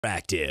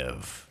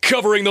Active.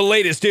 Covering the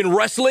latest in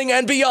wrestling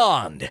and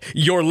beyond.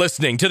 You're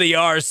listening to the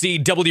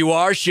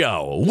RCWR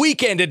Show,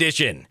 Weekend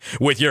Edition,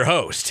 with your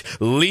host,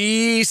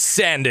 Lee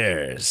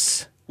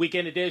Sanders.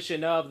 Weekend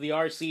edition of the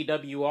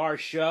RCWR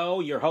Show.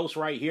 Your host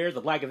right here,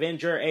 the Black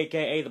Avenger,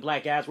 a.k.a. the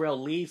Black Azrael,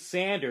 Lee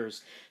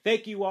Sanders.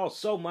 Thank you all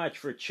so much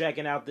for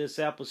checking out this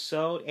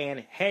episode.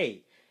 And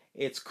hey,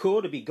 it's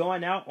cool to be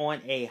going out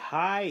on a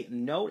high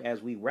note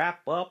as we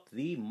wrap up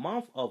the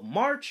month of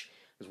March,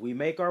 as we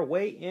make our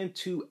way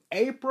into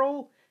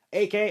April,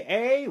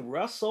 a.k.a.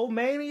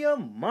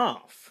 WrestleMania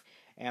month.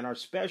 And our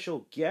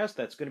special guest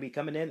that's going to be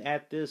coming in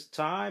at this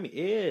time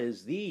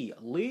is the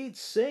lead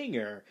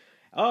singer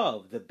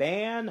of the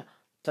band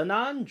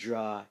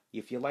Tanadra.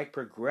 If you like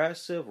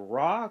progressive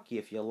rock,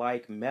 if you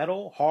like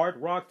metal, hard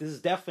rock, this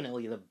is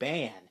definitely the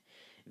band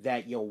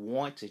that you'll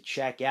want to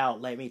check out.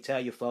 Let me tell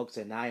you, folks,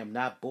 and I am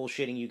not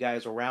bullshitting you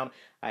guys around.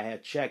 I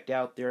have checked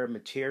out their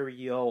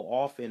material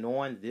off and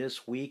on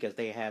this week, as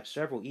they have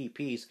several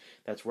EPs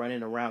that's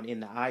running around in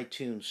the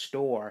iTunes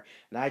store,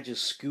 and I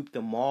just scooped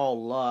them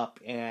all up,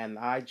 and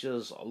I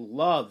just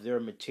love their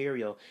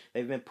material.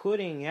 They've been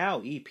putting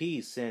out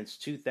EPs since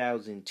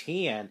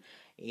 2010,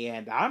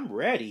 and I'm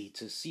ready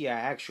to see an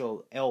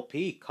actual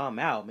LP come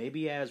out.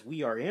 Maybe as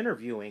we are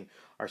interviewing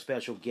our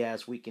special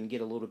guest, we can get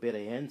a little bit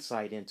of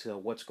insight into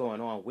what's going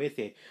on with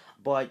it.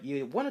 But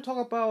you want to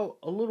talk about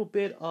a little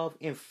bit of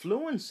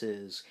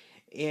influences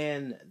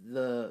in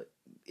the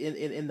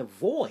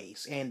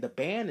voice, and the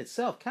band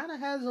itself kind of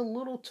has a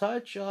little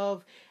touch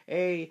of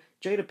a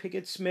Jada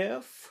Pinkett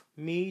Smith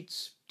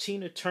meets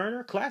Tina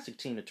Turner, classic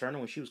Tina Turner,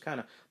 when she was kind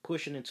of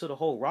pushing into the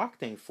whole rock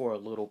thing for a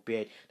little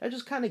bit. That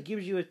just kind of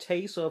gives you a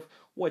taste of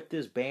what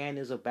this band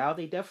is about.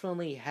 They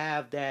definitely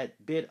have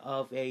that bit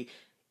of a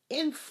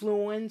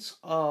influence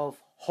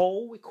of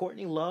Hole with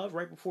Courtney Love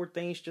right before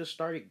things just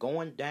started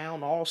going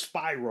down all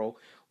spiral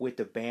with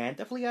the band.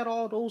 Definitely got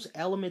all those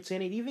elements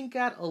in it. Even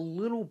got a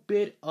little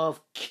bit of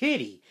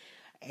Kitty,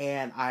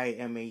 and I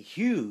am a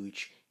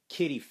huge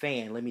Kitty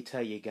fan, let me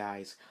tell you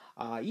guys.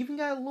 Even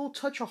got a little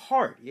touch of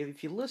Heart.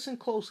 If you listen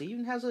closely,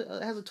 even has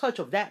a touch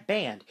of that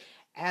band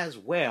as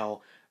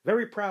well.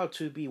 Very proud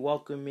to be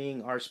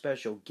welcoming our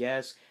special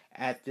guest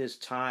at this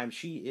time.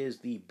 She is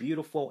the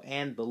beautiful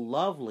and the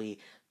lovely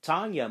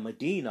Tanya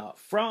Medina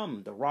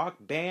from the rock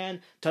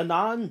band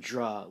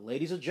Tanadra.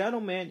 Ladies and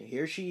gentlemen,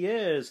 here she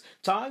is.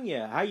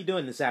 Tanya, how you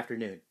doing this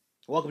afternoon?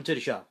 Welcome to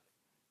the show.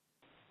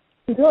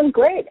 I'm doing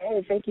great.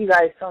 Hey, thank you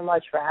guys so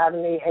much for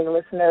having me. Hey,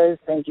 listeners,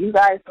 thank you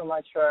guys so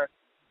much for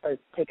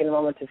taking a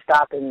moment to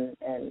stop and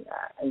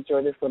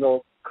enjoy this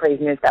little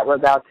craziness that we're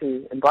about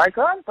to embark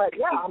on. But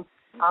yeah,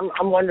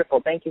 I'm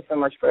wonderful. Thank you so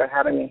much for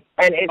having me.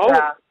 And it's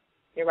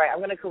you're right. I'm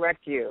going to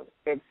correct you.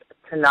 It's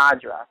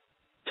Tanadra.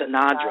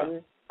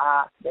 Tanadra.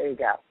 There you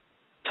go.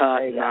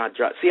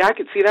 Tanadra. See, I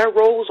could see that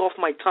rolls off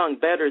my tongue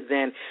better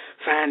than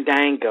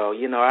Fandango.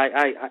 You know,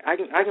 I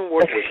can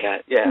work with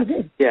that. Yeah,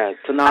 yeah.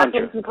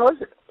 Tanadra.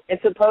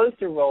 It's supposed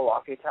to roll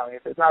off your tongue.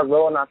 If it's not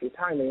rolling off your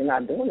tongue, then you're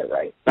not doing it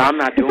right. No, I'm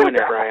not doing it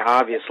right,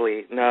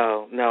 obviously.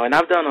 No. And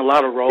I've done a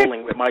lot of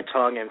rolling with my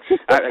tongue, and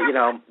you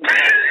know.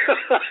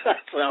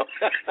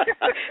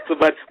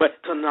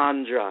 but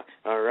Tanadra,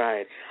 all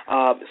right.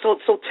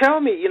 So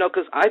tell me, you know,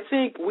 because I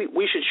think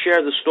we should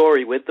share the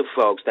story with the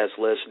folks that's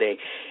listening,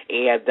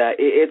 and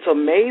it's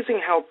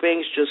amazing how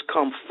things just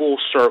come full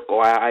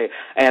circle. I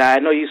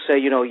know you say,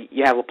 you know,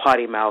 you have a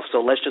potty mouth, so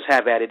let's just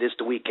have at it. It's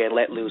the weekend,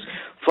 let loose.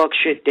 Fuck,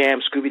 shit, damn,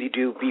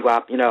 Scooby-Doo,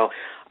 bebop, you know.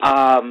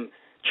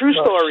 True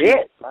story.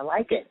 Shit, I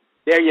like it.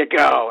 There you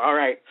go. All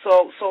right.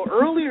 So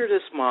earlier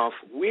this month,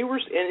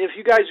 and if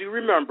you guys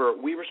remember,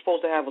 we were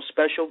supposed to have a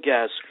special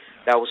guest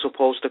that was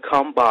supposed to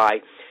come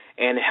by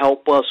and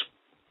help us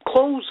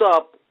close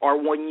up our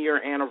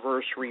 1-year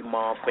anniversary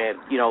month, and,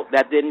 you know,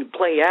 that didn't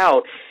play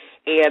out.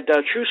 And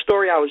true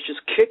story, I was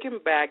just kicking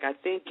back, I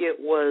think it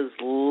was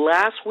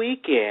last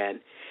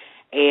weekend,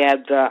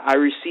 and I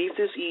received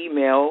this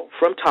email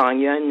from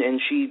Tanya, and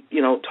she,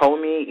 you know,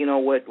 told me, you know,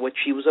 what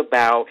she was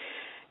about.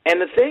 And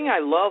the thing I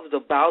loved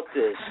about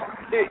this,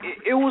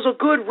 it was a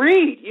good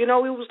read. You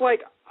know, it was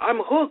like,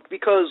 I'm hooked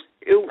because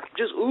it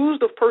just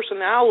oozed of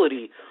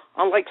personality,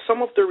 unlike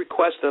some of the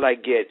requests that I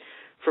get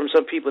from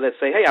some people that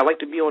say, hey, I'd like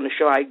to be on the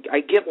show. I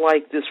get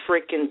like this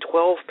freaking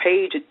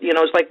 12-page, you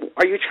know, it's like,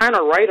 are you trying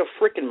to write a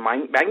freaking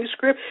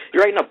manuscript?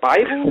 You're writing a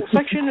Bible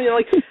section? And you're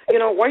like, you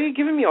know, why are you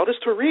giving me all this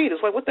to read?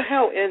 It's like, what the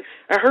hell? And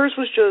hers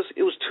was just,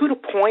 it was to the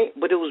point,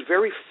 but it was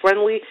very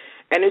friendly,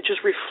 and it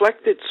just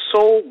reflected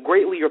so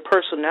greatly your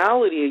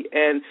personality.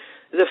 And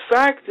the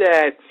fact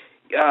that,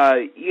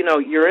 you know,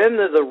 you're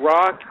into the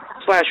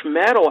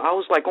rock/metal, I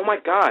was like, oh my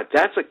God,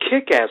 that's a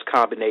kick-ass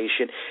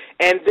combination.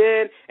 And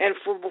then,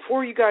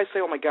 before you guys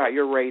say, oh my God,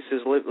 you're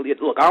racist,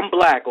 look, I'm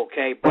black,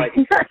 okay, but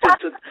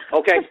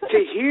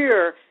to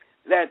hear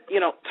that, you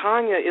know,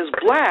 Tanya is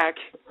black,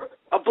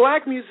 a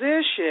black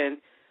musician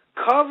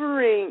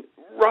covering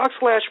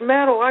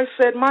rock/metal, I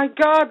said, my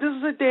God, this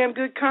is a damn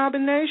good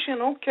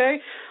combination.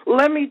 Okay,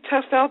 let me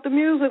test out the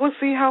music. Let's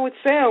see how it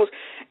sounds.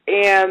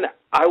 And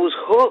I was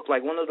hooked.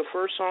 Like, one of the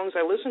first songs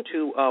I listened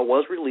to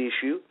was Release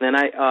You. Then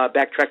I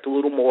backtracked a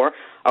little more.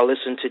 I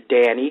listened to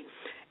Danny.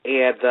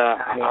 And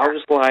I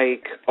was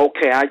like,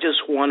 okay, I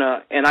just want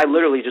to, and I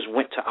literally just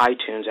went to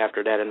iTunes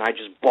after that, and I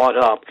just bought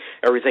up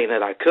everything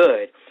that I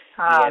could.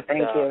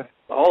 Thank you.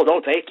 Oh,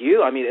 don't thank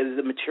you. I mean,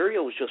 the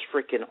material was just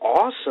freaking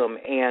awesome.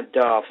 And,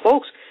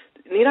 folks,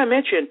 Nina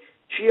mentioned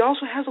she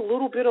also has a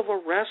little bit of a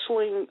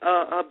wrestling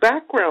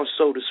background,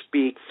 so to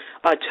speak.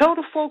 Tell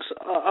the folks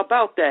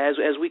about that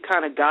as we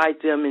kind of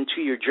guide them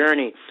into your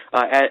journey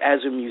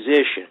as a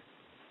musician.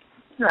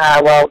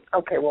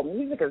 Well,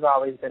 music has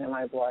always been in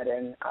my blood,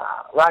 and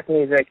rock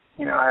music,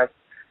 you know,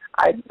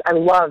 I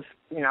love,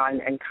 you know,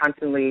 and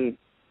constantly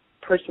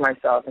pushed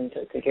myself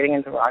into getting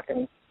into rock.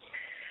 And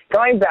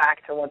going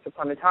back to Once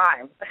Upon a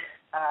Time,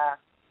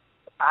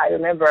 I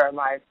remember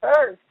my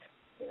first,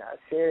 you know,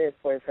 serious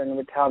boyfriend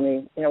would tell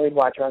me, you know, we'd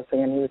watch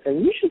wrestling, and he would say,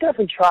 you should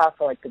definitely try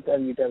for, like, the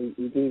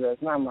WWE Divas.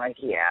 And I'm like,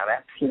 yeah,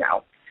 that's, you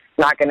know,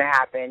 not going to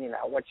happen. You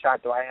know, what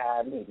shot do I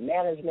have? Need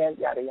management,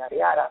 yada, yada,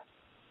 yada.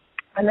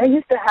 And they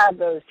used to have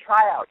those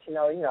tryouts, you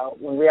know,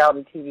 when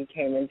reality TV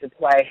came into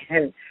play,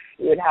 and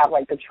you would have,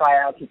 like, the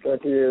tryouts, you go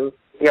through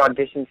the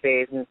audition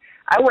phase, and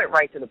I went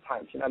right to the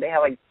punch. You know, they had,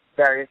 like,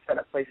 various set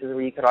up places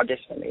where you could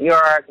audition in New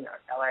York, you know,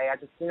 LA. I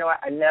just, you know what,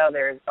 I know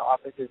there's the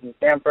offices in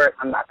Stanford.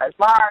 I'm not that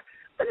far,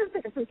 but just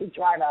think if we could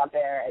drive out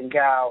there and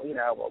go, you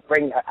know, we'll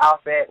bring the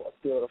outfit, we'll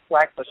be able to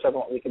flex, we'll show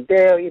them what we can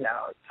do, you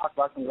know, talk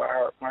about some of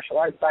our martial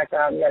arts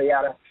background, yada,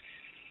 yada.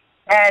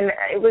 And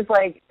it was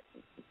like,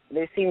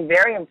 they seemed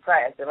very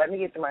impressed. They let me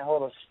get through my whole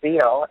little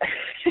spiel.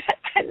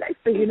 And next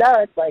thing you know,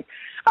 it's like,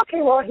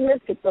 okay, well, here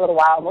it takes a little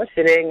while. We're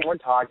sitting, we're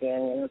talking,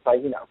 and it's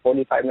like, you know,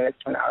 45 minutes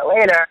to an hour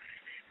later.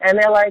 And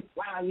they're like,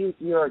 wow,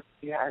 you're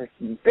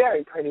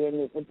very pretty, and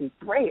it would be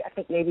great. I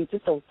think maybe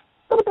just a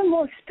little bit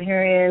more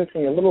experience,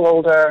 and you're a little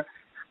older.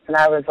 And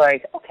I was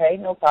like, okay,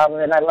 no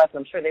problem. And I left.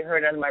 I'm sure they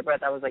heard it under my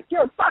breath. I was like,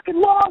 you're fucking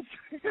lost.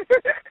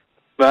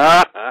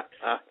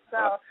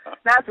 So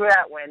that's where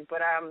that went.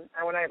 But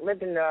when I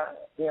lived in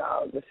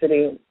the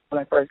city when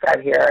I first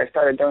got here, I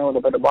started doing a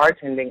little bit of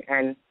bartending,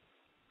 and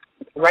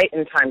right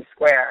in Times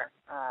Square,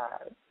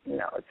 you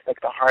know, it's like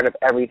the heart of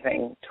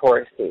everything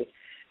touristy.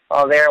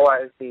 Well, there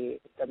was the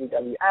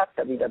WWF,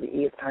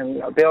 WWE at the time, you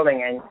know,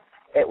 building, and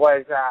it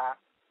was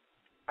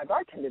I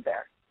bartended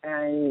there,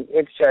 and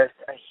it's just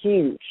a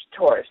huge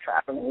tourist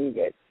trap. I mean, you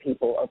get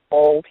people of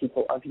old,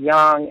 people of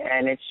young,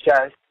 and it's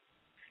just.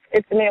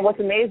 I mean, what's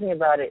amazing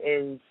about it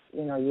is,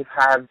 you know, you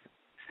have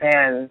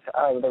fans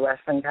of the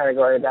wrestling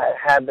category that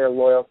had their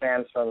loyal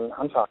fans from,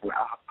 I'm talking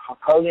about Hulk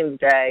Hogan's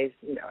days,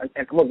 you know,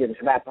 and we'll get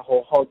into that, the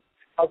whole Hulk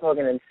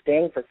Hogan and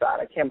Sting facade.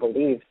 I can't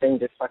believe Sting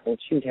just fucking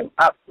chewed him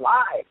up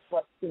live.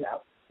 But, you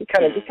know, you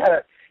kind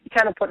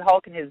of put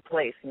Hulk in his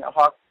place. You know,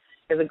 Hulk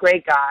is a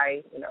great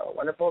guy, you know,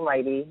 wonderful and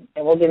mighty,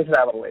 and we'll get into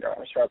that a little later,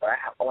 I'm sure, but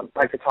I would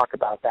like to talk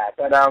about that.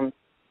 But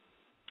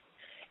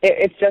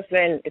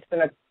it's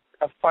been a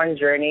fun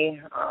journey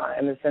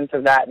in the sense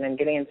of that, and then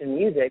getting into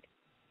music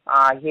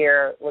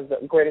here was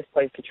the greatest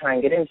place to try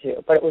and get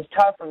into. But it was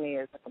tough for me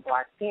as like a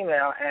black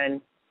female,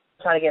 and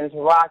trying to get into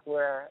rock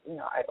where, you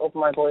know, I'd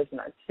open my voice and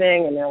I'd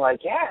sing, and they're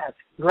like, yeah, it's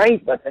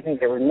great, but I think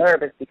they were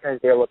nervous because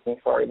they're looking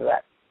for either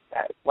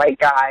that white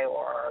guy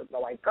or the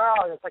white girl,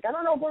 and it's like, I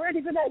don't know if we're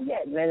ready for that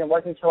yet. And then it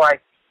wasn't until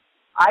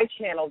I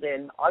channeled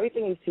in.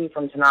 Everything you see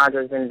from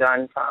Tanadra has been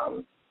done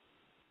from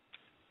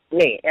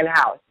me,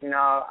 in-house. You know,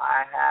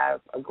 I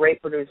have a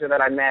great producer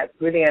that I met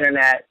through the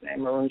internet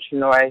named Maroon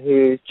Shinoy,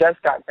 who's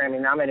just got Grammy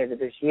nominated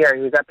this year.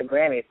 He was at the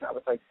Grammys, and I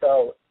was like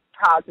so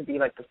proud to be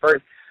like the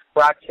first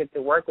rock chick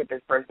to work with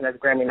this person that's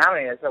Grammy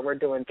nominated. So we're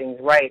doing things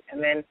right.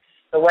 And then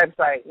the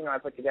website, you know, I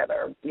put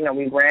together, you know,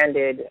 we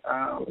branded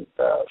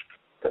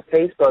the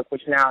Facebook,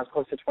 which now has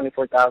close to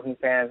 24,000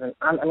 fans. And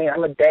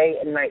I'm a day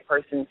and night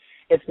person.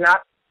 It's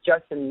not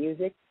just the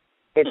music,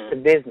 it's the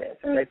business.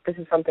 And if this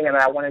is something that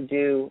I want to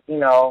do, you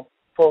know,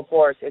 full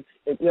force,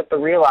 you have to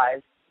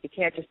realize you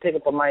can't just pick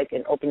up a mic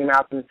and open your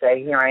mouth and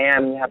say, here I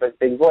am, and you have this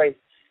big voice,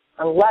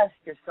 unless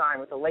you're signed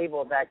with a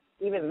label that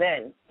even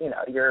then, you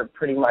know, you're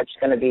pretty much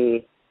going to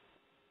be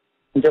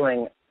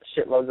doing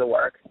shitloads of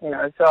work, you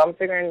know. So I'm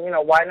figuring, you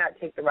know, why not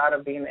take the route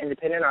of being an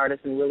independent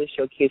artist and really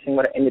showcasing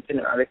what an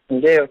independent artist can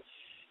do.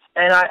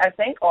 And I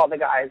thank all the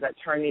guys that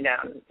turned me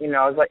down. You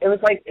know, it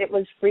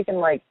was freaking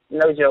like,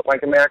 no joke,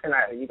 like American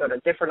Idol. You go to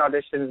different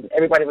auditions,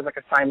 everybody was like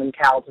a Simon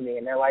Cowell to me,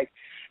 and they're like,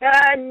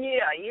 yeah,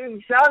 you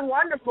sound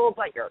wonderful,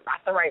 but you're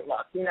not the right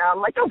look. You know,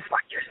 I'm like, don't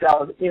fuck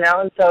yourself, you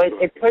know. And so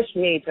it pushed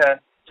me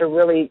to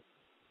really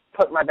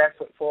put my best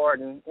foot forward.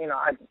 And, you know,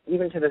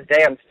 even to this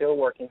day, I'm still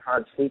working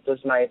hard, sleepless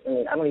nights. I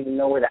mean, I don't even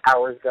know where the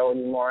hours go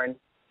anymore. And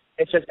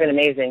it's just been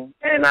amazing.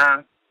 And,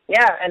 and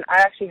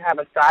I actually have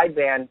a side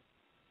band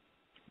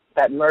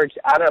that merged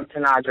out of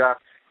Tanadra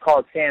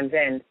called Sam's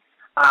End,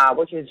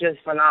 which is just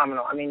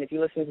phenomenal. I mean, if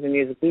you listen to the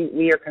music,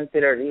 we are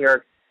considered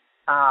your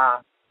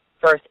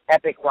first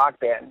epic rock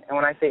band. And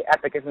when I say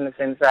epic, it's in the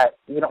sense that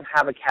we don't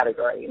have a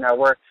category. You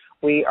know,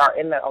 we are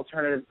in the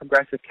alternative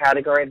progressive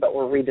category, but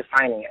we're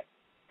redefining it.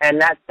 And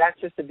that's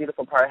just the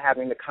beautiful part of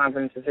having the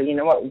confidence to say, you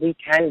know what, we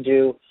can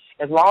do,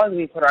 as long as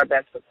we put our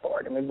best foot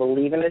forward and we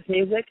believe in this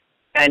music,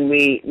 and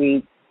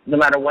we no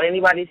matter what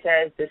anybody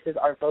says, this is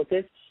our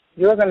focus,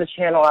 you're going to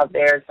channel out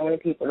there so many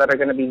people that are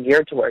going to be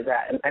geared towards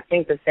that. And I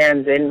think the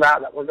Sans In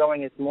route that we're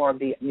going is more of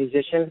the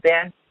musicians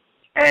band,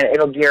 and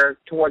it'll gear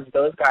towards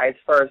those guys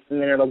first,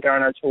 and then it'll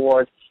garner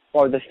towards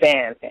more of the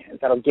fans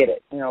that'll get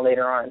it,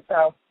 later on.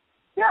 So,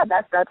 yeah,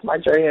 that's my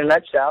journey in a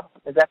nutshell.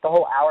 Is that the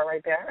whole hour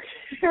right there?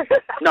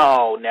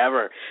 No,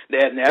 never.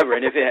 Never.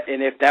 And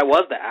if that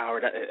was the hour,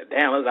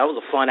 damn, that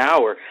was a fun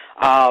hour.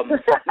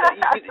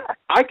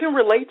 I can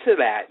relate to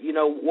that.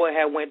 What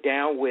had went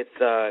down with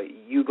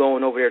you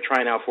going over there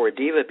trying out for a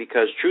Diva,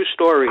 because true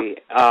story,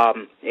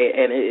 and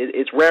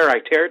it's rare I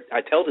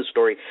tell this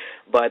story,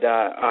 but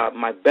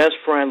my best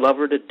friend, love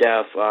her to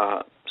death,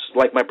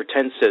 like my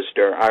pretend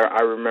sister,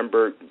 I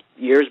remember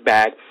years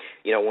back,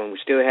 when we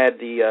still had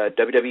the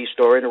WWE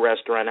store and a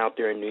restaurant out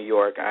there in New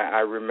York, I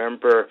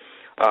remember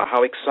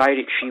how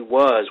excited she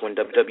was when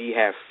WWE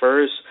had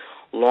first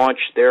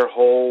launched their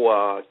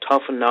whole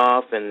Tough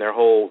Enough and their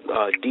whole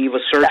Diva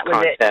search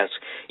contest.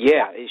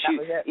 Yeah,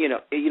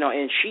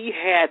 and she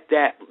had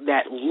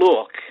that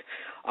look,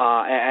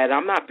 and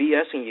I'm not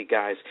BSing you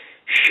guys.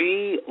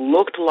 She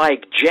looked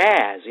like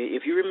Jazz.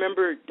 If you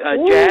remember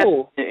Jazz,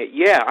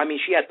 yeah, I mean,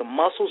 she had the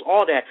muscles,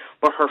 all that,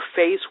 but her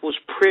face was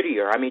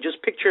prettier. I mean,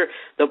 just picture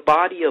the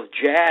body of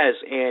Jazz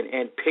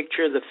and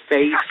picture the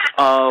face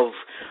of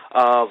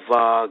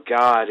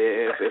God.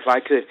 If I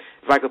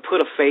could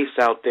put a face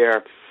out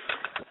there,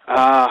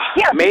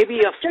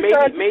 maybe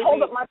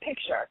hold up my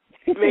picture.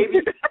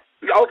 Maybe.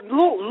 Oh,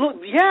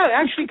 look, yeah,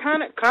 actually,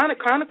 kind of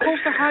close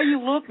to how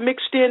you look,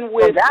 mixed in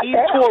with Eve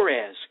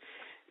Torres.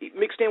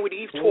 Mixed in with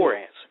Eve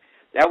Torres.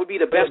 That would be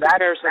the best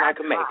comparison I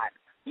could make. Hot.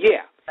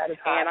 Yeah.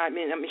 And I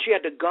mean, she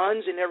had the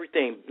guns and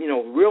everything,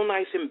 real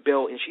nice and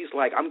built. And she's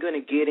like, I'm going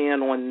to get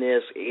in on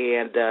this.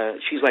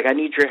 And she's like, I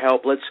need your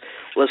help. Let's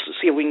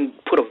see if we can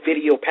put a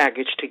video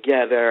package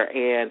together.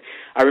 And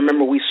I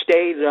remember we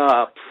stayed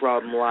up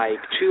from like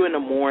 2 in the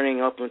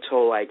morning up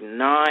until like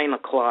 9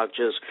 o'clock,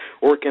 just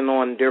working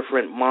on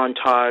different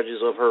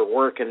montages of her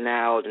working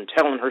out and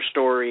telling her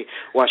story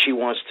while she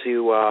wants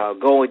to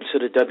go into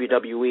the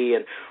WWE.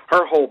 And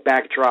her whole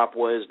backdrop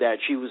was that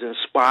she was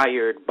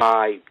inspired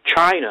by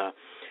China.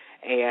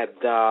 And,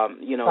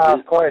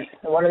 of course,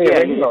 one of the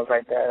originals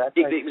right there. That's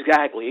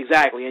exactly.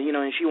 And,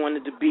 and she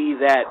wanted to be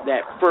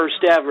that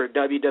first ever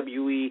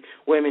WWE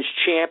Women's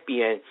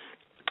Champion.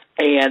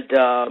 And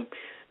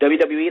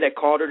WWE, they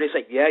called her. They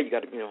said, yeah, you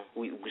got to,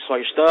 we saw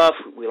your stuff.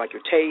 We like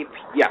your tape.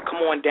 Yeah, come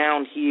on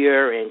down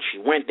here. And she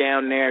went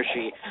down there.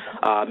 She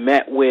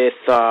met with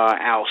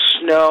Al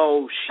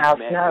Snow. She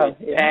met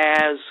with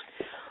Taz.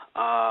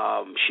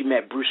 She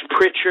met Bruce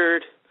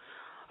Pritchard.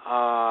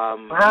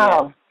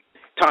 Wow.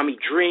 Tommy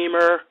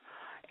Dreamer,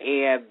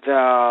 and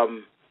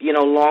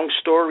long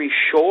story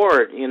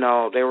short,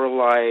 they were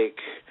like,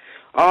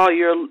 "Oh,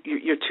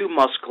 you're too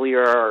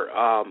muscular.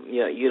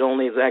 You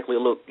don't exactly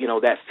look,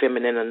 that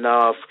feminine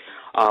enough.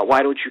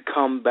 Why don't you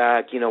come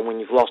back, when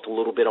you've lost a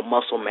little bit of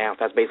muscle mass?"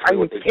 That's basically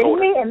what they told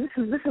her. Are you kidding me?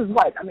 And this is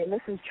what? I mean,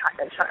 this is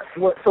China.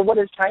 So what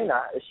is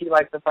China? Is she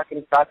like the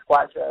fucking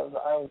Sasquatch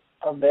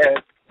of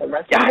the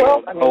wrestling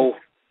world? I mean,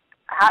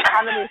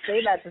 How do they say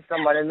that to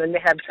someone? And then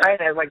they have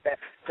China as like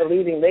the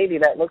leading lady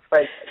that looks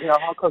like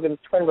Hulk Hogan's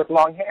twin with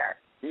long hair.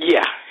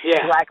 Yeah.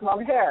 Black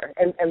long hair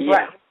and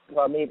black.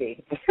 Well,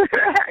 maybe.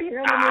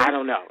 I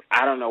don't know.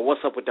 I don't know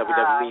what's up with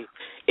WWE. And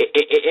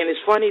it's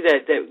funny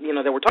that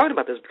that we're talking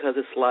about this, because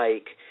it's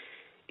like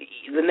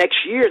the next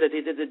year that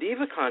they did the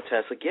Diva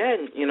contest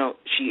again.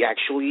 She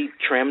actually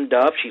trimmed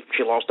up.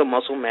 She lost the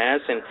muscle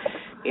mass, and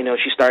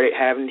she started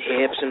having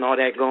hips and all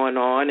that going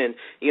on, and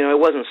it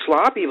wasn't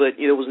sloppy,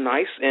 but it was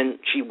nice. And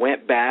she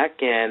went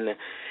back, and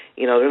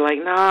they're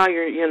like, nah,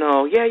 you're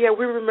yeah,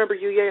 we remember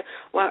you, yeah,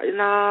 well,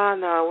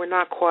 nah, we're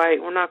not quite,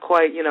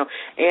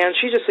 and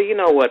she just said, you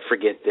know what,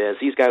 forget this.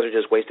 These guys are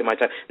just wasting my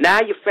time. Now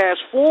you fast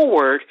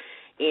forward,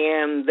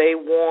 and they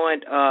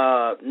want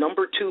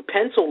number 2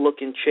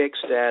 pencil-looking chicks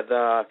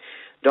that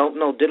don't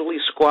know diddly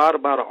squat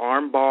about an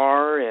arm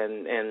bar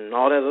and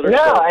all that other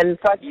stuff. No, and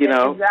such,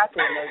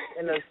 exactly.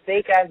 And those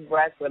fake-ass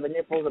breasts where the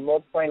nipples are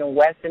both pointing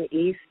west and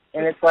east,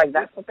 and it's like,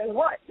 that's what they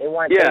want. They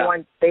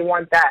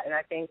want that. And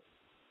I think,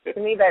 to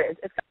me, that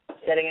it's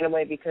upsetting in a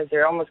way, because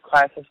they're almost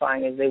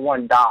classifying as they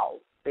want dolls.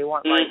 They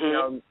want,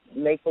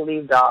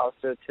 make-believe dolls.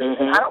 And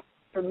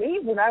for me,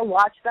 when I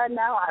watch that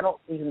now, I don't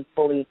even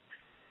fully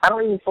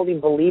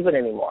believe it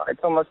anymore.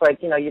 It's almost like,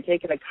 you're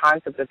taking a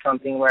concept of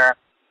something where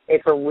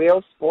it's a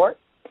real sport.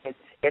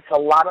 It's a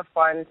lot of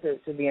fun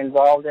to be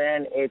involved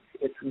in.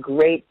 It's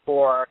great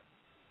for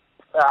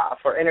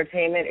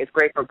entertainment. It's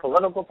great for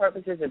political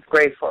purposes. It's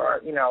great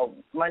for,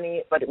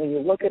 money. But when you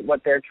look at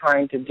what they're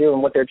trying to do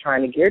and what they're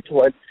trying to gear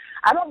towards,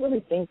 I don't really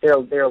think they're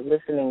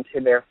listening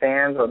to their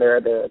fans, or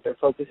they're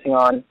focusing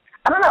on,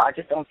 I don't know, I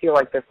just don't feel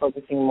like they're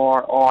focusing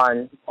more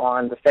on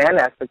the fan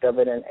aspect of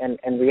it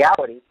and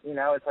reality.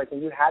 It's like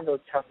when you had those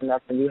Tough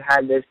Enough and you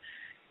had this,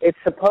 it's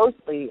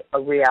supposedly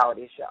a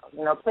reality show.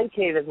 You know,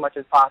 placate as much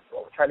as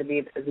possible. Try to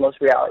be as most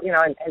reality. You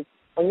know, and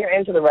when you're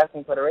into the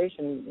Wrestling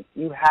Federation,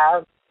 you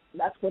have,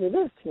 that's what it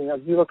is. You know,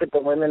 you look at the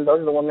women,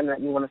 those are the women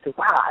that you want to say,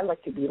 wow, I'd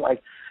like to be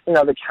like, you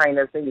know, the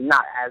Chynas, maybe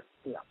not as,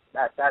 you know,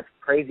 that's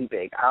crazy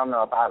big. I don't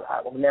know about,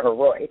 well, never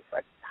Roy,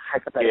 but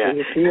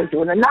hypothetically, if you were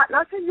doing it, not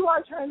that you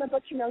are Chyna,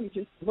 but, you know, you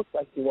just look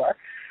like you are.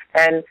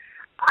 And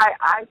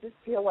I just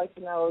feel like,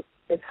 you know,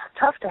 it's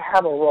tough to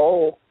have a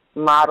role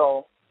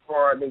model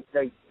for the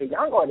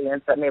young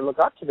audience that may look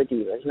up to the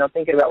divas, you know,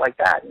 thinking about it like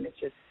that. And it's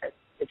just,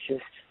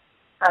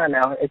 I don't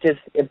know,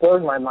 it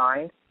blows my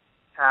mind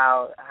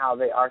how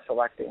they are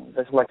selecting,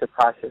 the selective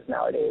process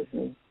nowadays.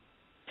 And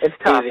it's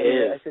tough.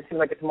 It just seems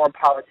like it's more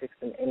politics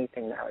than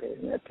anything nowadays,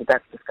 and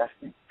that's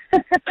disgusting.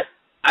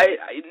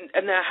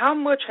 And now, how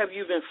much have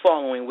you been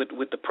following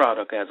with the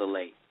product as of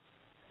late?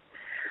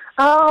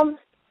 I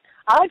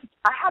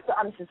have to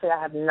honestly say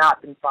I have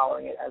not been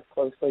following it as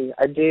closely.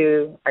 I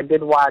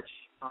did watch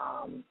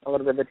a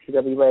little bit of the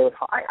TWA with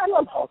Hulk. I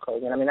love Hulk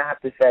Hogan. I mean, I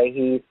have to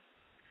say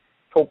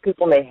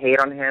people may hate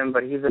on him,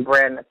 but he's a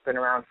brand that's been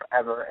around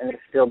forever and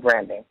it's still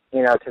branding,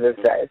 you know, to this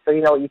day. So,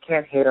 you know, you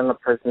can't hate on a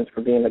person for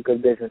being a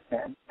good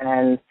businessman.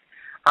 And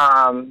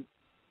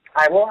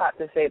I will have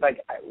to say,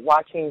 like,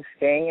 watching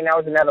Sting, and that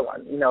was another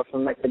one, you know,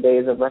 from like the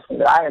days of wrestling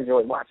that I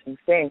enjoyed watching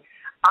Sting.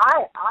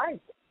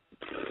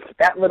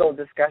 That little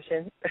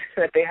discussion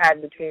that they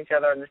had between each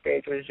other on the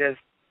stage was just,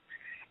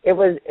 it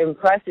was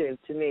impressive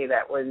to me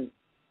that when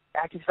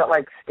I just felt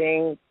like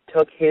Sting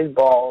took his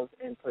balls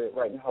and put it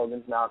right in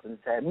Hogan's mouth and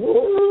said,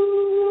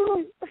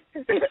 "Woo!"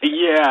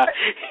 yeah,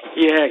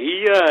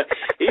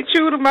 he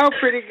chewed him out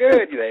pretty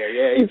good there.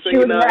 Yeah, he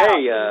chewed him out.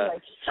 Hey,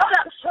 like,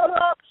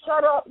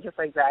 shut up, just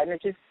like that. And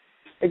it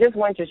just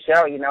went to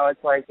show, you know,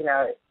 it's like, you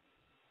know,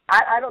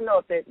 I don't know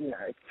if it, you know,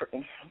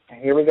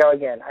 here we go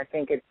again. I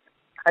think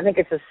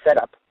it's a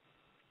setup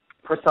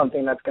for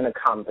something that's going to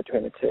come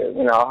between the two.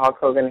 You know, Hulk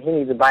Hogan, he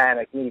needs a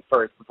bionic knee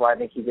first before I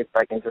think he gets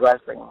back into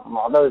wrestling,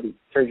 although the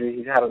surgeries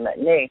he's had on that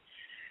knee.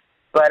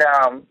 But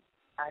I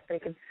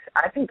think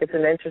it's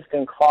an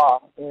interesting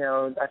call. You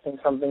know, I think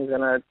something's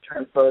going to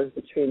transpose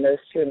between those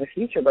two in the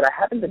future, but I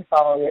haven't been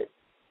following it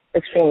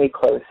extremely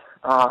close.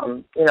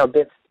 You know,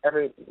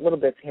 little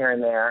bits here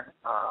and there,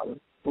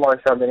 more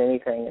so than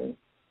anything, and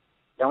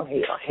don't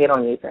hate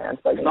on you fans,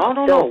 but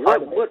no.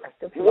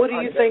 What do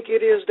you think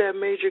it is that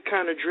made you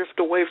kind of drift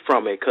away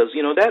from it? Because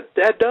you know that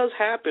does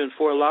happen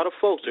for a lot of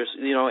folks. There's,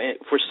 you know,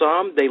 for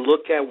some they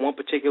look at one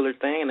particular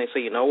thing and they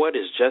say, you know what,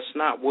 it's just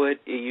not what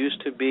it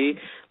used to be,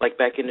 like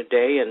back in the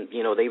day, and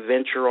you know they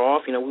venture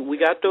off. You know, we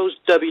got those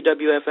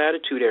WWF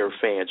Attitude Era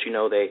fans. You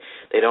know, they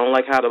don't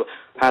like how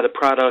the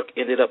product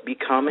ended up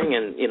becoming,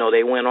 and you know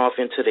they went off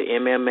into the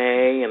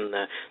MMA and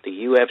the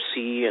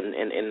UFC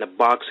and the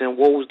boxing.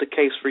 What was the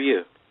case for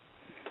you?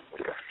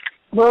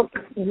 Well,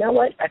 you know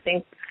what? I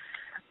think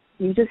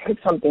you just hit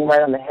something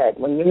right on the head.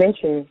 When you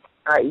mention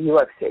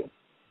UFC,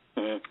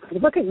 you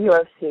look at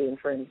UFC,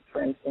 for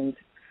instance,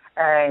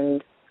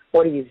 and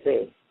what do you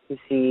see? You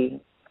see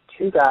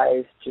two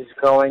guys just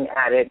going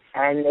at it,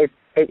 and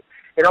it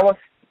almost,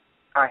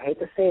 I hate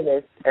to say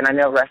this, and I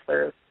know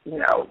wrestlers, you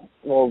know,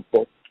 will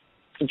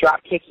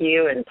drop kick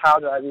you and pile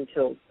drive you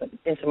till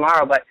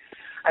tomorrow, but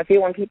I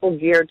feel when people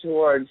gear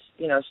towards,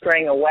 you know,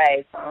 straying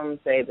away from,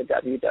 say, the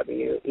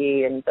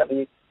WWE and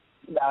WW,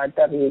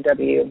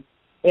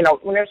 you know,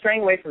 when they're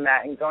straying away from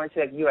that and going to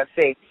like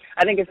UFC,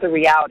 I think it's the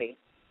reality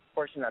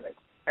portion of it.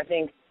 I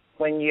think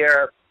when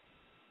you're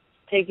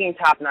taking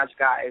top-notch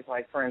guys,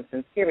 like, for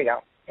instance, here we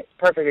go, it's a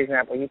perfect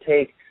example. You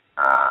take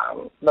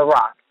The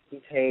Rock,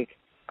 you take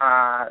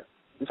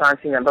John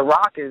Cena. The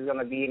Rock is going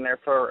to be in there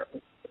for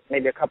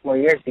maybe a couple more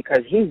years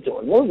because he's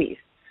doing movies.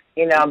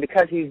 You know,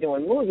 because he's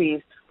doing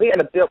movies, we got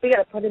to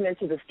put him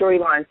into the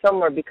storyline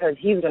somewhere because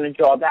he's going to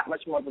draw that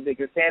much more of a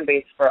bigger fan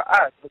base for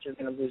us, which is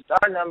going to boost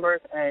our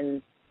numbers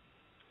and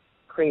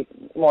create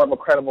more of a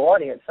credible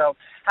audience. So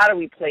how do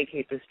we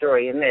placate the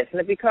story in this? And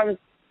I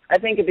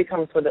think it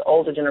becomes for the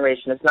older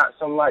generation. It's not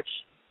so much,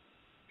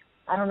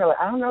 I don't know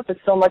if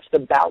it's so much the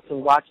bouts of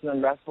watching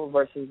them wrestle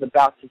versus the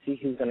bouts to see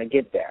who's going to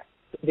get there.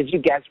 Did you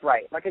guess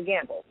right? Like a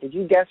gamble. Did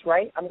you guess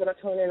right? I'm going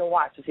to tune in and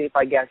watch to see if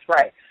I guess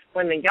right.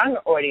 When the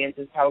younger audience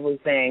is probably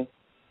saying,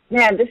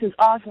 man, this is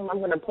awesome, I'm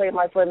going to play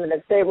my friend the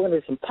next day, we're going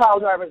to do some pile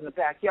drivers in the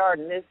backyard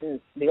and this,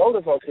 and the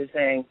older folks are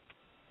saying,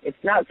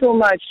 it's not so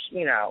much,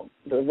 you know,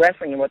 the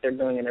wrestling and what they're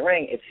doing in the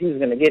ring, it's who's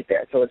going to get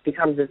there. So it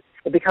becomes a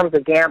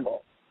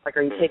gamble. Like,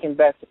 are you taking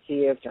bets to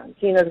see if John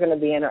Cena's going to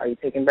be in it? Are you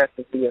taking bets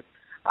to see if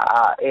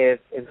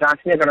John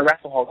Cena's going to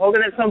wrestle Hulk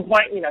Hogan at some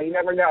point? You know, you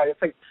never know.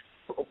 It's like,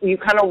 you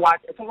kind of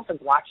watch, it's almost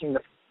like watching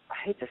I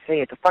hate to say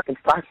it, the fucking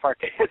stock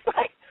market. It's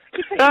like,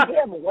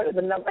 yeah, but what are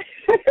the numbers?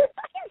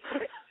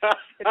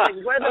 It's like,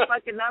 what are the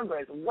fucking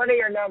numbers? What are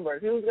your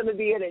numbers? Who's going to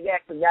be in it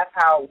next? And that's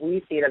how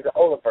we see it as an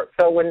older person.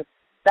 So when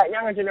that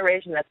younger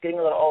generation that's getting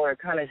a little older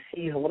kind of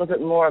sees a little bit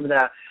more of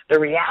the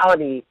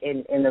reality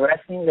in the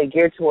wrestling, they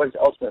gear towards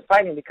ultimate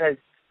fighting because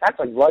that's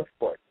like blood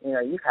sport. You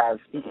know, you have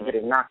people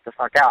getting knocked the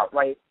fuck out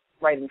right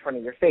in front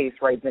of your face,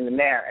 right then and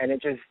there. And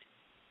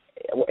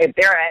if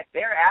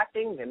they're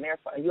acting, then they're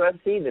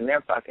UFC, then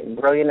they're fucking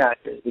brilliant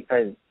actors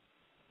because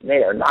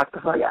they are knocked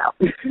the fuck out.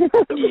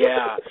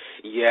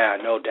 yeah,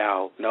 no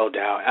doubt.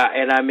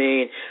 And I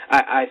mean,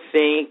 I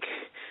think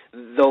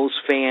those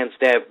fans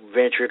that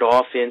ventured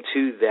off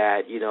into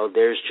that, you know,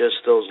 there's just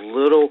those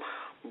little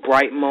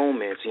bright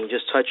moments, and you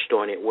just touched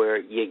on it, where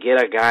you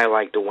get a guy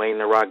like Dwayne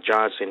 "The Rock"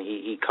 Johnson.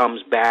 He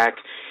comes back.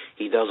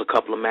 He does a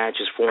couple of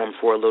matches for him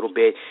for a little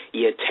bit.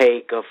 You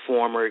take a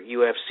former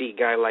UFC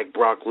guy like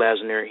Brock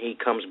Lesnar. He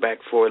comes back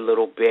for a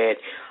little bit.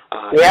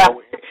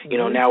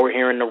 Now we're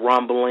hearing the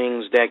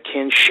rumblings that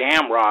Ken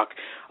Shamrock,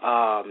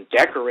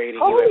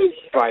 decorated UFC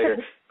fighter,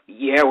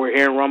 we're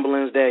hearing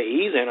rumblings that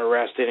he's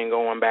interested in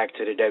going back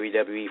to the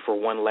WWE for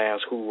one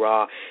last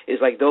hoorah.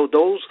 It's like those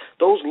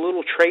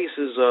little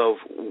traces of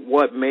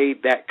what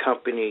made that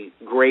company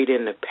great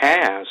in the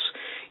past,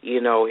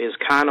 you know, is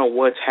kind of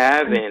what's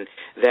having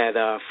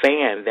that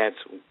fan that's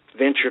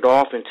ventured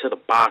off into the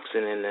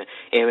boxing and the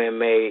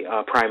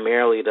MMA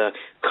primarily to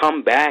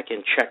come back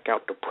and check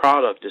out the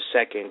product the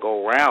second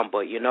go round.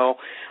 But, you know,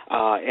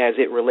 as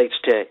it relates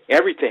to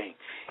everything,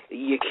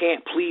 you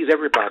can't please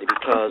everybody,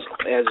 because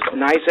as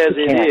nice as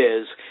it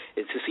is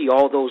to see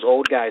all those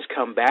old guys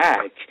come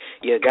back,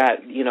 you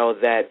got, you know,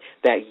 that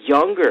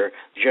younger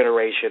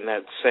generation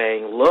that's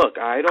saying, look,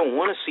 I don't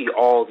want to see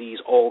all these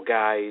old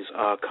guys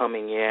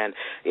coming in.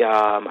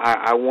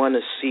 I want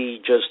to see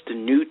just the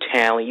new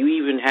talent. You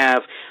even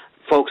have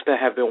folks that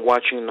have been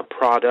watching the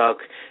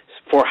product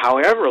for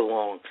however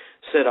long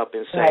sit up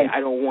and say, I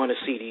don't want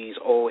to see these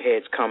old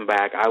heads come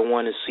back. I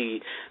want to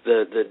see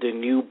the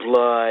new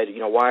blood. You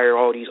know, why are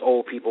all these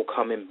old people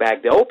coming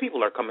back? The old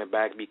people are coming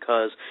back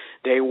because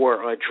they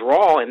were a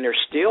draw, and they're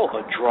still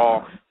a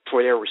draw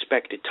for their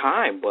respected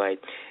time. But,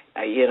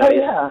 you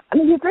know. I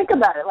mean, you think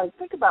about it. Like,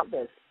 think about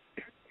this.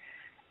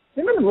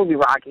 Remember the movie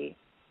Rocky?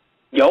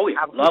 Love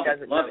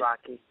it.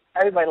 Rocky.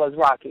 Everybody loves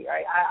Rocky,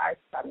 right?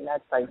 I mean,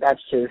 that's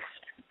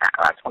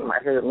one of my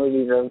favorite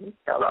movies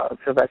of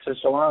Sylvester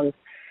Stallone.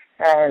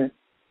 And,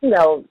 you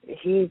know,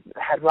 he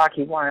had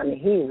Rocky 1. I mean,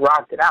 he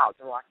rocked it out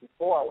to Rocky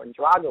 4 when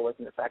Drago was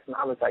in effect. And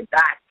I was like,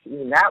 that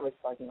was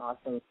fucking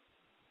awesome.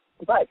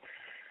 But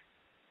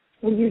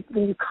when you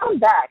come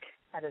back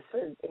at a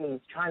certain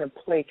age trying to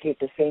placate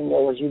the same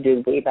role as you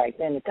did way back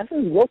then, it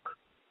doesn't look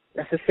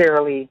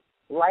necessarily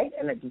right,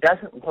 and it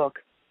doesn't look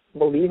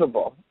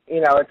believable.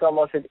 You know, it's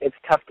almost, it's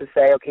tough to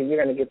say, okay, you're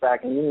going to get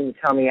back and you need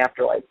to tell me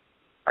after, like,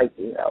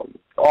 you know,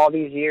 all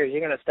these years, you're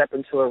going to step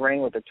into a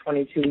ring with a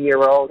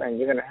 22-year-old and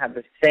you're going to have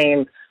the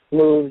same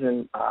moves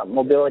and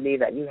mobility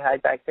that you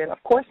had back then?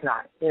 Of course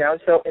not, you know,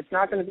 so it's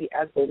not going to be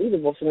as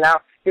believable. So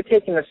now you're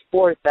taking a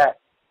sport that,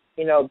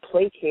 you know,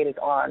 placated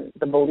on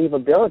the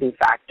believability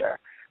factor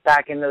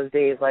back in those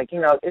days. Like, you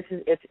know,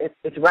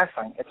 it's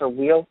wrestling. It's a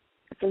real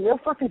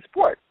fucking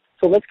sport.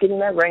 So let's get in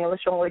that ring and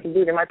let's show them what we can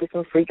do. There might be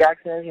some freak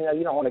accidents, you know,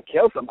 you don't want to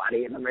kill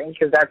somebody in the ring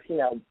because that's, you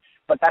know,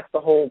 but that's the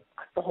whole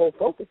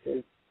focus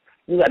is.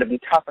 You got to be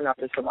tough enough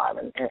to survive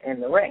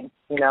in the ring,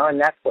 you know, and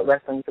that's what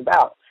wrestling's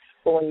about.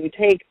 But when you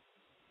take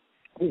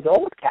these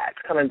old cats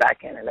coming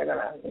back in and they're going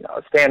to, you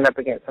know, stand up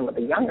against some of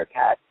the younger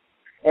cats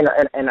in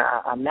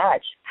a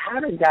match, how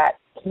does that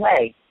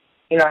play?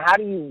 You know, how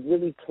do you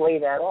really play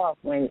that off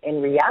when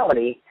in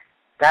reality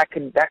that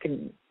could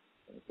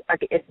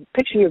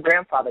picture your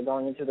grandfather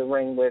going into the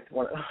ring with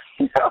one,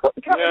 you know,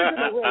 coming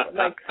into the ring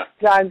like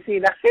John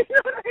Cena. You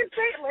know what I'm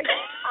saying? Like,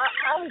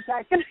 how is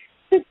that going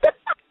to...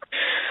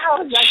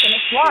 How is that going to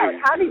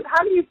fly?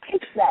 How do you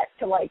pitch that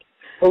to, like,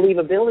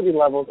 believability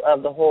levels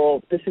of the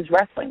whole, this is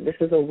wrestling, this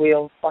is a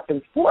real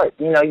fucking sport.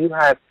 You know, you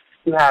have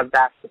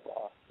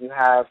basketball, you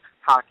have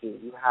hockey,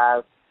 you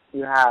have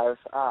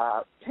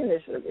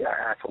tennis.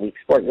 That's a weak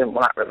sport. Well,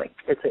 not really.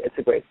 It's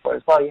a great sport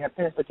as well. You have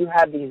tennis, but you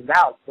have these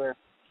bouts where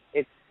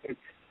it's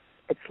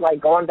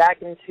like going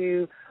back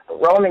into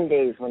Roman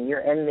days when you're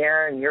in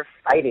there and you're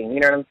fighting.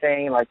 You know what I'm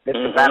saying? Like, it's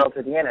a battle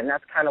to the end, and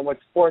that's kind of what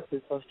sports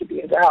is supposed to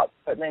be about.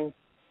 But then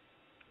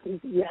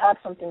you have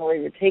something where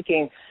you're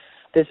taking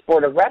this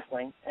sport of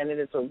wrestling, and it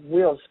is a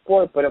real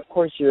sport, but of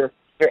course you're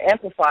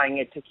amplifying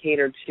it to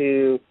cater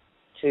to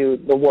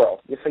the world.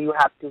 So you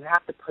have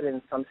to put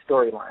in some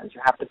storylines. You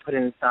have to put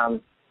in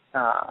some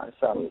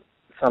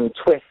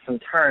twists, some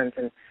turns,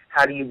 and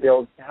how do you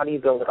build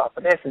it off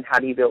of this, and how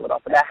do you build it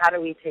off of that? How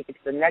do we take it to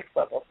the next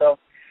level? So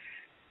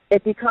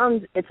it's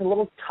a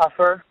little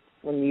tougher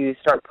when you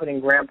start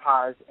putting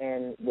grandpas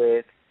in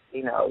with,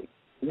 you know,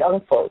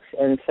 young folks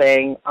and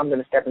saying, I'm going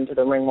to step into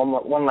the ring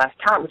one last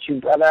time with you,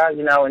 brother,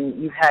 you know,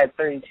 and you've had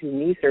 32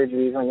 knee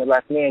surgeries on your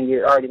left knee and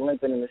you're already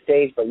limping in the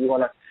stage, but you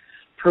want to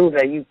prove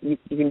that you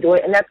can do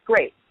it, and that's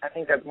great. I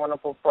think that's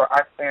wonderful for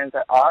our fans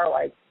that are,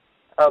 like,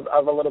 of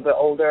a little bit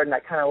older and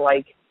that kind of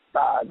like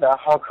the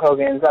Hulk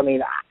Hogan's. I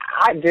mean,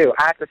 I do.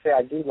 I have to say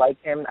I do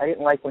like him. I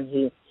didn't like when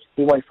he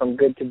went from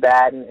good to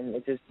bad, and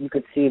it just, you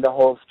could see the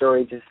whole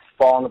story just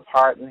falling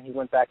apart, and he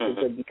went back to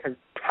good because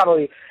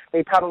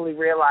they probably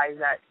realized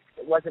that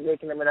wasn't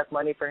making them enough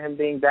money for him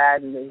being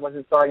bad, and he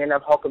wasn't throwing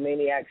enough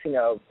Hulkamaniacs,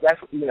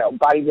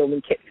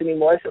 bodybuilding kits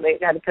anymore, so they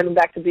had to cut him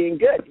back to being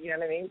good. You know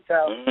what I mean? So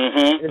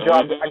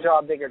I draw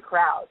a bigger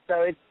crowd.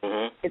 So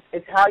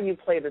it's how you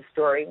play the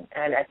story,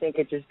 and I think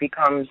it just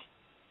becomes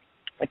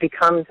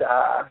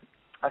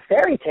a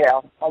fairy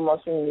tale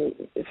almost in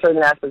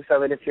certain aspects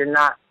of it. If you're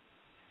not,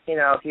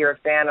 if you're a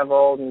fan of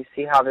old and you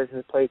see how this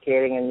is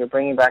placating and you're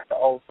bringing back the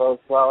old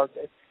folks, well,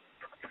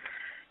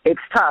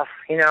 it's tough,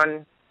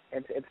 and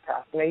it's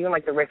tough. Even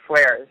like the Ric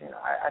Flairs,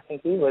 I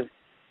think he was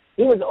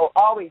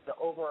always the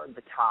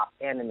over-the-top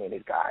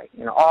animated guy,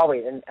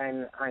 always.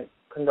 And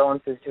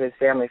condolences to his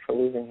family for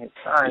losing his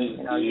son,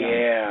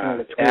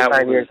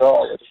 25 years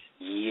old.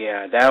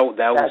 That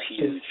was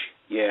huge.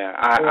 Yeah,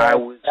 I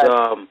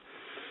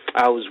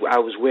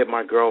was with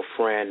my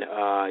girlfriend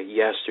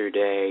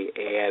yesterday,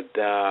 and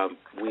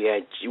we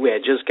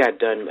had just got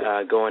done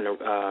going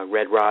to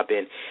Red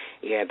Robin,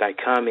 and I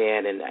come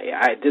in, and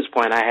at this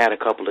point I had a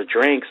couple of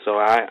drinks, so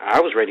I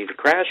was ready to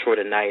crash for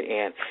the night,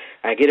 and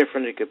I get in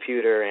front of the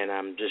computer, and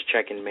I'm just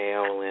checking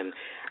mail, and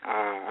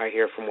I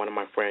hear from one of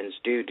my friends,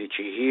 dude, did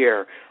you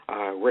hear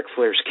Ric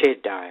Flair's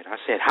kid died? I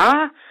said,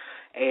 huh?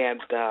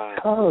 And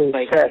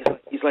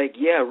he's like,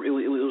 yeah, it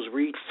was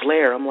Reed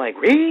Flair. I'm like,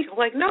 Reed? I'm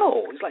like,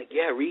 no. He's like,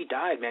 yeah, Reed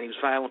died, man. He was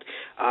found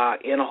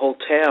in a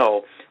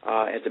hotel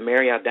at the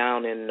Marriott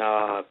down in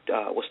I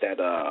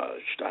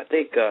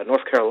think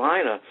North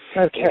Carolina.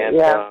 Okay, and,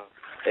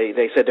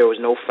 They said there was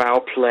no foul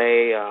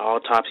play,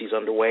 autopsy's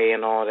underway,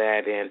 and all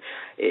that, and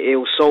it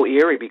was so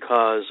eerie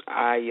because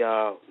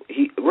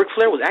Ric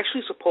Flair was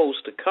actually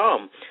supposed to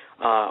come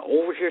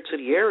over here to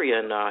the area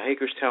in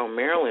Hagerstown,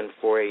 Maryland,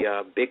 for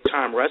a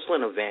big-time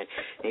wrestling event.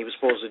 And he was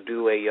supposed to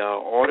do a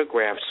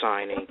autograph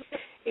signing,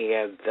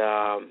 and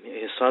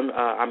his son,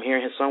 I'm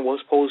hearing his son was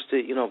supposed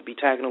to, be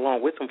tagging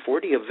along with him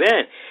for the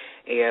event.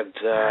 And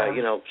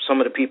some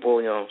of the people,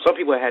 some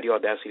people had the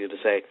audacity to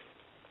say,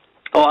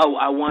 "Oh,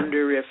 I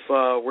wonder if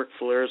Ric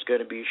Flair is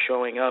going to be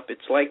showing up."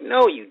 It's like,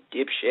 no, you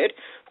dipshit.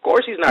 Of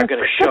course he's not going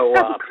to show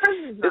up.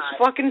 His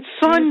fucking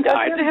son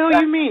died. What the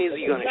hell you mean is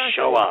he going to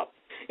show up?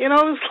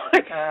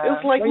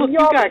 It's like, look, you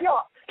got.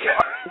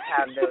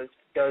 Have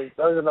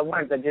those are the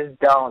ones that just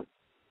don't.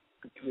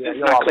 It's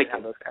not clicking.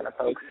 Have those kind of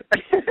folks.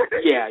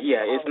 yeah,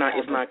 it's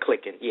not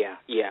clicking. Yeah.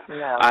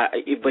 No.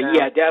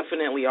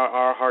 Definitely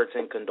our hearts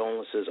and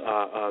condolences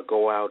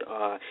go out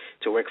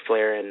to Ric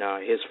Flair and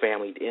his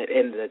family.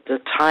 And the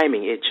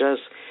timing, it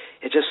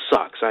just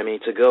sucks. I mean,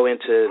 to go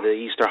into the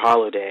Easter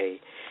holiday,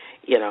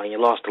 and you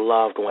lost a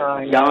loved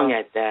one, young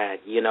at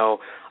that,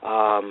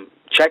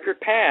 checkered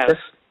past.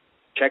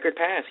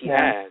 He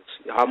has.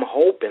 I'm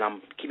hoping,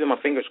 I'm keeping my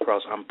fingers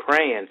crossed, I'm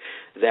praying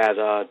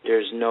that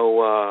there's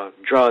no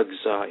drugs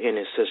in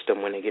his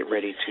system when they get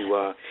ready to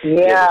I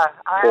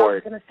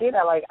was going to say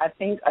that. Like, I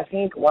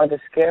think one of the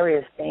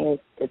scariest things,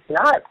 it's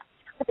not,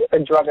 I think the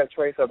drug of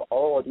choice of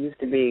old used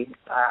to be,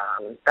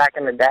 back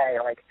in the day,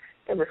 like,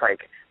 it was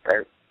like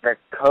the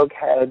coke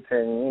heads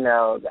and,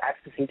 the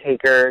ecstasy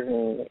takers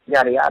and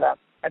yada yada.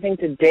 I think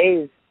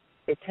today's,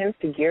 it tends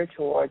to gear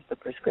towards the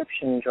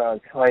prescription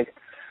drugs, like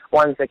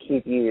ones that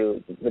keep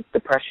you with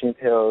depression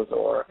pills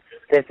or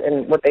this.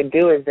 And what they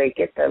do is they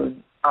get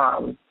them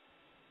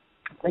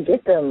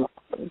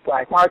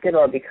black market,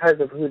 or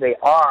because of who they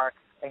are,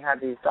 they have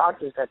these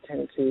doctors that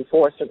tend to,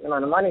 for a certain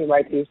amount of money,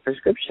 write these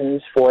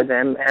prescriptions for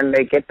them, and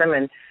they get them,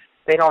 and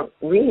they don't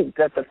read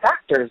the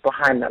factors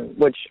behind them,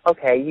 which,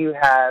 okay,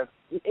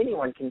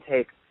 anyone can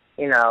take,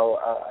 a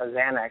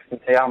Xanax and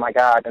say, oh, my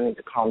God, I need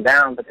to calm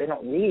down, but they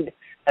don't read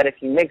that if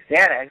you mix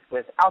Xanax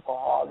with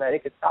alcohol, that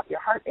it could stop your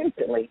heart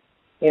instantly.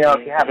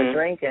 If you have a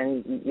drink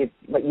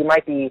but you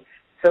might be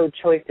so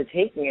choice to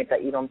taking it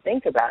that you don't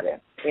think about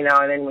it, and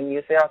then when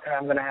you say, okay,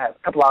 I'm going to have, a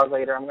couple hours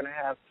later, I'm going to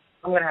have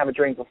a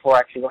drink before I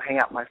actually go hang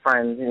out with my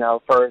friends,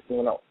 first,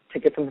 to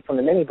get something from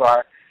the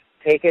minibar,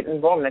 take it,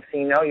 and boom, next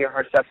thing you know, your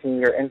heart stops and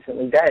you're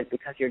instantly dead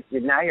because you're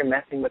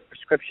messing with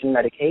prescription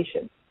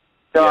medication.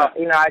 So,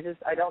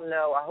 I don't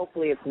know.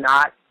 Hopefully it's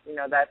not,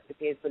 that's the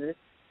case, but it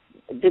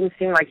didn't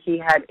seem like he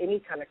had any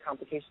kind of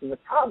complications or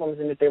problems,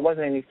 and if there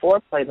wasn't any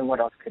foreplay, then what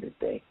else could it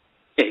be?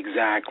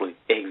 Exactly.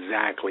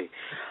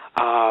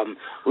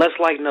 Let's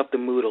lighten up the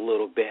mood a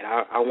little bit.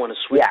 I want to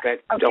switch back.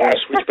 Okay. I want to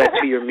switch back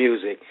to your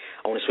music.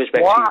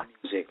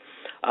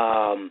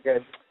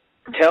 Good.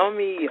 Tell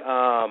me,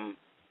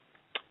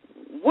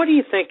 what do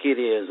you think it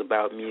is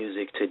about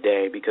music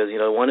today? Because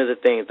one of the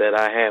things that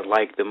I had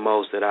liked the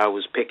most that I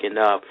was picking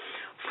up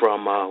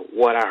from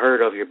what I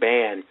heard of your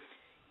band,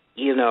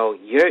 you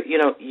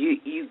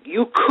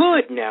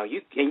could now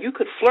you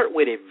could flirt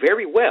with it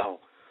very well.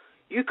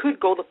 You could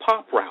go the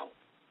pop route,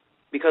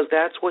 because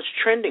that's what's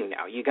trending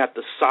now. You got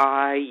the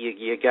Psy,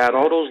 you got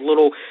all those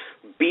little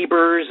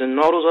Biebers and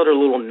all those other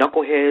little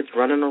knuckleheads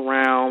running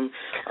around.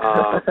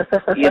 I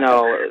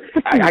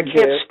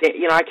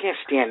can't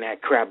stand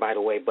that crap, by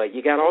the way. But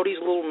you got all these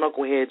little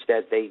knuckleheads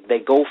that they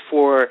go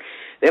for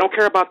They don't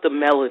care about the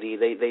melody.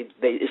 They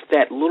it's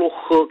that little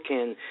hook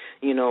and,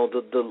 you know,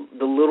 the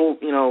little,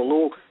 you know,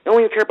 little. They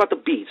don't even care about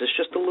the beats. It's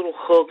just the little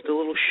hook, the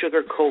little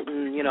sugar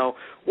coating. You know,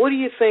 what do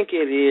you think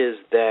it is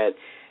that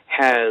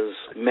has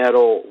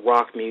metal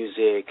rock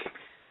music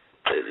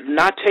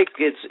not take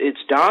its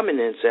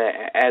dominance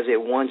as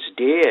it once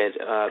did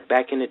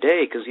back in the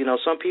day? Because, you know,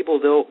 some people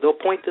they'll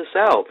point this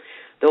out.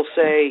 They'll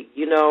say,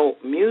 you know,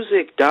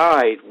 music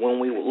died when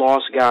we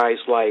lost guys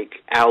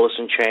like Alice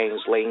in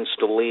Chains, Layton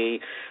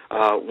Staley,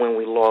 when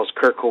we lost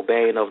Kurt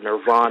Cobain of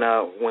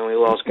Nirvana, when we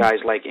lost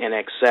guys like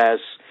NXS.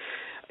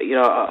 You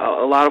know,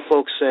 a lot of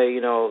folks say,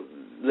 you know,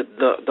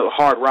 the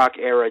hard rock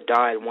era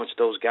died once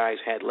those guys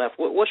had left.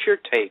 What's your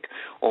take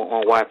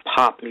on why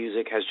pop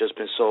music has just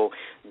been so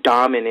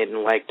dominant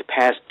in like the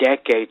past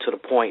decade, to the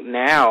point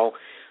now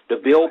the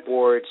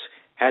billboards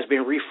has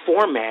been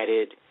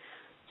reformatted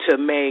to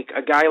make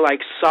a guy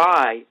like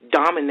Psy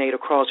dominate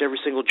across every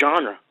single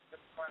genre?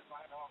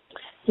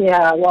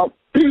 Yeah, well,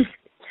 I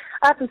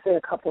have to say a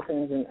couple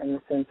things in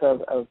the sense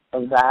of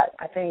that.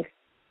 I think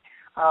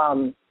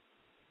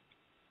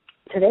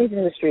today's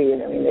industry,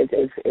 I mean,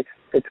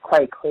 it's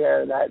quite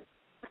clear that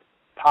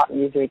pop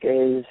music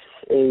is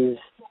in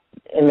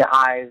the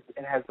eyes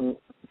and has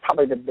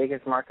probably the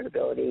biggest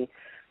marketability,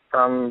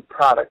 from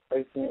product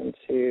placement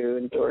to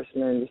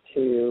endorsements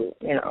to,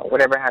 you know,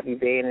 whatever have you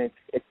be, and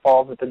it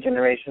falls with the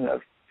generation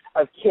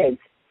of kids.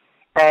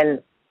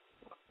 And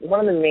one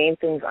of the main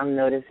things I'm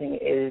noticing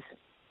is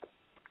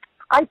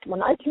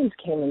when iTunes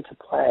came into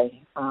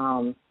play,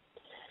 the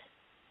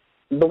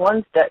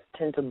ones that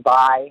tend to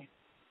buy,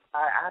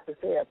 I have to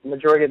say, the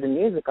majority of the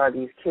music are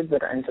these kids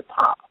that are into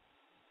pop.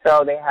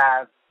 So they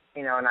have,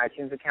 you know, an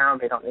iTunes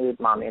account. They don't need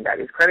mommy and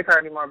daddy's credit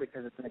card anymore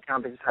because it's an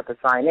account. They just have to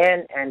sign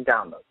in and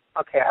download.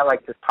 Okay, I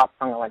like this pop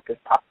song, I like this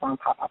pop song,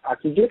 pop.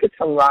 You do get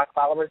some rock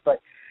followers, but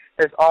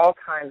there's all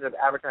kinds of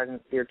advertising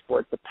geared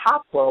towards the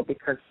pop world,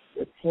 because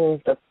it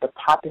seems that the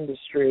pop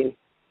industry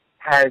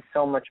has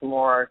so much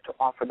more to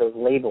offer those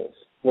labels,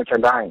 which are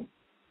dying.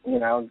 You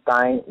know,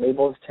 dying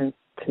labels in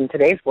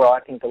today's world.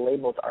 I think the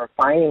labels are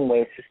finding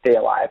ways to stay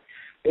alive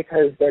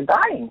because they're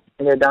dying.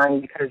 And they're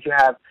dying because you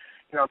have,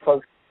 you know,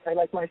 folks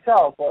like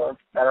myself, or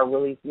that are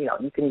really, you know,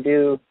 you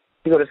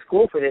go to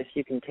school for this,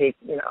 you can take,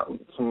 you know,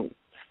 some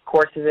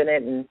courses in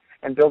it and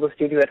build a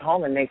studio at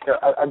home and make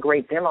a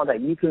great demo that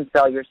you can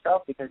sell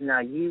yourself, because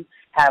now you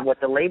have what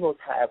the labels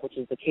have, which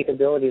is the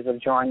capabilities of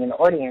drawing an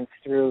audience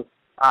through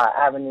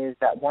avenues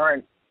that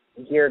weren't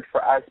geared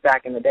for us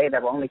back in the day,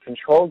 that were only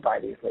controlled by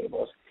these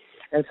labels.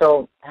 And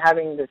so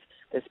having this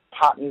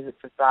pop music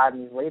facade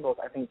and these labels,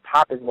 I think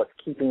pop is what's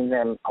keeping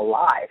them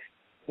alive.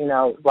 You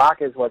know,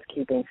 rock is what's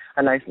keeping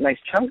a nice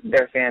chunk of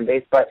their fan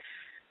base, but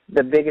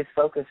the biggest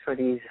focus for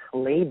these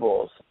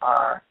labels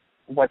are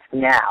what's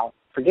now.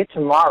 Forget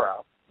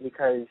tomorrow,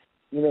 because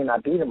you may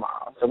not be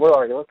tomorrow. So we're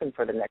already looking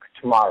for the next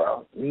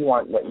tomorrow. We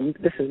want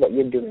this is what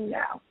you're doing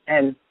now.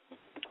 And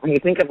when you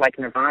think of like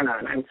Nirvana,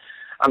 and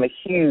I'm a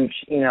huge,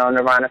 you know,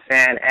 Nirvana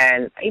fan,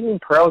 and even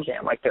Pearl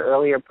Jam, like the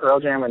earlier Pearl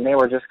Jam, and they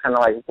were just kind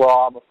of like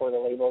raw before the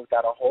labels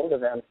got a hold of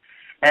them.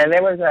 And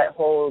there was that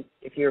whole,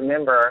 if you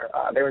remember,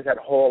 there was that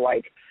whole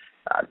like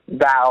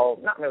battle,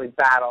 not really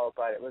battle,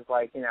 but it was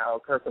like, you know,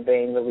 Kurt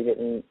Cobain really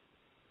didn't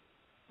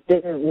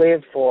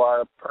live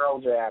for Pearl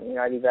Jam, you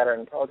know, Eddie Vedder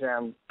and Pearl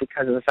Jam,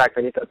 because of the fact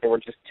that he thought they were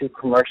just too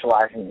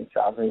commercializing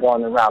themselves and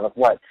going the route of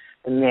what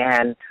the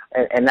man,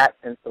 in that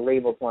sense, the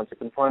labels wanted to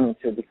conform them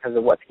to, because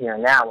of what's here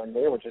now. And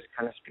they were just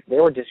kind of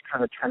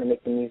trying to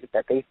make the music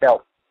that they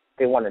felt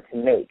they wanted to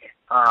make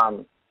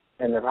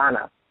in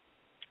Nirvana.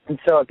 And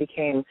so it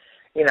became,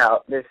 you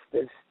know, this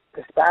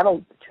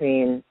battle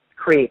between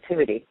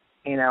creativity,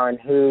 you know, and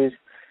who's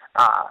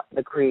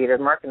the creative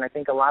market. And I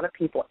think a lot of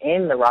people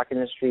in the rock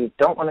industry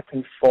don't want to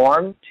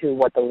conform to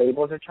what the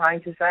labels are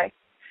trying to say.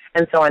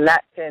 And so in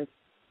that sense,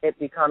 it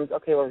becomes,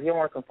 okay, well, if you don't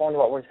want to conform to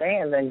what we're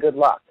saying, then good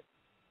luck.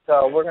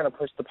 So we're going to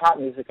push the pop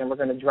music and we're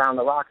going to drown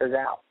the rockers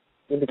out.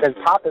 Because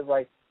pop is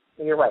like,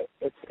 you're right,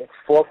 it's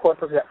 4-chord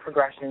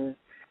progression,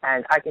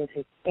 and I can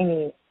take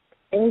any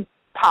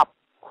pop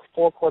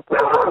 4-chord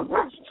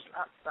progression.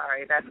 Oh,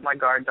 sorry, that's my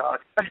guard dog.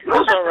 That's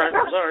all right,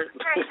 I'm sorry.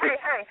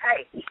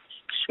 Hey.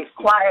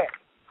 Quiet.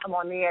 I'm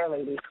on the air,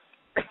 ladies.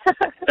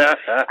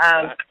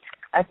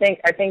 I think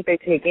they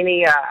take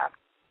any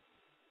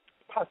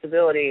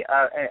possibility,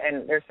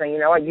 and they're saying, you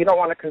know what, you don't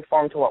want to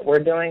conform to what we're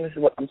doing. This is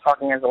what I'm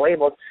talking as a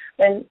label.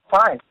 Then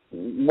fine,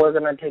 we're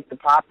going to take the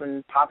pop,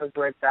 and pop is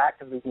where it's at,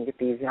 because we can get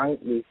these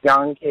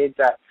young kids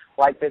that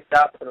like this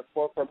stuff, put a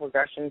 4-chord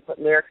progression, put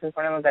lyrics in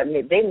front of them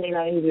that they may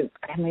not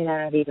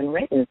have even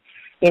written,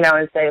 you know,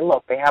 and say,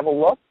 look, they have a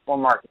look, we'll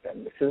market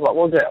them. This is what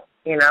we'll do,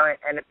 you know,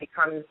 and it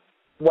becomes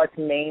what's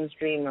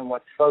mainstream and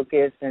what's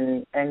focused,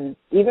 and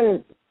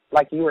even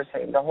like you were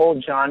saying, the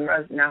whole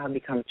genres now have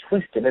become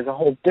twisted. There's a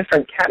whole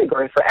different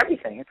category for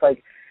everything. It's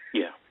like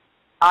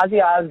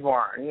Ozzy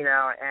Osbourne, you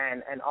know,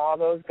 and all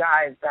those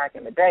guys back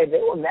in the day, they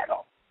were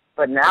metal.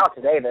 But now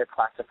today they're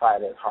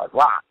classified as hard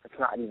rock. It's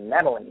not even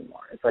metal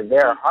anymore. It's like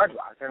they're hard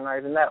rock. They're not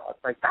even metal.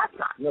 It's like, that's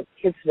not. Look,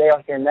 kids today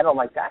are hearing metal. I'm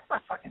like, that's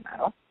not fucking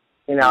metal.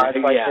 You know, it's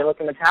like they look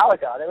at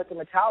Metallica. They look at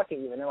Metallica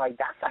even. They're like,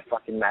 that's not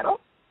fucking metal.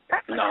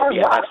 That's hard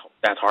rock.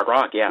 That's hard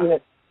rock, yeah. You know,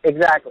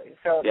 exactly.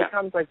 So it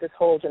becomes like this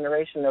whole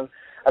generation of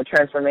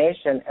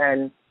transformation,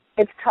 and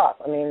it's tough.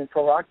 I mean,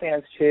 for rock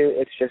bands, too,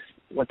 it's just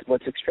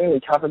what's extremely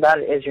tough about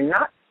it is you're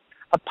not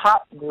a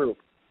pop group,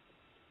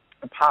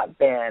 a pop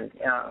band.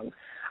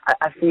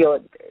 I feel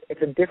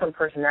it's a different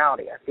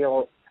personality. I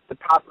feel the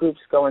pop groups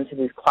go into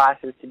these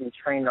classes to be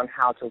trained on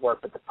how to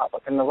work with the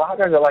public. And the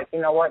rockers are like, you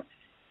know what,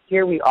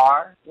 here we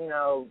are, you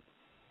know,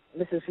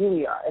 this is who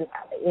we are. And,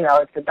 you know,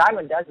 it's a dime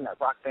a dozen that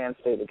rock bands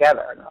stay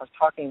together. And I was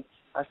talking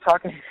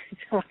to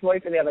my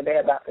boyfriend the other day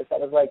about this. I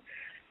was like,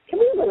 can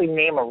we really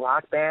name a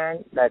rock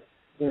band that's,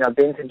 you know,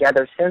 been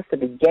together since the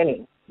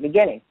beginning?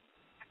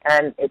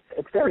 And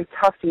it's very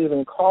tough to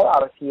even call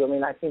out a few. I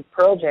mean, I think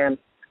Pearl Jam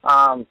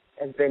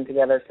has been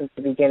together since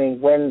the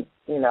beginning when,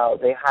 you know,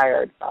 they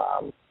hired,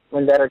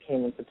 when Vedder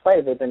came into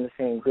play, they've been the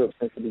same group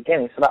since the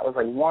beginning. So that was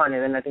like one.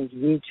 And then I think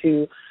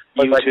U2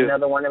 was like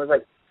another one. It was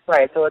like,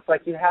 right. So it's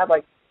like you have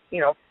like, you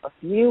know, a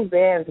few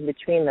bands in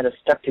between that have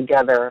stuck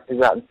together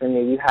throughout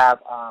infinity. You have,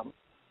 I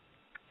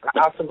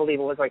also believe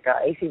it was like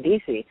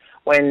AC/DC.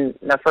 When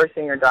the first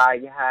singer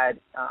died, you had,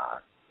 I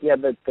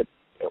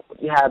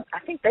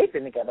think they've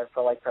been together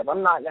for like forever.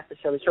 I'm not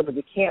necessarily sure, but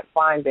you can't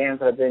find bands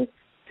that have been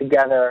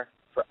together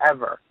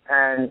forever.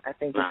 And I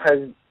think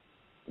because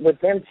with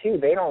them too,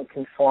 they don't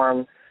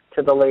conform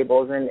to the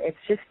labels, and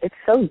it's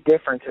so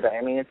different today.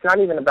 I mean, it's not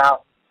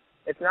about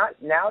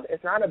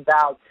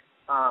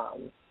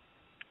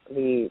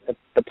the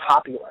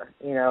popular,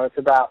 you know, it's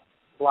about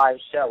live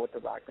show with the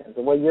rock bands.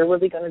 The way you're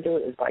really going to do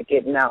it is by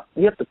getting out.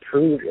 You have to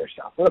prove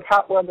yourself. In the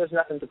pop world, there's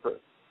nothing to prove.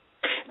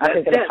 I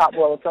think in the pop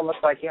world, it's almost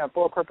like you have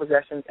full court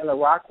possessions. In the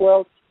rock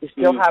world, you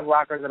still have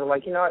rockers that are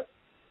like, you know what,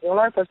 in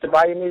order for us to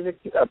buy your music,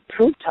 you got to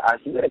prove to us.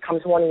 You got to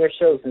come to one of your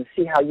shows and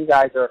see how you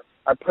guys are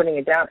putting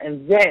it down,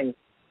 and then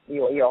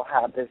you'll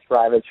have this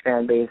ravaged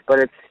fan base.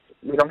 But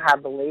we don't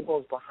have the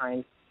labels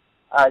behind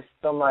us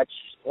so much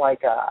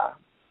like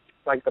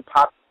the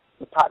pop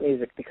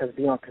music, because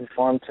we don't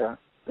conform to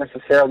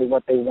necessarily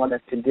what they want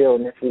us to do.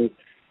 And if we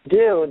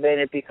do, then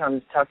it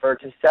becomes tougher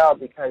to sell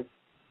because,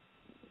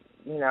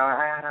 you know,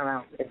 I don't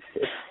know.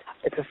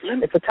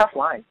 It's a tough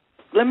line.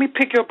 Let me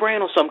pick your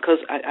brain on something,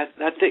 because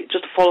I think,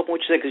 just to follow up on what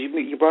you said, because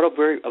you brought up a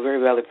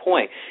very valid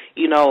point.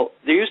 You know,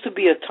 there used to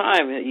be a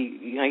time,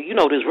 you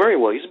know this very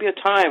well, there used to be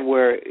a time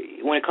where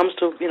when it comes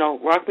to, you know,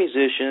 rock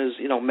musicians,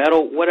 you know,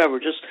 metal, whatever,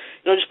 just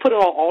put it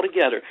all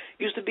together.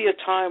 Used to be a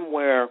time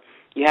where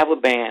you have a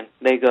band,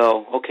 they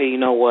go, okay, you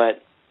know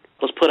what,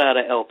 let's put out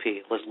an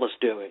LP, let's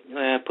do it.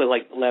 Put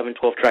like 11,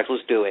 12 tracks,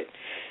 let's do it.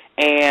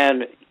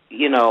 And,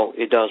 you know,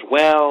 it does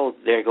well,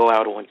 they go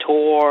out on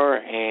tour,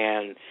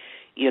 and,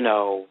 you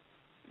know,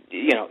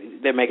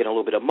 they're making a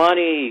little bit of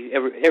money,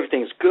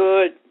 everything's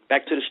good,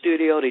 back to the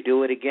studio, they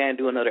do it again,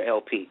 do another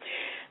LP.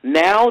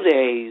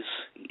 Nowadays,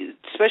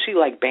 especially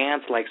like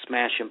bands like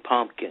Smashing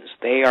Pumpkins,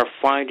 they are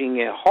finding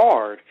it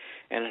hard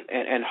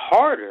and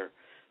harder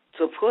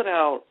to put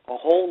out a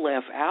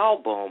whole-length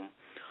album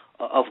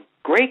of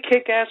great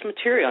kick-ass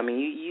material. I mean,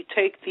 you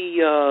take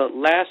the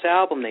last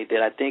album they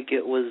did, I think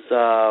it was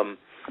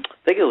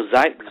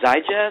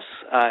Zygest.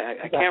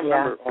 I can't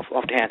remember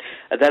offhand.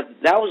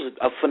 That was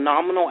a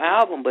phenomenal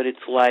album, but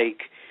it's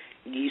like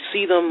you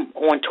see them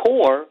on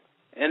tour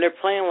and they're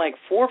playing like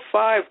 4 or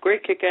 5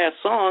 great kick-ass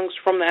songs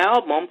from the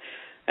album,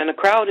 and the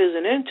crowd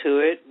isn't into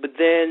it. But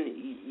then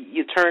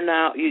you turn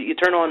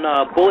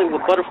on Bully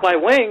with Butterfly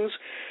Wings,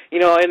 you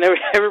know, and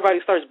everybody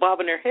starts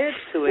bobbing their heads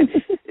to it.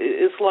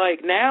 It's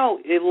like now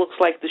it looks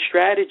like the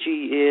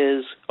strategy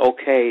is,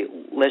 okay,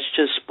 let's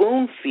just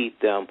spoon-feed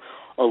them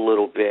a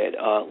little bit.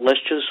 Let's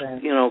just,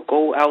 you know,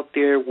 go out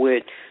there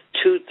with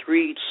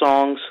 2-3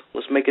 songs.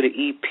 Let's make it an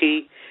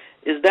EP.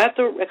 Is that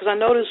because I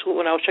noticed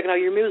when I was checking out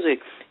your music,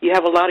 you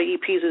have a lot of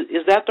EPs.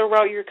 Is that the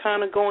route you're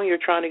kind of going? You're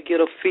trying to get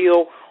a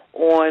feel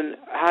on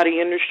how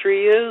the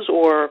industry is,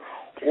 or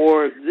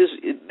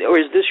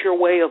is this your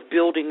way of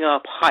building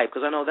up hype?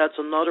 Because I know that's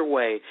another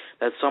way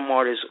that some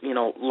artists, you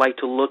know, like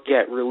to look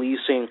at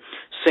releasing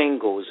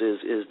singles,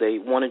 is they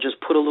want to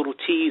just put a little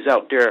tease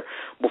out there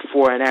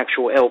before an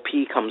actual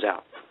LP comes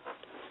out.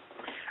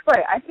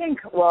 Right. I think,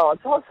 well,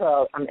 it's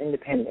also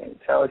independent,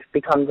 so it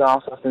becomes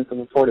also a sense of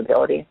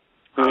affordability.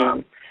 Mm-hmm.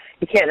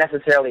 You can't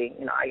necessarily,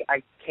 you know,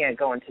 I can't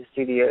go into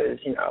studios,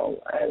 you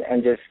know,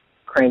 and just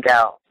crank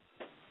out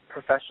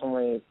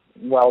professionally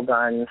well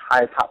done,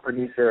 high top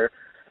producer,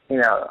 you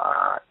know,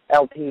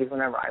 LPs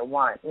whenever I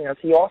want. You know,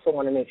 so you also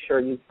want to make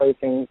sure you play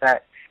things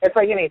that, it's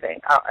like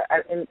anything.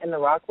 In the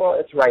rock world,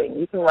 it's writing.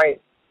 You can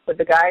write, but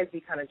the guys,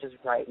 we kind of just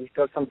write. We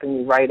feel something,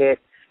 we write it,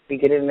 we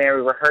get in there,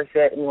 we rehearse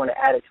it, and we want to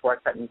add it to our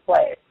set and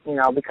play it. You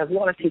know, because we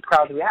want to see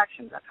crowd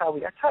reactions. That's how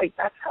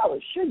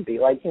it should be.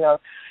 Like, you know,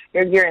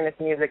 you're hearing this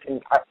music,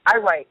 and I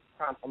write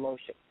from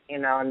emotion, you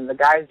know, and the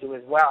guys do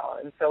as well.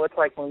 And so it's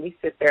like when we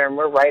sit there and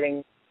we're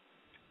writing,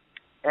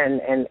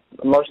 and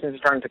emotions are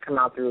starting to come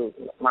out through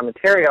my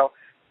material,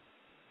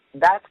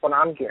 that's what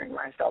I'm gearing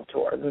myself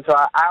towards. And so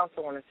I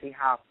also want to see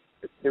how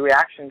the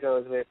reaction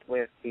goes with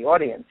the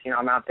audience. You know,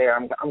 I'm out there.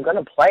 I'm going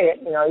to play it.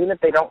 You know, even if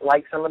they don't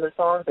like some of the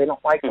songs, they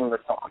don't like some of the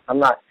songs.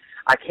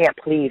 I can't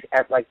please,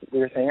 like we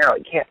were saying earlier,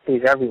 you can't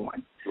please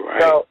everyone.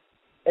 Right. So,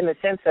 in the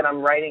sense that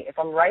if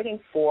I'm writing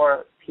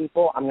for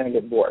people, I'm going to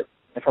get bored.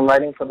 If I'm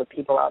writing for the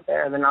people out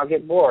there, then I'll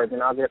get bored,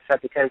 then I'll get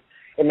upset because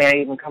it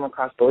may even come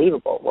across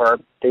believable, where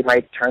they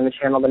might turn the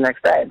channel the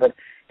next day. But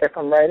if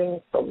I'm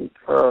writing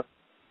for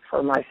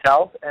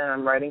myself, and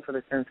I'm writing for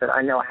the sense that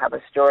I know I have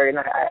a story, and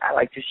I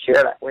like to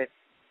share that with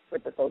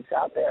the folks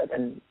out there,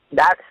 then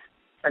that's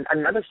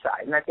another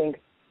side. And I think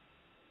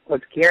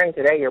what's gearing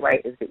today, you're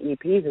right, is the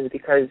EPs, is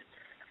because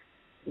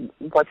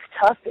what's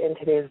tough in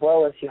today's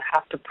world is you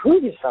have to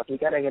prove yourself. You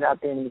got to get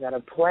out there and you got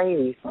to play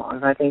these songs.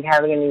 And I think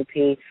having an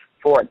EP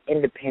for an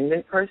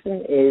independent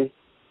person is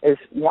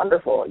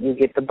wonderful. You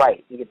get the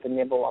bite, you get the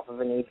nibble off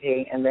of an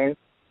EP, and then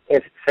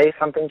if, say,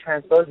 something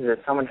transposes,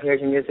 if someone hears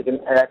your music and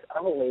that's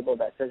of a label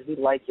that says, we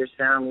like your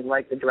sound, we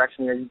like the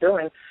direction you're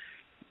doing,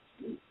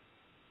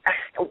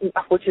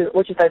 which is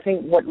I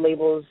think what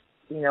labels,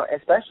 you know,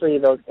 especially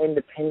those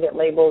independent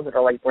labels that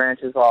are like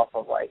branches off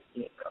of like,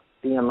 you know,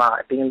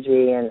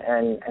 BMG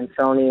and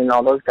Sony and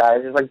all those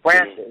guys, there's like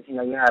branches. You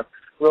know, you have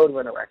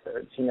Roadrunner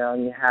Records, you know,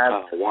 and you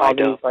have all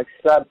these like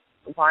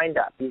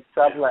wind-up, these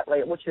sublet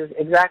labels, which is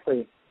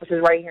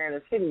right here in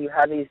the city. You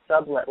have these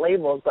sublet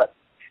labels, but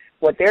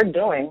what they're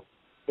doing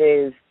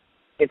is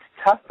it's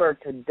tougher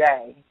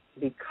today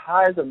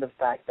because of the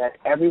fact that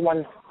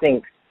everyone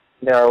thinks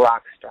they're a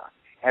rock star.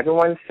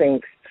 Everyone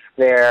thinks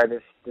they're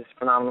this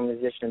phenomenal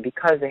musician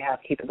because they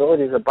have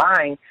capabilities of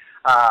buying,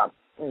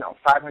 you know,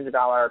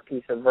 $500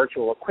 piece of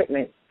virtual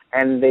equipment,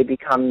 and they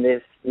become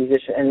this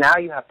musician. And now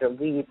you have to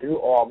weed through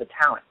all the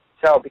talent.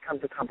 So it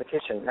becomes a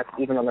competition. That's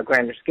even on a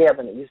grander scale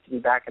than it used to be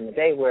back in the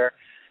day, where,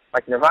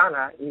 like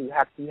Nirvana, you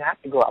have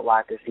to go out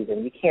live to see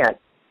them. You can't.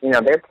 You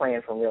know, they're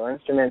playing from real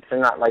instruments. They're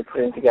not like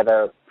putting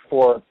together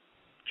 4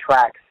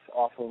 tracks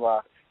off of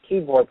a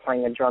keyboard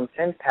playing a drum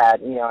synth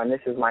pad, you know, and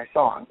this is my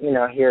song. You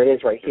know, here it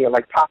is right here,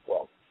 like Pop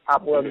World.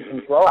 Pop World, you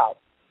can throw out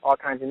all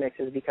kinds of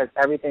mixes because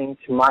everything,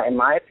 in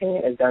my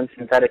opinion, is done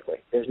synthetically.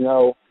 There's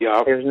no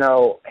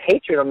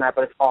hatred on that,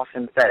 but it's all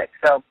synthetic.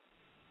 So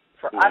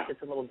for us,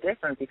 it's a little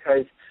different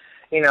because,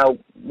 you know,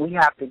 we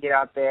have to get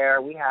out there.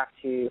 We have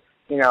to,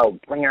 you know,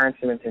 bring our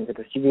instruments into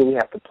the studio. We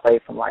have to play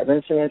from live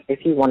instruments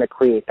if you want to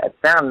create that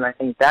sound. And I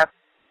think that's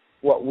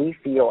what we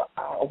feel,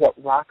 what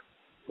rock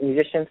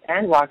musicians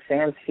and rock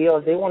fans feel,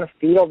 is they want to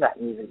feel that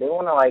music. They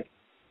want to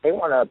they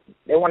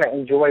want to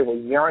enjoy what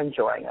you're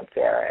enjoying up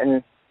there.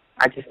 And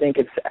I just think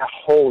it's a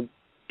whole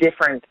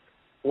different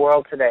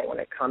world today when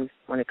it comes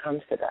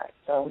to that.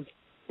 So.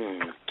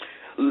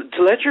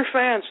 To let your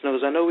fans know,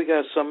 because I know we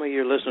got some of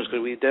your listeners,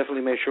 because we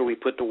definitely make sure we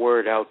put the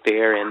word out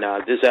there, and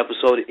this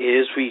episode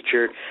is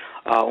featured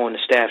on the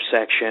staff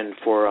section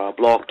for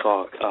Blog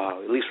Talk,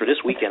 at least for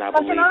this weekend, I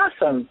believe. That's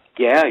awesome.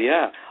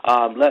 Yeah.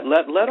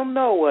 Let them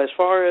know as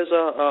far as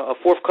a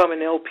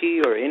forthcoming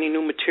LP or any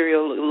new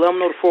material. Let them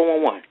know the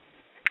 411.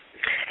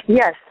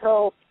 Yes.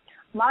 So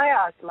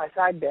my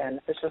side band,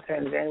 Official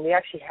Fans Band, we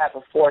actually have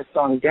a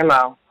 4-song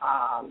demo,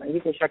 and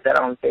you can check that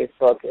out on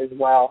Facebook as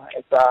well.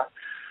 It's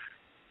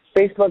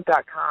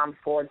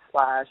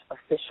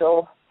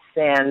Facebook.com/official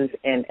Sands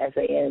and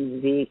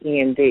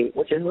SANZEND,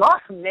 which is an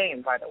awesome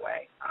name, by the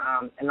way.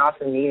 An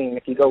awesome meaning.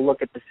 If you go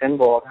look at the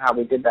symbol of how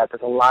we did that,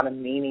 there's a lot of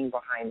meaning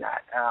behind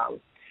that.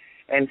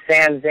 And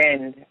Sands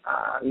End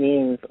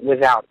means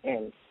without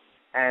end.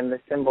 And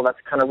the symbol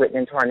that's kind of written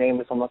into our name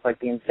is almost like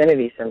the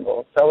infinity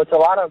symbol. So it's a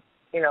lot of,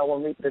 you know,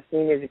 when this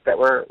new music that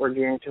we're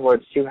gearing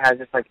towards too has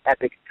this like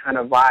epic kind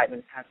of vibe, and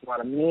it has a lot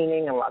of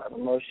meaning, a lot of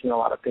emotion, a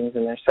lot of things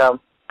in there. So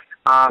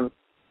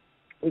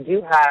we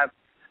do have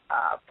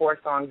 4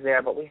 songs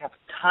there, but we have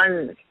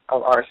tons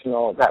of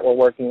arsenal that we're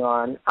working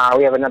on.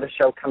 We have another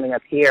show coming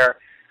up here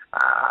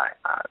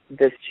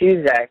this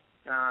Tuesday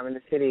in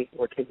the city.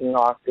 We're kicking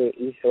off the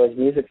East Village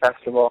Music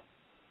Festival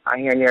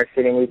here in New York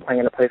City, and we're playing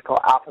in a place called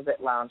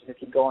Alphabet Lounge. And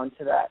if you go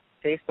onto that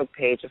Facebook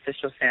page,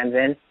 Official Sands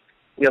In,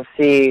 you'll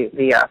see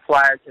the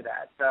flyer to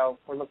that. So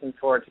we're looking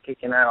forward to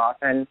kicking that off.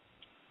 And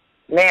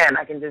man,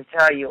 I can just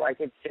tell you, like,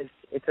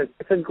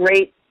 it's a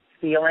great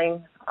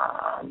feeling.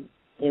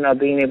 You know,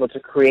 being able to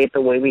create the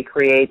way we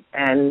create.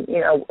 And, you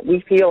know, we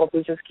feel if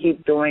we just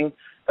keep doing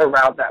the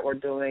route that we're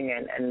doing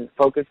and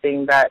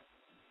focusing, that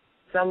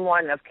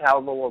someone of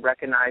caliber will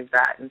recognize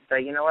that and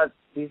say, you know what,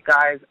 these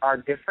guys are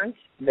different.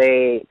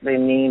 They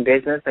mean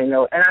business. They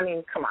know. And, I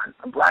mean, come on,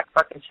 a black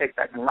fucking chick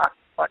that can rock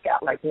the fuck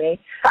out like me.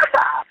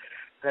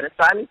 Better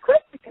sign me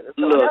quick because it's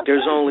look,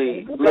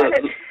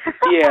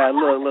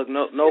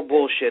 no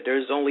bullshit.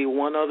 There's only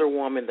one other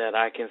woman that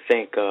I can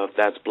think of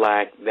that's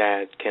black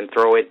that can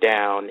throw it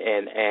down,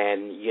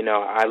 and you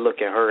know, I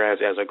look at her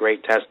as a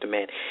great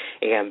testament.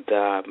 And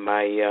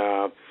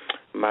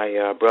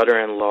my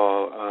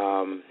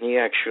brother-in-law, he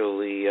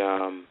actually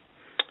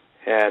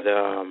had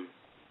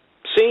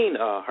seen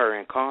her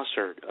in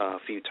concert a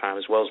few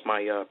times, as well as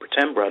my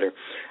pretend brother.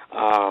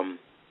 I'm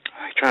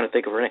trying to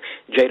think of her name,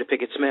 Jada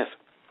Pinkett Smith.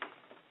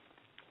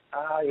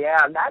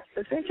 Yeah,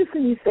 it's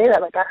interesting you say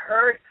that. Like, I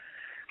heard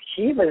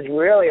she was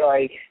really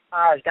like,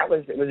 it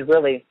was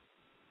really,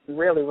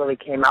 really, really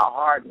came out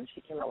hard when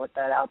she came out with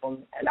that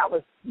album. And I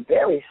was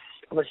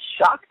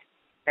shocked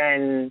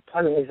and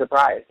pleasantly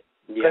surprised.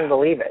 Yeah. Couldn't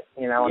believe it,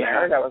 you know. When I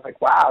heard that, I was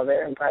like, wow,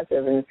 very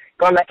impressive. And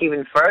going back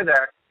even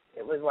further,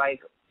 it was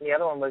like the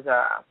other one was,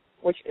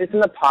 which is in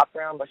the pop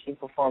realm, but she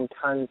performed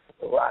tons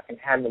of rock and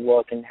had the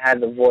look and had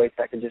the voice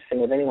that could just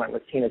sing with anyone,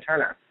 with Tina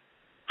Turner.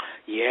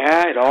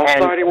 Yeah, it all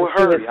started with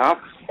her, It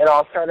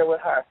all started with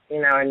her, you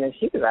know, and then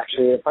she was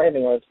actually, the funny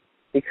thing was,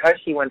 because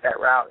she went that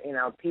route, you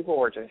know, people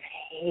were just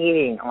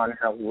hating on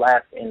her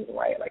left and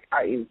right. Like,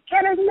 are you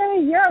kidding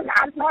me? You're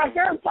not black,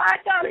 you're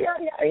black, you know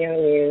what I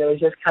mean? It was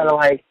just kind of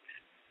like,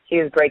 she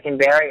was breaking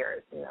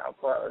barriers, you know,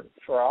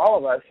 for all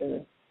of us.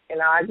 And, you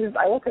know, I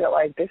look at it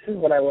like, this is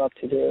what I love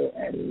to do.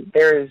 And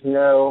there is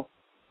no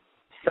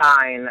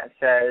sign that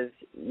says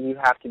you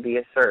have to be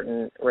a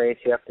certain race,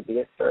 you have to be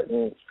a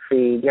certain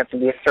creed, you have to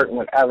be a certain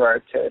whatever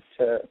to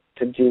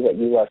do what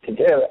you love to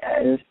do.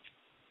 And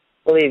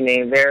believe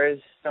me,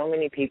 there's so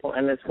many people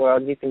in this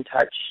world. You can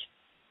touch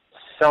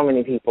so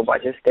many people by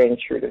just staying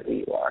true to who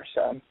you are.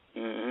 So.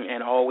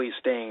 And always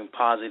staying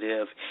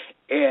positive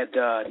and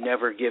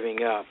never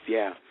giving up.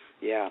 Yeah.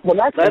 Well,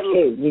 that's the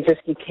key.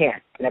 You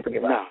can't never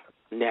give up.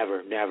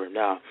 Never,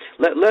 no.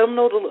 Let them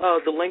know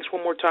the links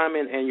one more time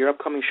and your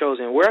upcoming shows.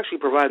 And we're actually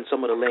providing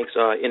some of the links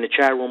in the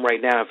chat room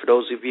right now. And for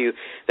those of you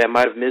that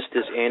might have missed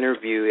this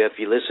interview, if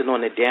you listen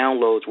on the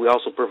downloads, we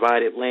also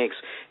provided links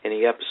in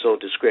the episode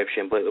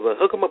description. But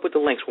hook them up with the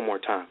links one more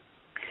time.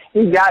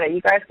 You got it.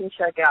 You guys can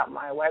check out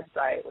my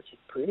website, which is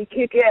pretty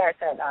kick-ass,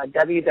 at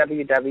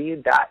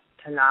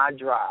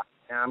www.Tanadra.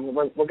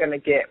 We're gonna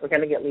get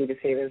Lee to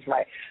say this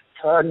right.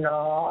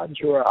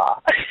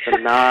 Tanadra.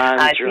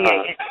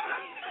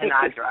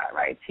 Tanadra,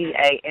 right?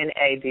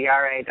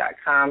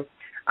 TANADRA.com.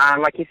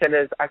 Like you said,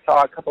 I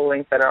saw a couple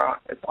links that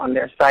are on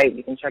their site.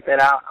 You can check that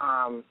out.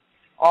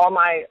 All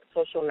my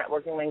social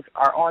networking links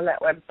are on that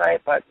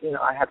website, but you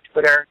know I have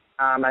Twitter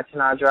at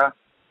Tanadra.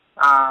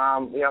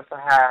 We also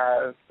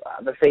have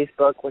the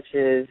Facebook, which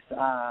is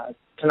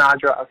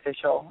Tanadra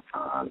Official,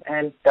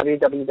 and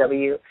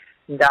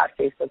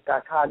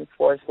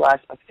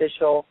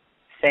www.facebook.com/official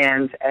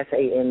SANZ,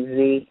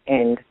 SANZ,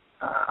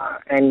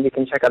 and you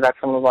can check out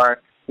some of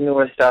our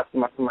newer stuff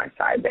from my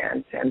side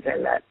band, and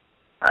that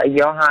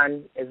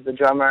Johan is the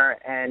drummer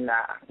and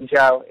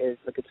Joe is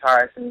the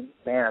guitarist, and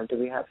man, do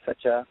we have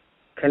such a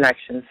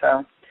connection.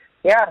 So,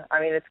 yeah, I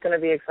mean, it's going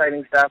to be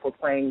exciting stuff. We're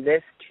playing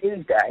this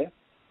Tuesday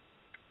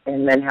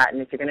in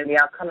Manhattan. If you're going to be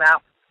out, come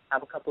out,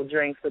 have a couple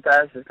drinks with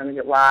us. It's going to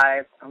get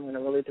live. I'm going to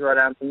really throw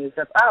down some new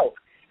stuff. Oh,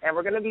 and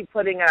we're going to be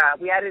putting,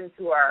 we added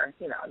into our,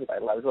 you know,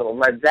 everybody loves a little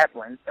Led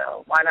Zeppelin,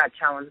 so why not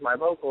challenge my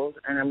vocals?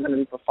 And I'm going to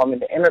be performing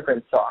the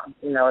Immigrant Song,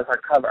 you know, as our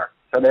cover.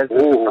 So there's the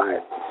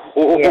surprise.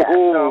 Yeah,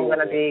 so I'm going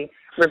to be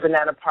ripping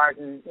that apart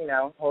and, you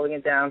know, holding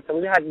it down. So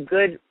we had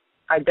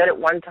I did it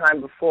one time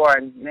before,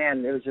 and,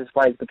 man, it was just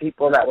like the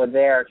people that were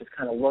there just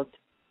kind of looked,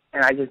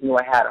 and I just knew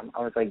I had them.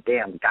 I was like,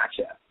 damn,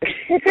 gotcha.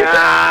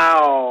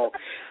 Wow.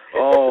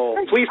 Oh,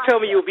 please tell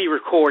me you'll be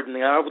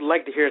recording. I would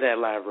like to hear that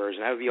live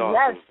version. That would be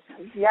awesome.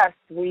 Yes,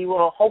 we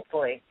will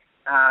hopefully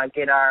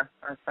get our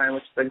friend,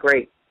 which is a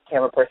great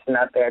camera person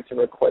out there, to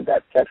record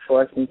that set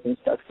for us and some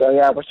stuff. So,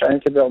 yeah, we're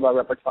starting to build our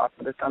repertoire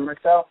for the summer.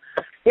 So,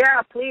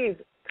 yeah, please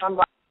come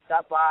by,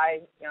 stop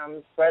by,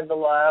 spread the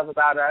love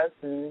about us,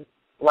 and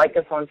like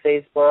us on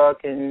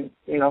Facebook, and,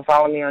 you know,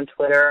 follow me on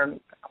Twitter, and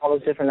all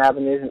those different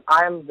avenues. And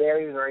I am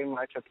very, very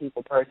much a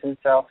people person,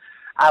 so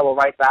I will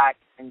write back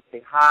and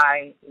say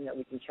hi. You know,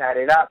 we can chat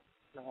it up,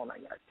 the whole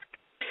 9 yards.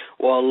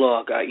 Well,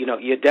 look, you know,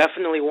 you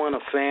definitely won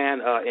a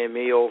fan in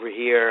me over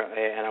here,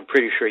 and I'm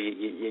pretty sure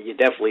you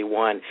definitely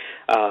won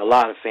a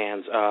lot of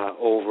fans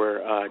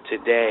over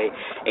today,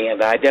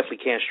 and I definitely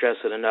can't stress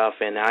it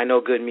enough. And I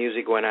know good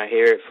music when I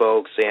hear it,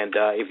 folks, and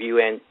if you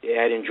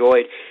had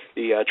enjoyed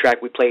the track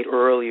we played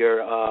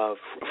earlier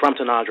from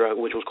Tanadra,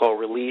 which was called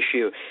Release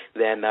You,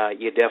 then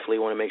you definitely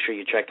want to make sure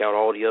you check out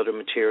all the other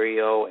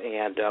material,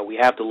 and we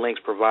have the links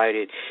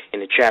provided in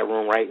the chat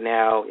room right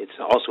now. It's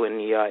also in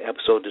the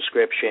episode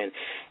description.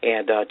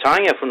 And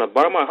Tanya, from the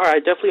bottom of my heart, I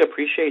definitely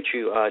appreciate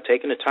you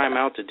taking the time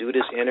out to do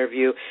this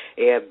interview.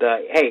 And,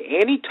 hey,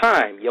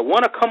 anytime you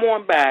want to come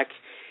on back,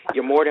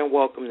 you're more than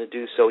welcome to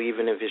do so,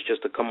 even if it's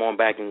just to come on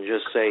back and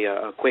just say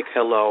a quick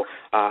hello.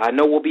 I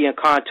know we'll be in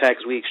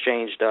contact. We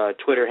exchanged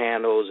Twitter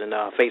handles and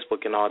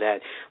Facebook and all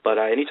that. But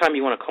anytime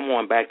you want to come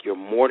on back, you're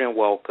more than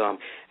welcome,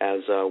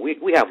 as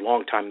we have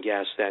longtime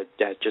guests that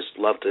just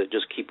love to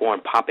just keep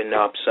on popping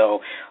up.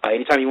 So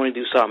anytime you want to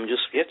do something,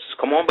 just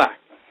come on back.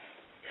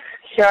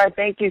 Sure,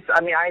 thank you. I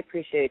mean, I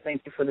appreciate it.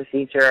 Thank you for the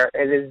feature.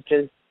 It is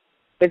just,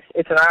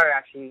 it's an honor to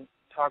actually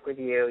talk with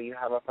you. You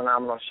have a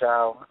phenomenal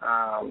show.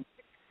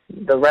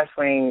 The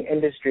wrestling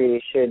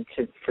industry should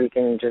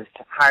freaking just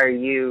hire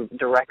you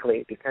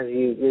directly, because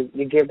you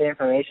give the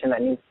information that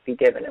needs to be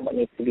given and what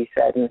needs to be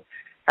said, and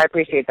I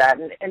appreciate that.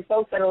 And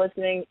folks that are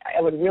listening,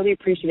 I would really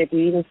appreciate if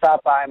you even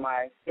stop by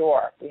my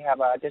store. We have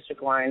a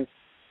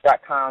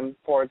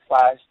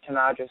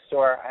districtlines.com/Tanadra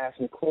store. I have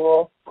some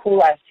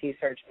cool-ass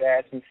T-shirts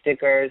there, some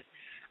stickers.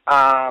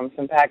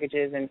 some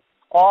packages, and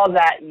all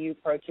that you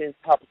purchase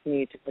helps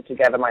me to put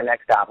together my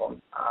next album.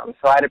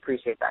 So I'd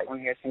appreciate that. You want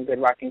to hear some good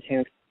rocking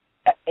tunes?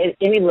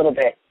 Any little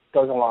bit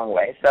goes a long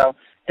way. So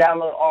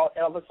download all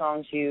the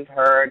songs you've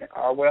heard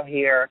or will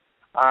hear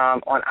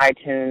on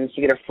iTunes.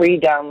 You get a free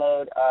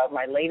download of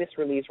my latest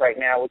release right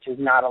now, which is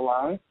Not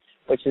Alone,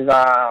 which is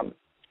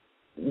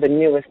the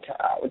newest,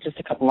 just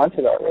a couple months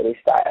ago I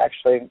released that,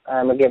 actually.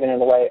 I'm giving it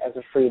away as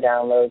a free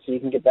download, so you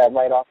can get that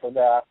right off of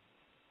the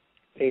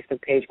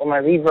Facebook page. Or my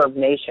Reverb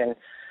Nation,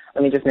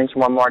 let me just mention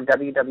one more,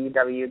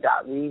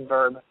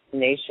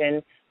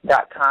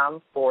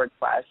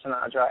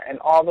 www.reverbnation.com/Tanadra. And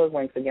all those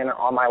links, again, are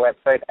on my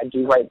website. I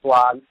do write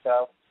blogs,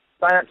 so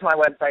sign up to my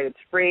website. It's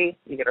free.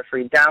 You get a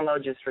free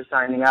download just for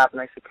signing up, a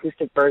nice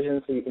acoustic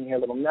version so you can hear a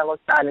little mellow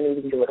side, and you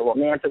can do a little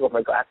romantic over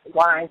a glass of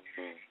wine.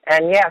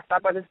 And, yeah,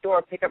 stop by the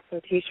store, pick up some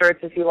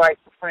T-shirts if you like,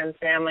 for friends,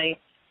 family.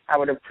 I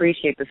would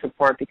appreciate the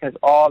support because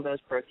all those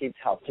proceeds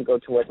help to go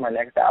towards my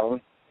next album.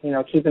 You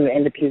know, keeping the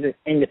independent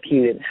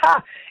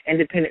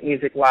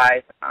music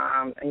live.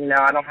 And, you know,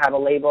 I don't have a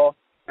label.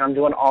 I'm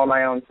doing all on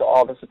my own, so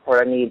all the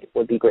support I need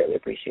would be greatly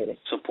appreciated.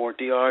 Support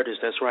the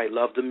artists. That's right.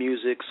 Love the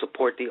music.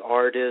 Support the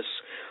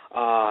artists.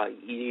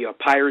 You're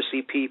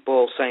piracy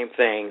people, same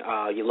thing.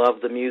 You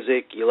love the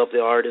music. You love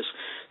the artists.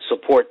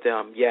 Support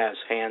them. Yes,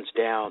 hands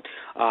down.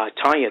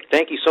 Tanya,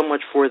 thank you so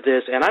much for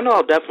this. And I know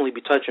I'll definitely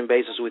be touching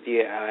bases with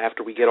you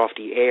after we get off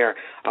the air.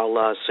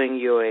 I'll sing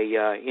you a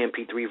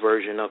MP3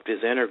 version of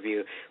this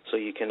interview so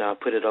you can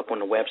put it up on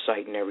the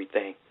website and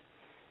everything.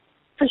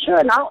 For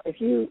sure. Now,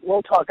 if you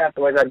will talk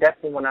afterwards, I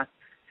definitely want to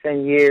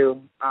send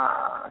you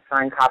a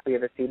signed copy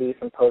of the CD,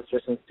 some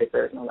posters, some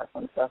stickers, and all that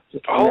fun stuff.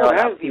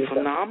 That would be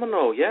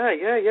phenomenal. Yeah,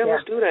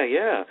 let's do that,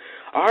 yeah.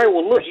 All right,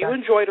 well, look, you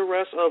enjoy the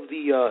rest of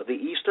the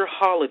Easter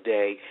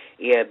holiday,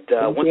 and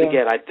once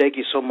again, I thank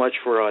you so much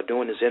for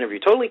doing this interview.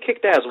 Totally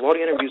kicked ass of all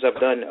the interviews I've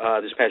done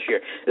this past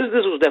year. This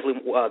was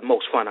definitely the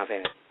most fun I've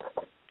had.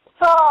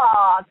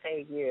 Oh,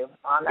 thank you.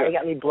 Now you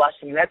got me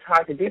blushing, and that's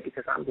hard to do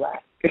because I'm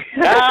black.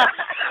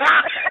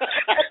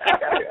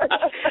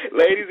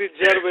 Ladies and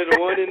gentlemen, the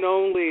one and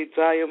only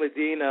Tanya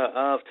Medina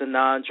of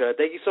Tanadra.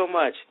 Thank you so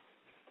much.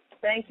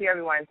 Thank you,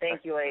 everyone.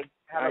 Thank you, Lee.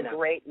 Have a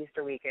great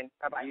Easter weekend.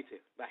 Bye-bye. You too.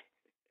 Bye.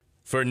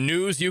 For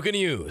news you can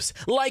use,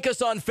 like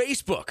us on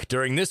Facebook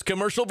during this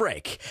commercial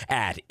break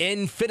at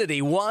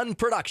Infinity One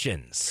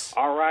Productions.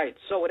 All right,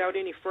 so without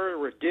any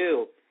further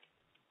ado,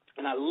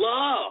 and I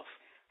love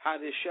how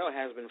this show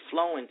has been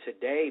flowing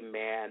today,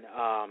 man.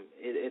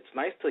 It's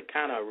nice to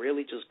kind of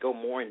really just go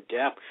more in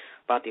depth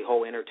about the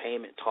whole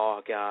entertainment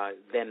talk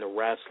than the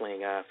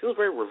wrestling. Feels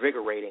very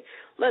revigorating.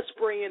 Let's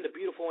bring in the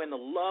beautiful and the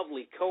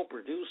lovely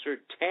co-producer,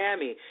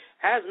 Tammy.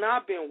 Has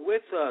not been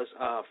with us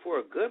for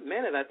a good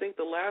minute. I think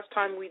the last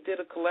time we did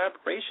a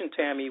collaboration,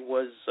 Tammy,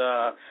 was,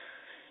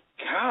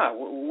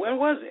 when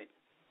was it?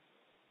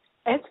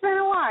 It's been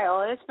a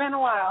while.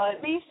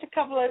 At least a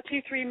couple of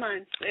 2-3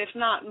 months, if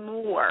not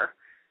more.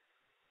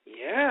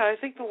 Yeah, I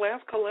think the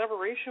last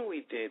collaboration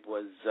we did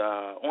was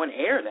on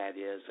air, that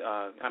is.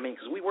 I mean,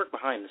 because we work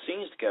behind the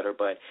scenes together,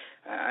 but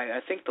I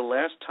think the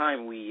last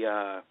time we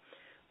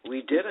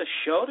did a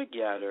show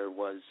together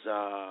was,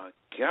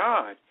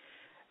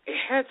 it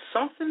had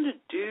something to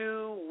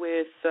do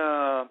with,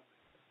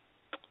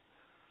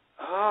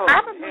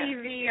 probably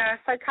the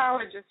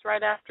psychologist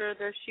right after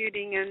the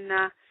shooting in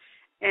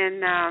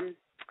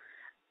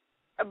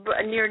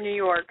near New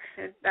York.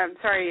 I'm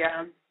sorry,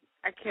 I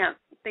can't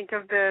think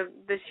of the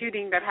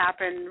shooting that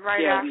happened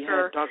after we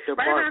had Dr.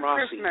 Bart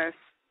Rossi. Christmas.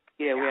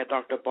 Yeah, we had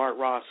Dr. Bart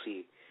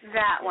Rossi.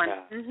 That one.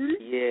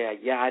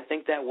 Yeah, I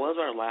think that was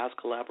our last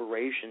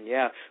collaboration,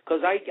 yeah.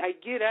 Because I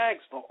get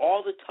asked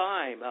all the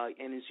time,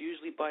 and it's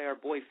usually by our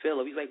boy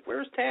Philip. He's like,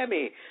 where's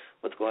Tammy?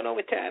 What's going on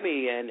with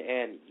Tammy?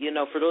 And you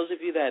know, for those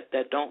of you that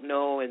don't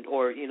know,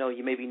 or, you know,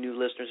 you may be new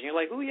listeners, and you're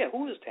like, who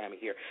is Tammy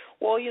here?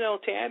 Well, you know,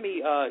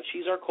 Tammy,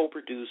 she's our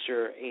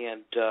co-producer,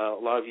 and a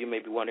lot of you may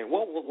be wondering,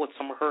 what's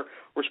some of her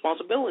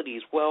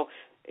responsibilities? Well,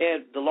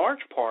 and the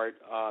large part,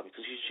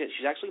 because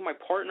she's actually my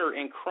partner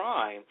in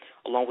crime,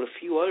 along with a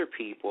few other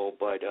people,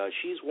 but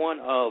she's one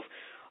of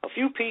a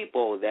few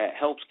people that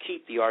helps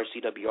keep the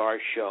RCWR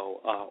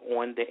show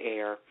on the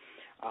air.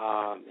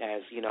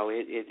 As you know,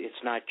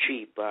 it's not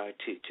cheap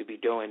to be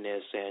doing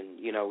this, and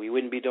you know, we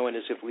wouldn't be doing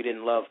this if we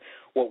didn't love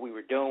what we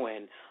were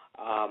doing.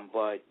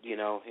 But you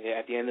know,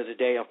 at the end of the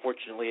day,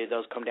 unfortunately, it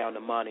does come down to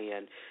money,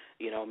 and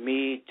you know,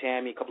 me,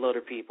 Tammy, a couple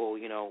other people,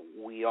 you know,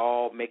 we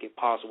all make it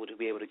possible to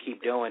be able to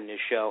keep doing this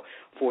show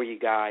for you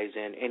guys,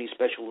 and any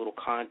special little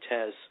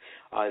contests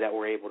that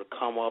we're able to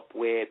come up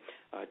with,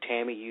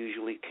 Tammy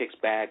usually kicks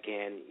back,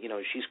 and you know,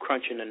 she's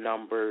crunching the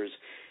numbers.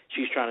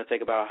 She's trying to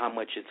think about how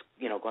much it's,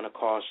 you know, going to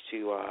cost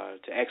to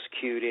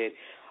execute it.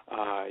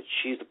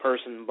 She's the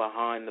person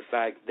behind the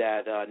fact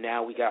that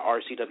now we got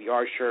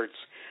RCWR shirts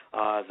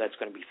that's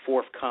going to be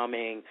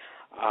forthcoming.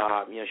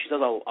 She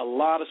does a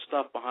lot of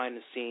stuff behind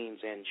the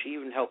scenes, and she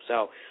even helps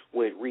out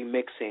with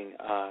remixing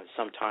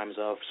sometimes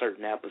of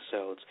certain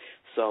episodes.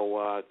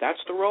 So that's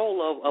the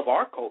role of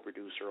our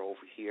co-producer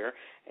over here,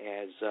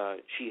 as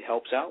she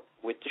helps out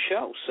with the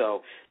show.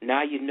 So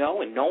now you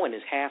know, and knowing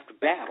is half the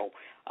battle.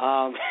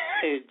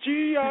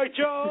 G.I.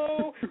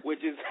 Joe, which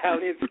is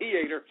out in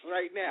theaters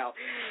right now.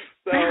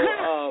 So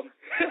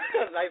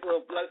nice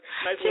little segue.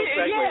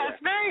 Yes,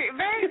 very,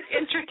 very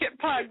intricate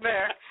plug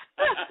there.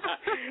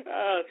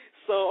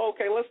 So,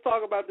 okay, let's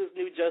talk about this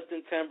new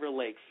Justin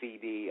Timberlake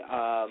CD,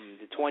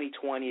 the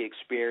 2020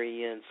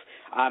 Experience.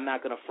 I'm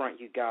not going to front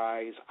you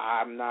guys.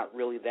 I'm not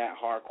really that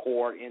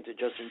hardcore into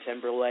Justin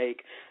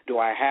Timberlake. Do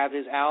I have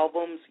his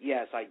albums?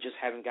 Yes, I just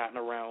haven't gotten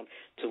around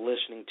to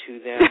listening to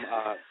them.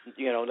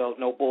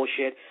 No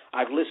bullshit.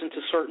 I've listened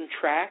to certain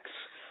tracks.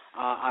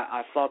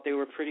 I thought they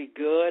were pretty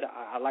good.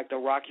 I like to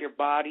Rock Your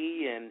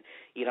Body, and,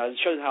 it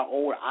shows how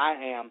old I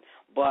am.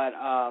 But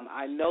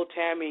I know,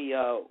 Tammy,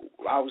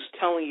 I was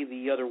telling you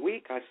the other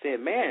week, I said,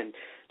 man,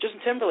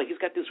 Justin Timberlake, he's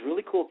got this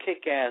really cool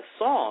kick-ass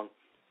song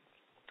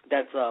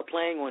that's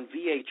playing on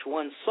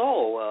VH1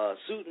 Soul,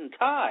 Suit and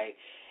Tie.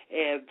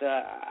 And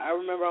I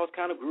remember I was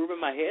kind of grooving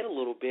my head a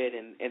little bit,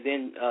 and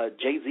then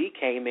Jay-Z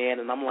came in,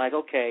 and I'm like,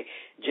 okay,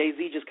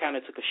 Jay-Z just kind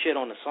of took a shit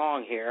on the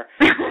song here.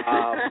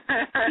 Love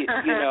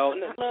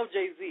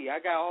Jay-Z. I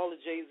got all of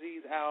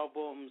Jay-Z's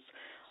albums.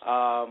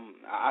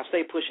 I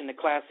stay pushing the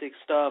classic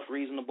stuff,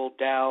 Reasonable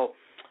Doubt,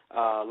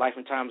 Life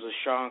and Times of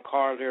Sean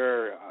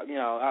Carter.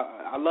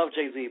 I love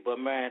Jay-Z, but,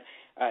 man,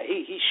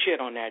 he shit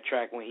on that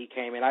track when he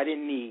came in. I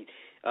didn't need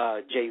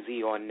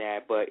Jay-Z on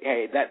that, but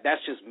hey,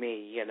 that's just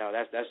me,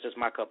 that's just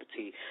my cup of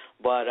tea.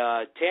 But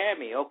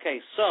Tammy,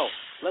 okay, so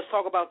let's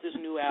talk about this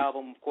new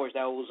album. Of course,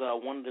 that was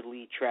one of the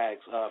lead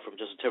tracks from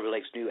Justin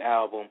Timberlake's new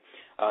album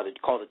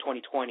called the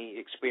 2020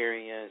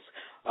 Experience.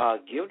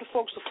 Give the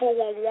folks the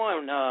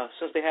 411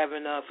 since they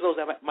haven't, for those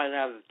that might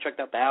not have checked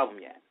out the album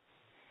yet.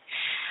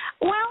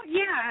 Well,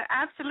 yeah,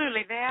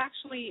 absolutely. They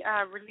actually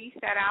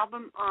released that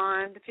album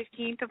on the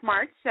 15th of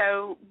March.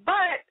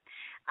 But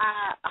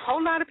a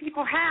whole lot of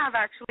people have,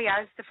 actually.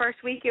 As the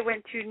first week, it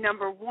went to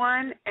number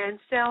one and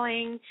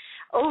selling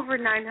over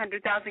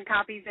 900,000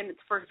 copies in its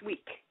first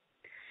week.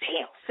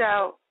 Damn.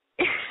 So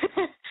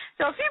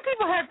a few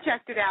people have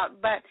checked it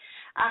out, but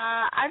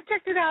I've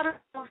checked it out a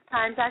couple of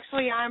times.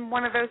 Actually, I'm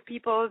one of those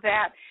people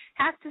that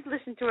has to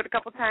listen to it a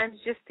couple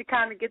times just to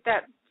kind of get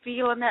that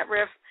feel and that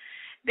riff,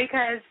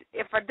 because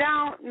if I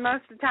don't,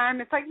 most of the time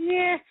it's like,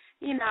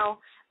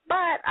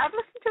 But I've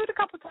listened to it a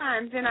couple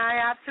times, and I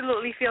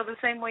absolutely feel the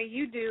same way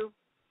you do,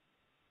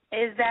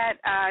 is that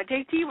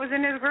JT was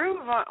in his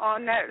groove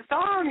on that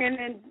song, and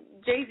then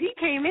Jay-Z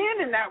came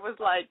in, and that was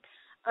like,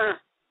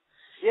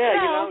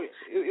 Yeah,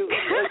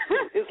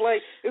 it's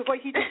like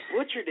he just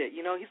butchered it.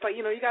 He's like,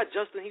 you got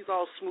Justin, he's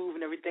all smooth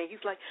and everything.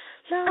 He's like,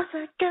 Love,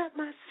 I got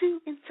my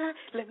suit and tie.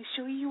 Let me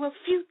show you a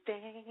few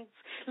things.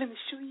 Let me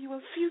show you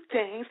a few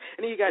things.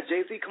 And then you got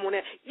Jay-Z come on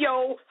there,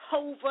 yo,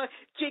 Hova,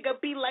 Jigga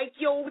be like,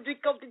 yo,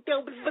 Jigga,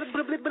 yo.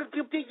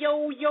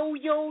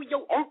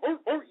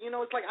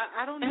 It's like,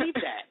 I don't need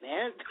that,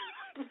 man.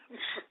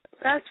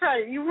 That's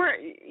right. You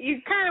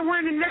kind of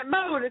weren't in that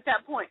mode at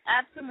that point.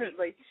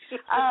 Absolutely.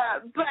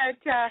 But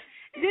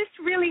this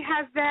really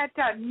has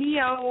that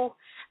neo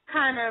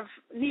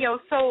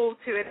soul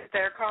to it, as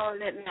they're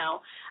calling it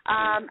now.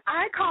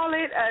 I call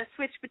it a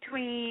switch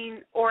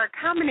between, or a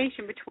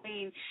combination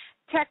between,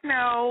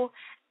 techno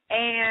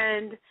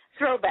and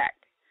throwback.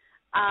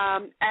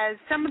 As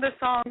some of the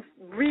songs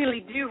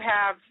really do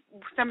have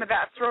some of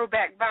that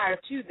throwback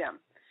vibe to them.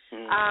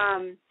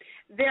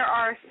 There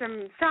are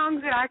some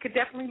songs that I could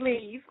definitely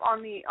leave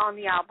on the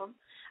album,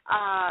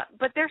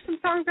 but there's some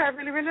songs that I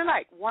really, really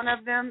like. One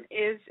of them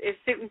is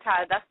Suit and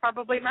Tie. That's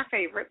probably my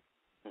favorite.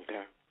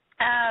 Okay.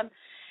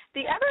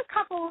 The other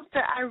couple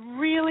that I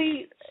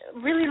really,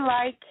 really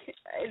like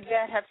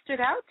that have stood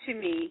out to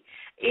me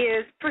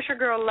is Pusher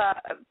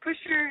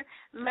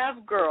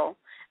Love Girl.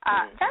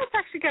 That's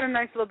actually got a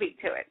nice little beat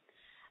to it.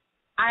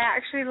 I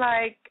actually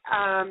like,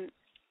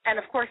 and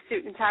of course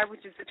Suit and Tie,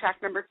 which is the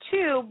track number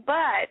 2,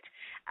 but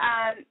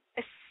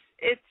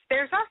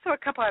there's also a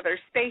couple others.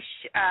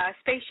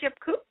 Spaceship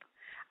Coupe,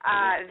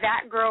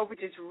 That Girl,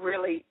 which is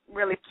really,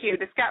 really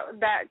cute. It's got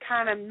that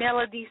kind of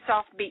melody,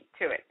 soft beat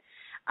to it.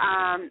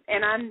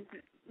 And I'm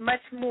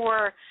much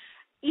more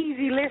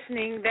easy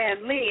listening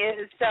than Lee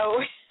is, so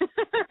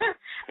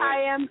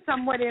I am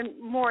somewhat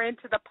more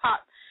into the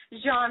pop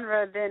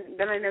genre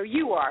than I know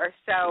you are.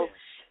 So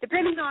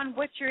depending on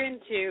what you're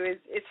into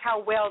is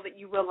how well that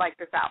you will like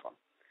this album.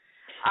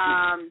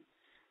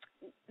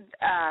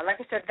 Like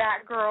I said,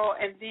 That Girl,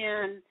 and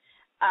then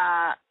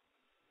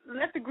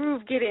Let the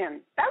Groove Get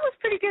In. That was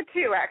pretty good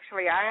too,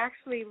 actually. I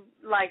actually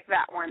like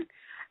that one.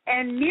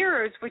 And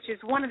Mirrors, which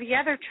is one of the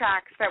other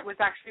tracks that was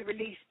actually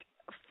released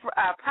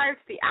prior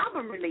to the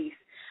album release,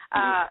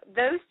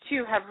 those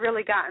two have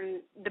really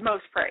gotten the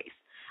most praise.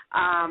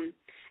 And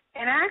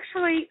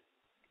actually,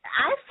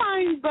 I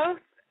find both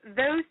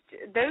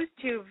those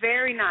two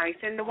very nice,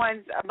 and the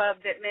ones above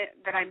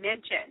that I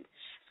mentioned.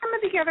 some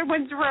of the other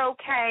ones were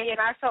okay, and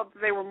I felt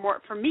that they were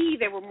more, for me,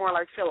 they were more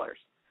like fillers.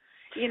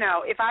 You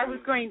know, if I was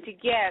going to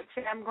get,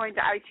 say I'm going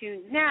to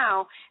iTunes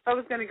now, if I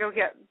was going to go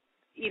get,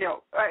 you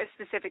know, a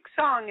specific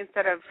song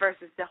instead of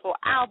versus the whole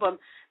album,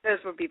 those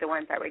would be the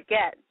ones I would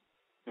get.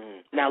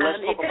 Now let's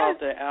talk about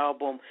the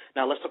album.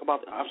 Now let's talk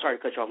about, I'm sorry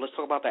to cut you off, let's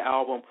talk about the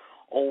album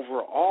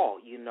overall.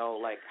 You know,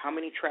 like how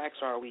many tracks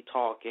are we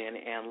talking,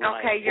 and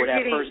like okay, for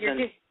that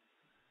person.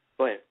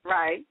 Go ahead.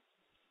 Right.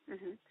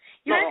 Mm-hmm.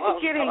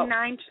 You're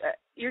getting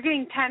you're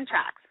getting 10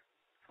 tracks.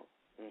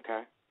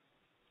 Okay.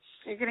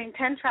 You're getting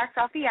 10 tracks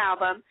off the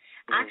album.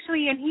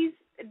 Actually, and he's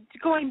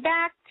going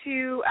back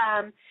to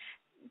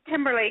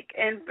Timberlake,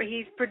 and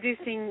he's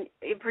produced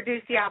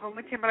the album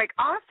with Timberlake.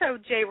 Also,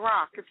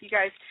 J-Rock, if you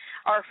guys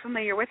are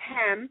familiar with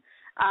him,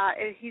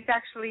 he's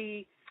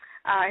actually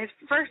his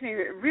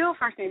real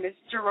first name is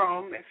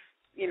Jerome, if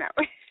you know.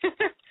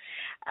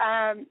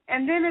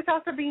 And then it's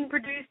also being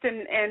produced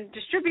and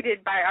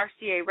distributed by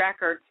RCA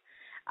Records.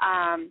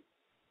 And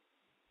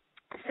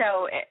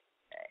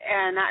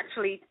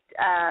actually,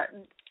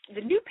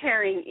 the new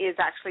pairing is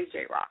actually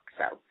J-Rock.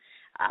 So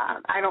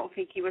I don't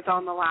think he was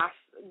on the last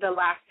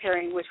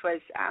pairing, which was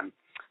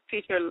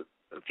Future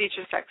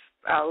Sex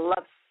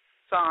Love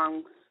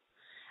Songs.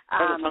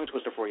 That's a tongue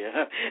twister for you.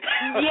 Yeah.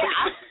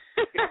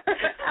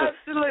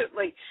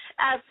 Absolutely.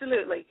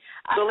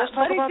 So let's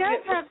talk about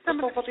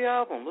the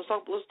album. Let's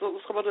talk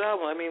about the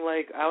album. I mean,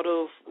 like, out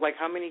of like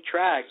how many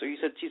tracks? Or you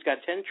said she's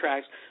got 10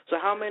 tracks. So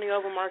how many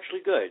of them are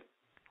actually good?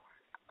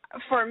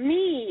 For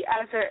me,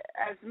 as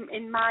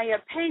in my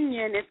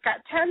opinion, it's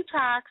got 10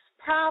 tracks.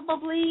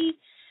 Probably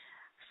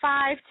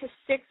 5 to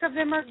 6 of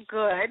them are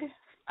good.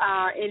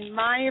 In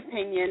my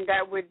opinion,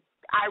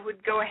 I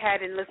would go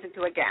ahead and listen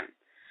to again,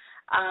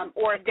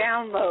 or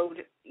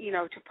download, you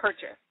know, to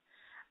purchase.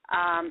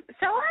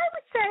 So I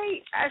would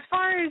say, as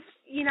far as,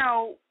 you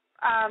know,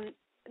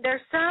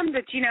 there's some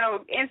that, you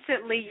know,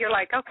 instantly you're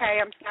like, okay,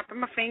 I'm snapping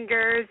my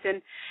fingers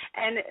and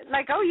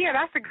like, oh yeah,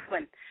 that's a good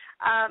one.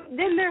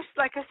 Then there's,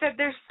 like I said,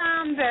 there's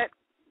some that,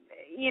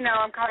 you know,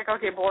 I'm kind of like,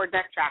 okay, bored,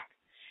 next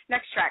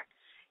track,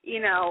 you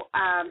know.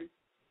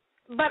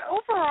 But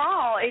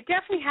overall, it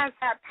definitely has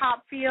that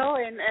pop feel,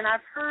 and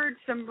I've heard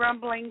some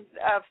rumblings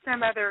of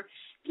some other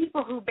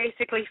people who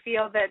basically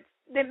feel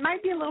that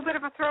might be a little bit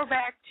of a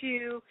throwback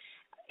to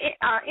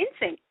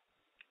NSYNC.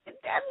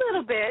 A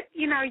little bit,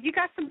 you know, you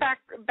got some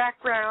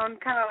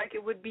background, kind of like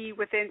it would be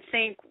with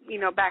NSYNC, you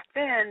know, back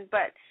then,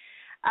 but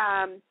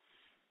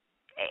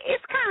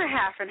it's kind of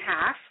half and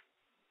half,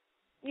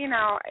 you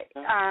know,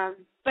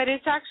 but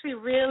it's actually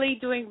really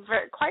doing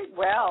quite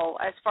well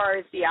as far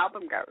as the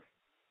album goes.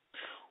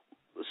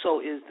 So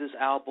is this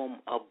album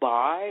a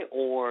buy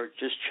or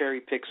just cherry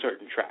pick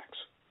certain tracks?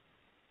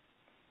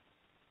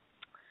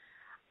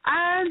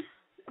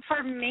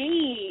 For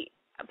me,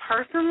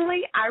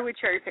 personally, I would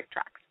cherry pick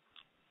tracks.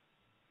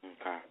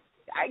 Okay.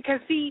 Because,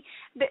 see,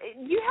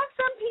 you have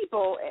some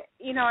people,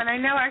 you know, and I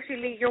know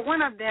actually you're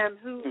one of them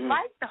who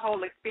like the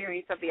whole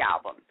experience of the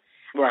album.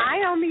 Right.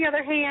 I, on the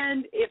other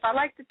hand, if I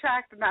like the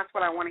track, then that's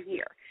what I want to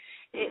hear.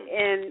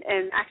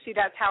 And actually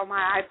that's how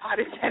my iPod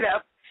is set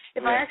up.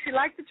 If I actually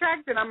like the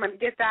track, then I'm going to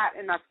get that,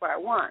 and that's what I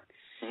want.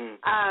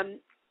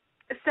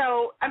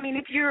 So, I mean,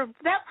 if you're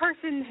that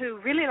person who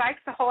really likes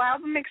the whole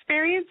album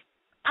experience,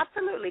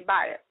 absolutely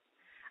buy it.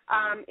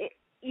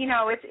 You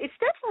know, it's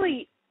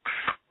definitely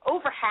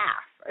over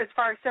half as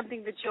far as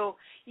something that you'll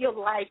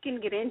like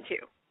and get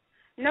into.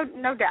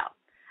 No doubt.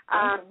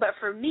 But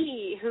for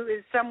me, who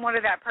is somewhat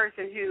of that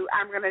person who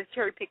I'm going to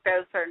cherry pick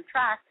those certain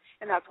tracks,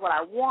 and that's what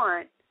I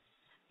want.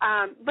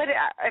 But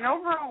an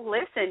overall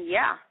listen,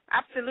 yeah,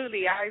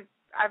 absolutely.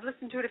 I've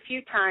listened to it a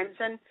few times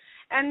and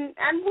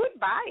would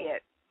buy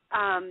it.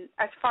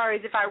 As far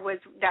as if I was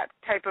that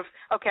type of,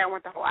 okay, I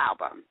want the whole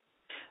album.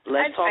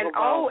 Let's talk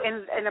about...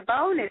 and a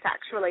bonus,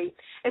 actually,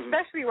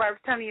 especially where I was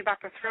telling you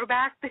about the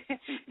throwback,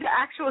 the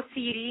actual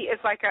CD is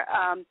like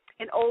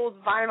an old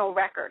vinyl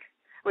record,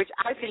 which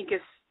I think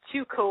is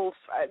too cool.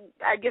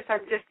 I guess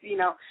I'm just, you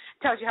know,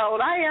 tells you how old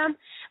I am.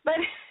 But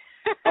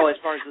as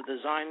far as the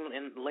design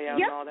and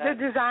layout and all that?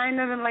 The design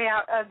and the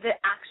layout of the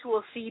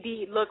actual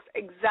CD looks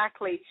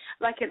exactly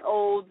like an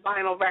old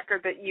vinyl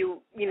record that you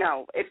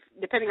know, if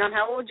depending on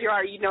how old you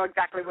are, you know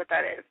exactly what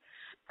that is.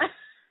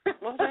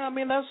 Well, I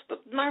mean, that's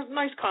a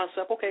nice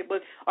concept. Okay,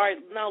 but all right,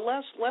 now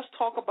let's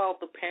talk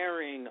about the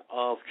pairing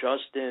of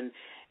Justin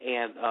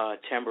and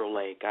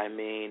Timberlake. I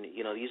mean,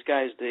 you know, these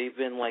guys, they've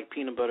been like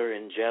peanut butter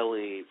and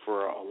jelly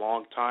for a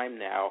long time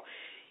now.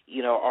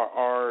 You know,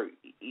 are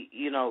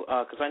you know,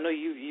 because I know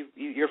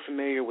you're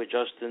familiar with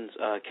Justin's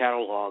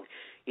catalog.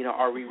 You know,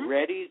 are we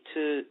ready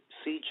to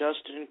see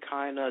Justin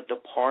kind of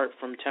depart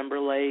from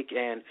Timberlake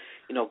and,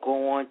 you know,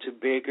 go on to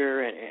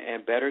bigger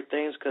and better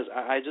things? Because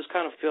I just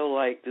kind of feel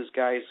like this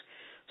guy's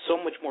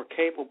so much more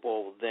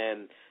capable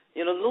than,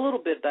 you know, the little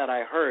bit that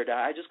I heard.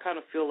 I just kind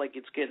of feel like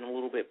it's getting a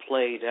little bit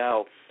played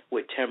out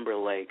with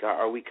Timberlake.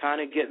 Are we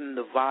kind of getting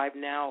the vibe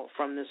now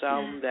from this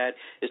album that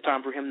it's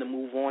time for him to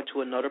move on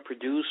to another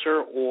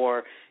producer,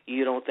 or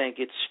you don't think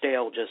it's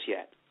stale just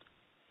yet?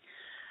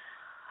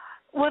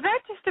 Well, that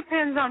just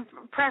depends on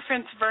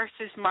preference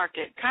versus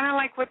market. Kind of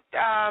like what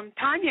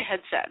Tanya had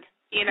said.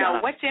 You know,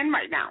 what's in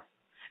right now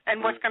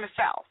and what's going to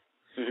sell.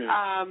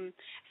 Mm-hmm.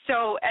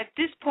 So at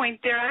this point,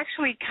 they're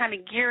actually kind of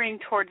gearing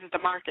towards the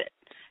market,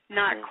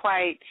 not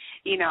quite,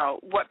 you know,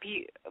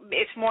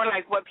 it's more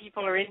like what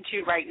people are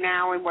into right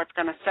now and what's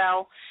going to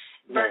sell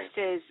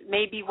versus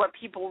maybe what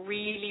people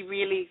really,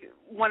 really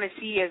want to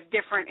see as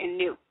different and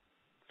new.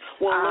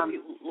 Well,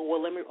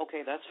 let me.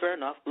 Okay, that's fair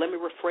enough. Let me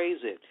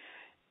rephrase it.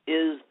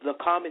 Is the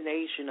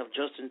combination of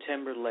Justin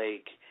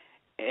Timberlake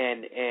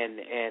and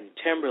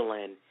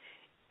Timberland,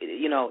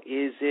 you know,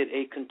 is it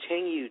a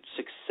continued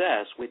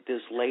success with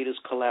this latest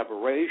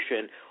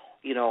collaboration,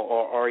 you know,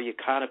 or are you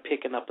kind of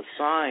picking up a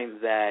sign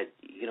that,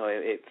 you know,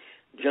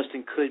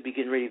 Justin could be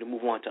getting ready to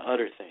move on to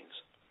other things?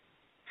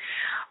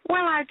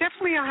 Well, I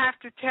definitely will have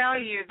to tell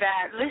you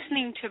that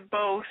listening to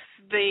both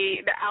the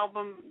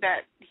album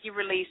that he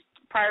released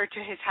prior to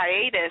his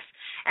hiatus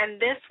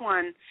and this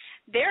one,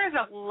 there's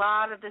a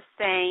lot of the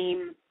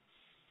same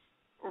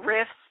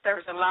riffs.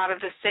 There's a lot of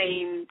the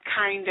same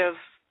kind of,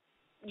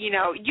 you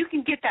know, you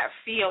can get that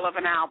feel of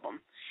an album,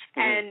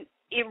 and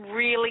it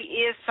really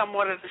is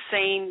somewhat of the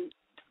same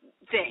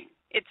thing.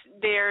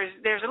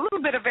 There's a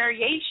little bit of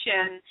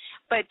variation,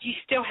 but you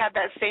still have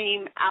that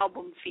same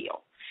album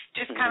feel.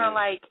 Just kind of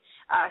like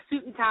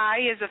Suit and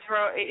Tie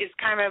is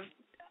kind of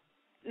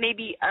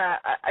maybe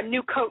a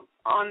new coat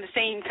on the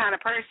same kind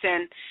of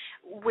person,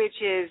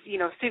 which is, you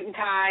know, Suit and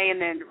Tie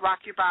and then Rock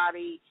Your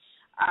Body.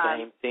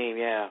 Same theme,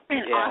 yeah.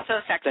 And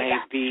also Sexy Same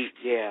Back. beat,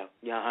 yeah.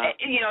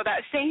 You know,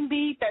 that same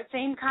beat, that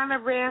same kind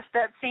of riff,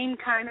 that same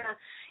kind of,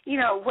 you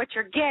know, what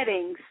you're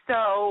getting.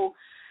 So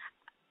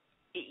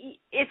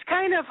it's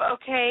kind of,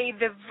 okay,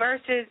 the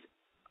verses,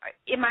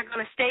 am I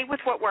going to stay with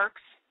what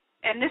works?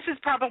 And this is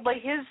probably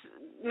his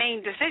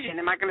main decision.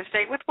 Am I going to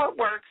stay with what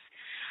works?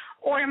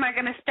 Or am I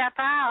going to step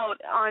out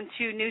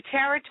onto new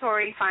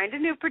territory, find a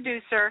new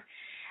producer,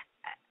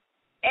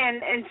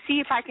 and see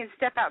if I can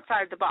step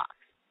outside the box?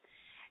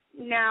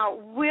 Now,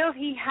 will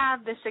he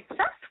have the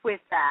success with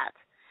that?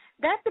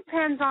 That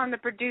depends on the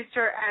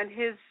producer and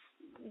his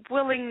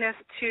willingness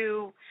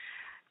to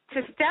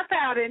step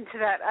out into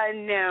that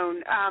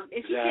unknown.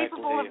 Is he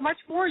capable of much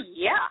more?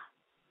 Yeah,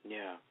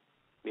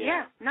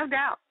 no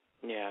doubt.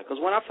 Yeah, because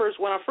when I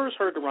first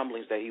heard the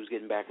rumblings that he was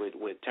getting back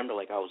with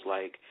Timberlake, I was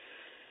like,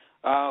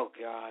 oh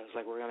God, it's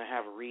like we're gonna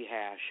have a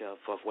rehash of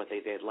what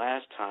they did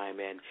last time,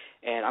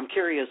 and I'm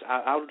curious,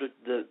 out of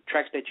the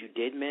tracks that you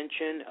did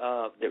mention,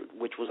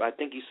 which was, I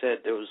think you said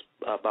there was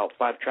about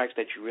 5 tracks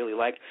that you really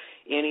liked.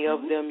 Any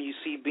of them you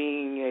see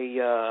being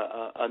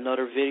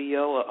another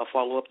video, a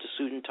follow up to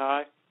Suit and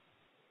Tie?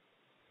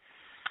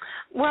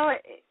 Well,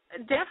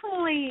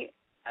 definitely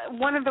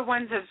one of the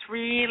ones that's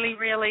really,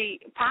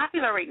 really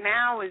popular right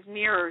now is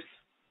Mirrors.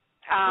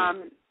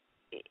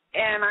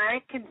 And I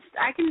can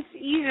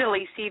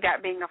easily see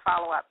that being a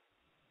follow-up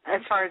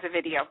as far as a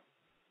video.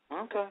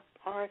 Okay,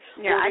 all right.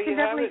 Yeah, well, I can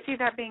definitely see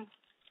that being.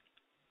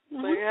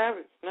 There you have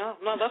it. No,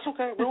 that's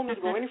okay. We don't need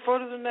to go any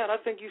further than that. I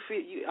think you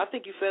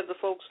fed the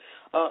folks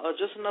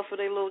just enough for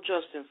their little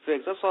Justin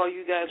fix. That's all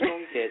you guys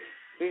gonna get.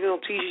 We're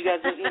gonna tease you guys.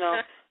 You know,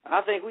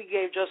 I think we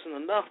gave Justin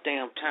enough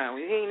damn time.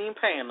 He ain't even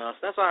paying us.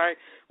 That's all right.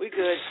 We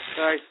good.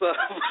 All right. So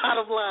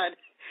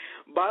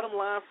bottom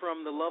line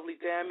from the lovely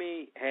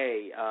Tammy.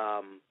 Hey,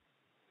 I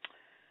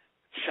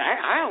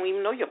don't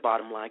even know your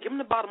bottom line. Give them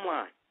the bottom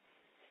line.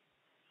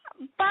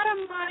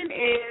 Bottom line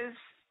is,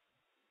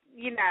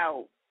 you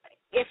know,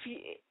 if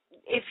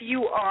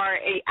you are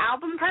a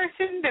album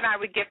person, then I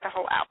would get the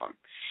whole album.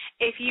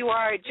 If you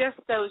are just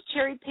those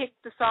cherry pick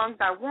the songs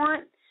I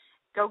want,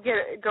 go get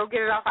it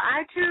off of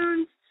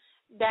iTunes,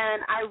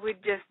 then I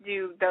would just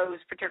do those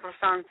particular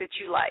songs that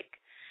you like.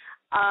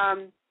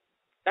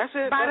 That's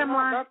it. Bottom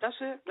line. That's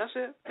it.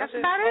 That's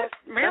about it.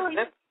 Really.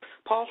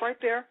 Pause right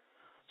there.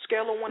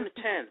 Scale of 1 to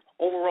 10.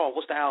 Overall,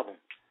 what's the album?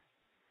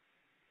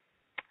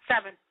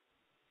 7.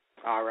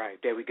 All right,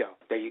 there we go.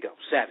 There you go.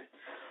 7.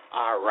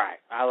 All right,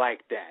 I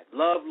like that.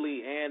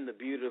 Lovely and the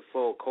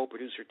beautiful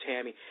co-producer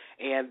Tammy.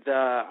 And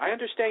I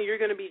understand you're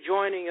going to be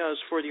joining us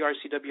for the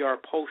RCWR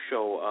post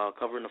show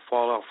covering the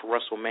fallout for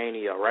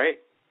WrestleMania, right?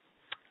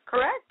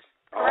 Correct.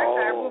 Oh.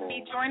 I will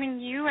be joining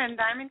you and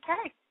Diamond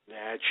K.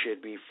 That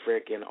should be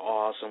freaking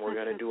awesome. We're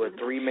going to do a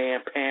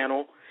 3-man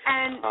panel.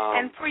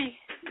 And for you,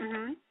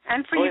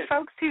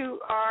 folks who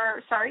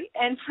are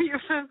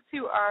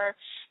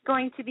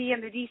going to be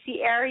in the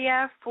D.C.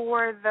 area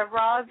for the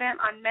Raw event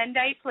on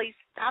Monday, please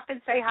stop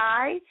and say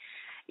hi.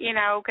 You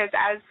know, because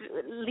as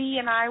Lee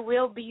and I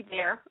will be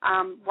there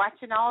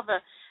watching all the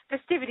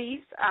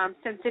festivities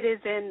since it is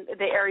in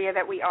the area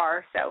that we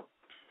are. So.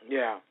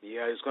 Yeah,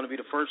 it's going to be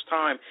the first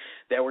time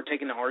that we're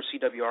taking the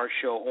RCWR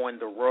show on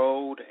the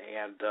road,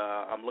 and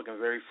I'm looking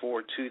very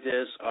forward to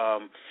this.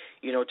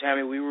 You know,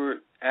 Tammy, we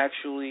were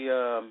actually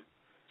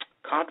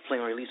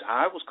contemplating, or at least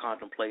I was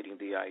contemplating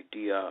the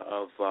idea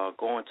of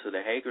going to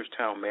the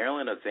Hagerstown,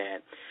 Maryland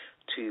event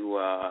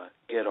to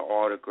get an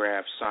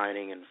autograph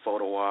signing and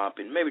photo op,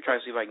 and maybe try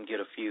to see if I can get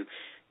a few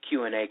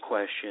Q&A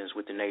questions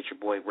with the Nature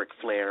Boy Ric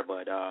Flair.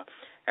 But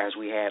as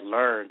we had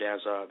learned,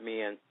 as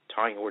me and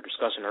Tanya were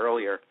discussing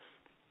earlier,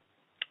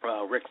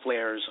 Ric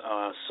Flair's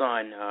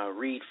son,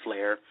 Reed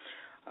Flair,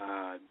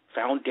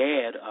 found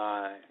dead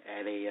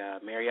at a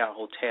Marriott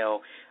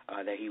hotel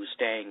that he was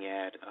staying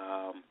at,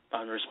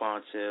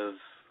 unresponsive,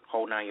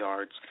 whole 9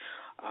 yards.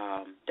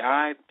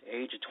 Died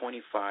age of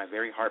 25,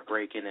 very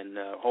heartbreaking, and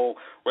the whole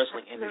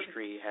wrestling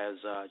industry has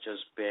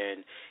just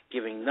been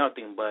giving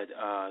nothing but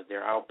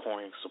their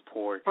outpouring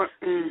support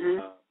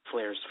to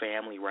Flair's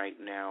family right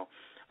now.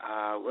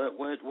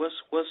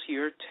 What's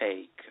your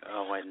take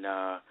on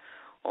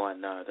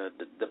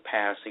the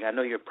passing? I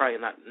know you're probably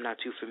not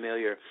too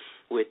familiar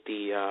with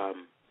the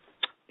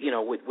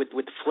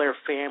with the Flair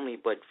family,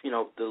 but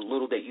the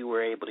little that you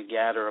were able to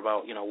gather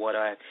about what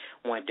I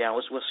went down.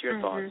 What's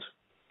your thoughts?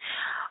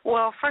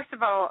 Well, first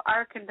of all,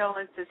 our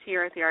condolences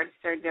here at the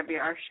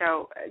RCWR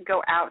show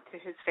go out to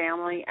his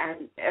family,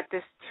 and at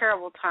this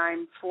terrible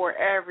time for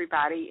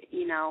everybody.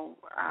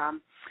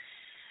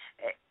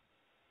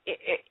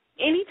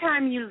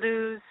 Anytime you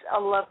lose a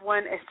loved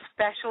one,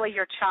 especially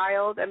your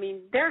child, I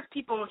mean, there's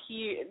people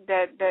here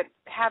that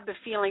have the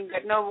feeling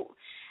that no,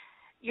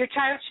 your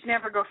child should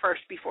never go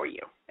first before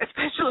you,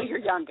 especially your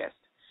youngest.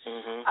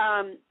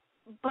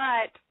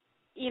 But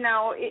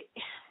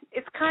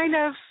it's kind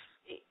of.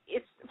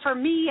 It's for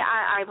me.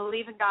 I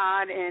believe in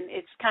God, and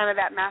it's kind of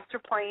that master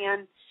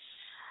plan.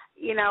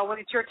 When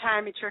it's your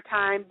time, it's your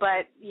time.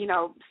 But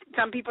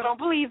some people don't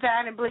believe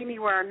that, and believe me,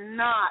 we're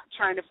not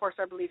trying to force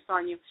our beliefs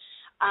on you.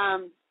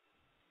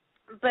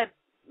 But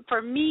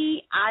for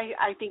me,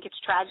 I think it's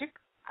tragic.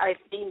 I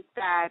think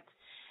that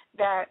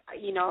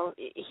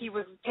he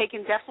was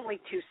taken definitely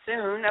too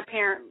soon.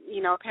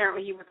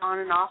 Apparently he was on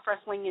and off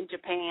wrestling in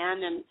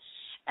Japan,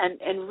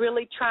 and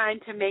really trying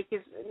to make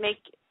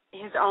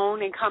his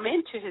own and come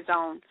into his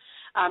own,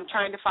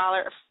 trying to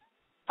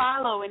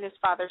follow in his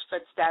father's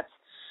footsteps,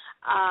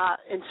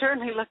 and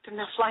certainly looked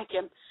enough like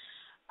him.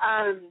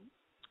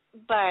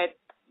 But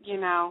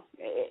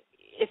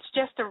it's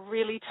just a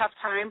really tough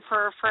time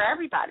for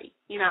everybody,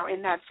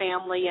 in that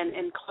family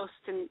and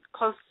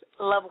close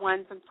loved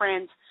ones and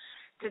friends,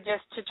 to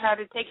try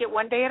to take it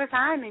one day at a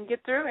time and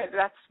get through it.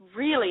 That's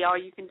really all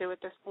you can do at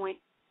this point.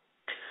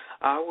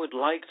 I would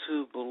like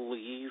to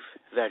believe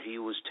that he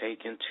was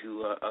taken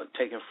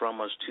from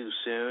us too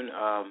soon.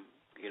 I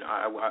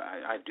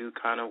do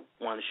kind of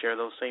want to share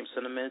those same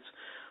sentiments,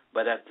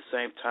 but at the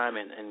same time,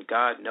 and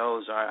God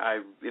knows,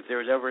 if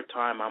there's ever a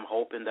time I'm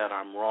hoping that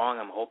I'm wrong,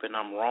 I'm hoping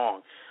I'm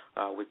wrong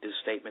with this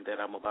statement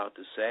that I'm about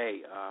to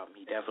say.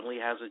 He definitely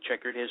has a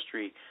checkered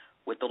history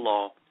with the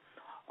law.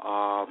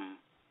 I'm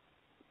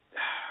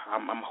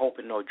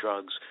hoping no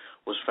drugs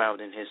was found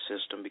in his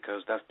system,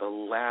 because that's the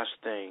last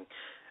thing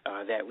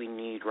that we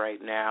need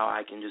right now.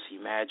 I can just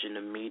imagine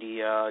the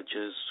media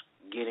just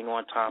getting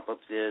on top of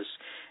this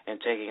and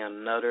taking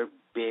another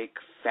big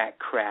fat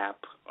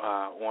crap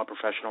on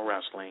professional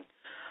wrestling.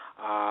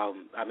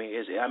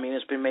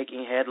 It's been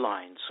making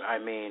headlines.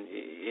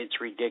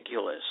 It's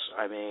ridiculous.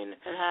 It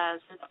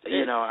has.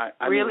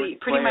 Really,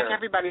 pretty much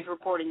everybody's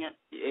reporting it.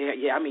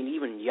 Yeah.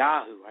 Even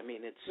Yahoo.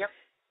 It's. Yep.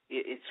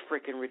 It's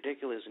freaking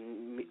ridiculous.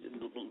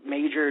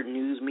 Major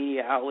news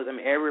media outlets,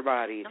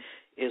 everybody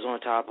is on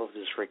top of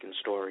this freaking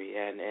story.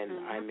 And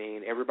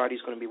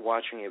everybody's going to be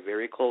watching it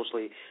very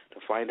closely to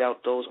find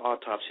out those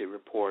autopsy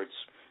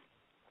reports.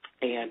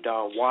 And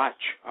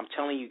watch. I'm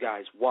telling you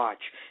guys,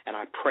 watch. And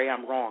I pray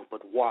I'm wrong,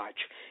 but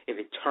watch. If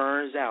it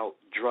turns out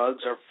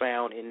drugs are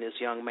found in this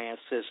young man's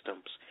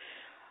systems,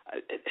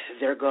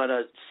 they're going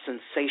to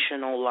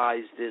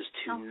sensationalize this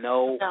to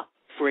no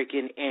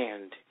freaking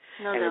end.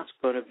 It's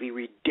going to be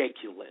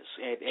ridiculous,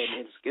 and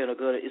it's going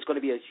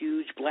to be a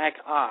huge black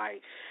eye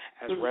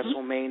as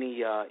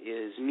WrestleMania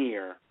is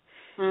near.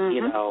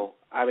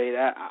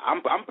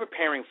 I'm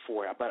preparing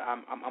for it, but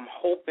I'm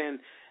hoping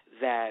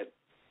that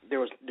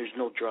there's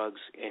no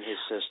drugs in his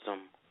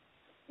system.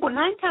 Well,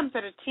 9 times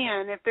out of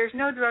 10, if there's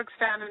no drugs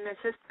found in the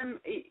system,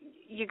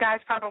 you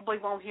guys probably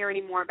won't hear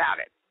any more about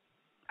it.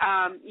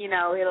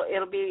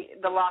 It'll be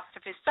the loss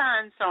of his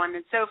son, so on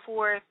and so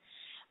forth.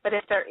 But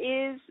if there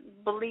is,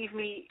 believe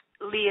me,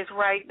 Lee is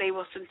right, they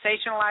will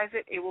sensationalize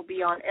it. It will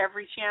be on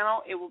every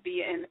channel. It will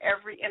be in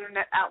every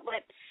internet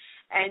outlet.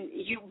 And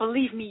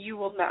believe me, you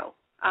will know.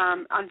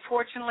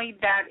 Unfortunately,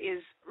 that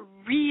is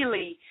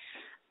really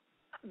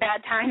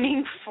bad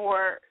timing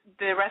for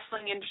the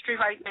wrestling industry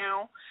right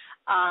now.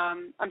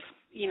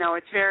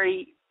 It's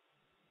very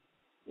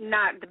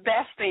not the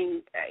best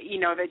thing,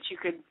 that you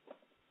could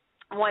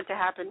want to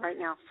happen right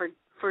now,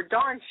 for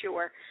darn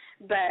sure.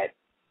 But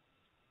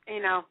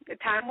the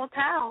time will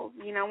tell.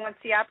 Once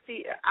the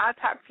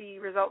autopsy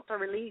results are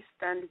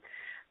released, and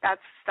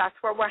that's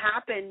what will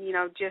happen.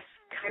 Just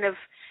kind of,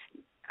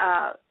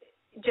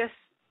 just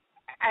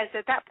as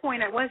at that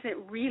point, I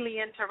wasn't really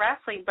into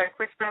wrestling, but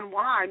Chris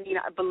Benoit.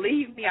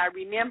 Believe me, I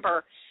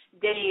remember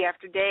day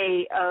after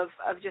day of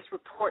just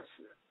reports,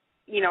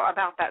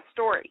 about that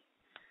story.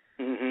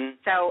 Mhm.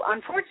 So,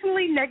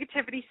 unfortunately,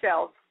 negativity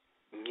sells.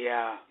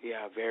 Yeah,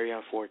 very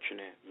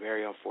unfortunate,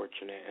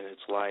 and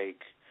it's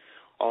like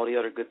all the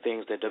other good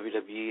things that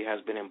WWE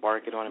has been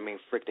embarking on. I mean,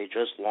 frick, they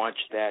just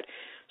launched that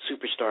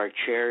Superstar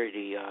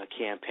charity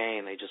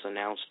campaign. They just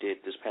announced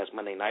it this past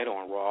Monday night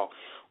on Raw,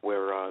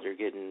 where they're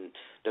getting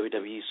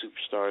WWE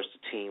superstars to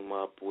team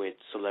up with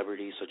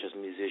celebrities such as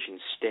musician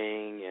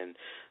Sting and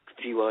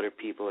a few other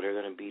people. They're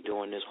going to be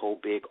doing this whole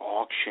big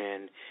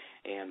auction,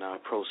 and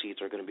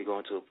proceeds are going to be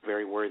going to a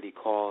very worthy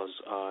cause,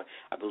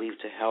 I believe,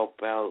 to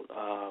help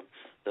out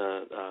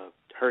the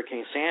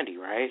Hurricane Sandy,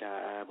 right?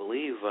 I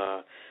believe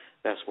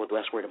that's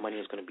where the money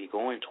is going to be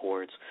going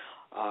towards.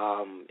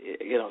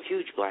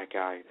 Huge black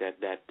eye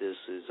that this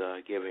is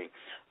giving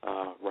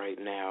right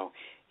now.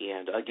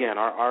 And again,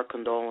 our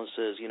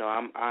condolences.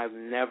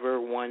 I'm never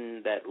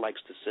one that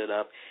likes to sit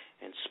up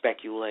and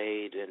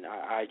speculate, and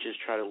I just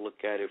try to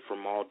look at it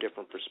from all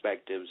different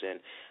perspectives, and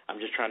I'm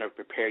just trying to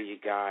prepare you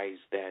guys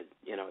that,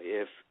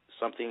 if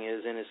something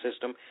is in the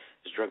system,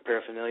 it's drug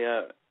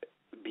paraphernalia,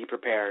 be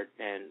prepared.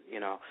 And,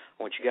 I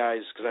want you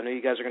guys, because I know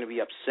you guys are going to be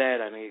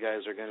upset, I know you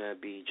guys are going to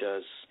be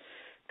just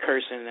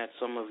cursing at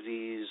some of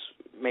these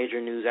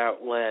major news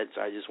outlets.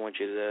 I just want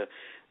you to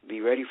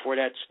be ready for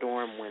that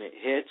storm when it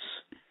hits,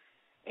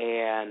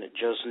 and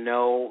just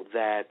know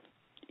that,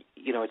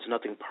 it's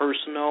nothing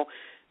personal.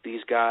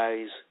 These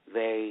guys,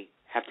 they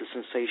have to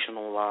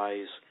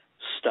sensationalize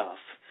stuff,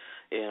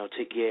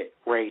 to get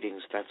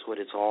ratings. That's what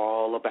it's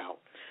all about.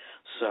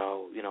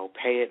 So,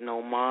 pay it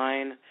no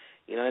mind.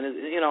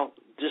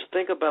 Just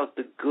think about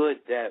the good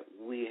that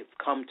we have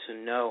come to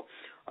know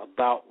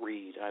about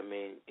Reed. I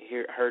mean,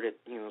 heard it,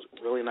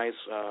 really nice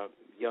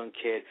young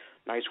kid,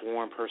 nice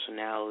warm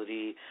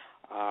personality,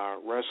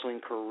 wrestling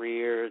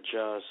career,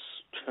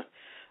 just,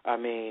 I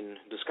mean,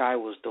 the sky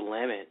was the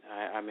limit.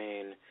 I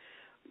mean,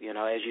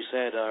 as you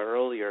said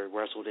earlier,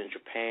 wrestled in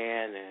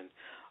Japan, and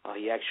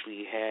he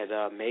actually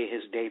had made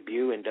his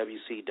debut in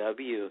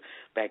WCW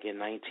back in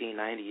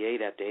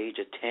 1998 at the age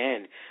of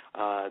 10,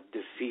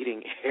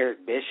 defeating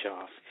Eric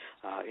Bischoff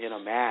in a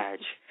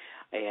match.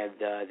 And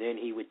then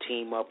he would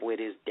team up with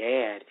his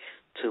dad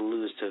to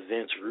lose to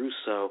Vince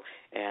Russo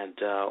and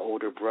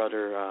older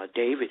brother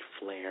David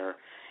Flair.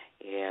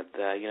 And,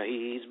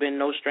 he's been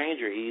no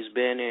stranger. He's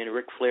been in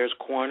Ric Flair's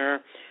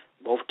corner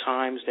both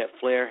times that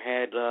Flair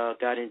had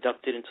got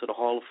inducted into the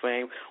Hall of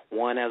Fame,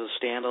 one as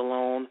a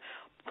standalone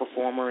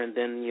performer and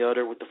then the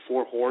other with the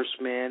Four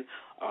Horsemen.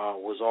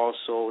 Was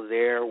also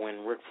there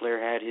when Ric Flair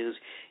had his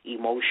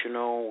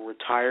emotional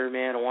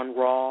retirement on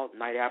Raw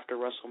night after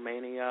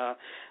WrestleMania.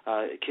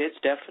 Kid's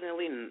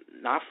definitely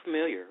not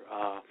familiar.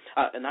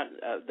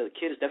 The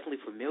kid is definitely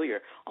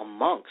familiar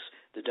amongst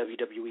the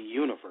WWE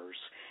universe,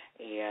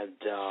 and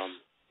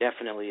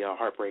definitely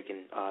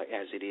heartbreaking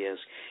as it is.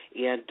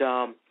 And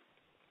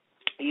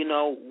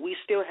we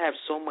still have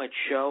so much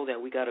show that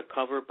we got to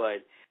cover,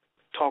 but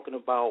talking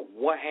about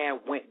what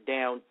had went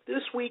down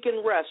this week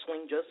in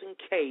wrestling, just in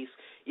case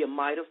you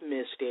might have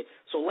missed it.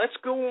 So let's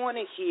go on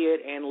ahead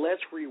and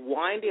let's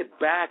rewind it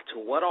back to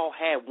what all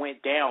had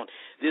went down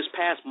this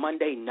past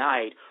Monday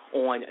night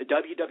on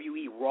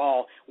WWE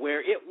Raw, where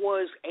it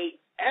was a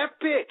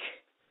epic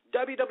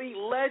WWE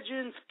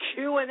Legends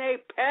Q&A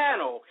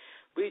panel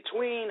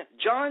between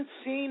John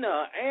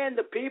Cena and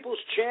the People's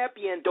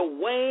Champion,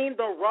 Dwayne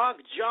 "The Rock"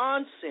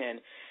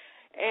 Johnson.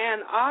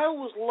 And I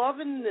was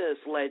loving this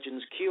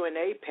Legends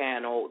Q&A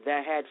panel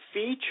that had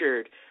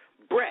featured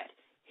Bret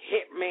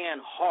Hitman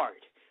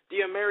Hart,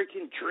 the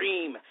American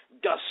Dream,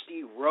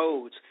 Dusty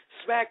Rhodes,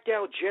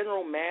 Smackdown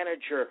General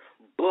Manager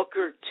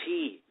Booker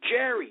T,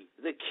 Jerry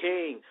the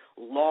King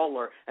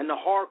Lawler, and the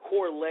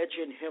hardcore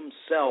legend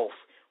himself,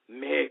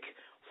 Mick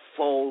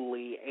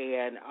Foley.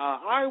 And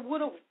I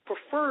would have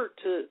preferred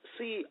to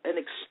see an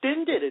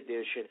extended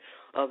edition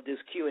of this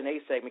Q&A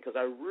segment, because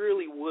I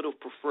really would have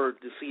preferred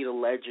to see the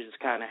legends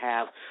kind of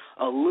have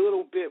a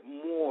little bit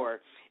more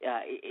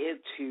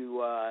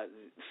into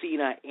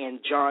Cena and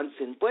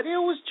Johnson. But it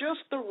was just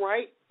the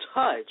right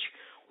touch,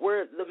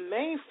 where the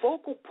main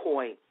focal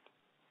point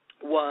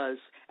was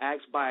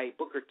asked by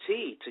Booker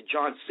T to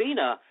John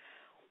Cena,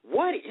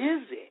 what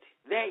is it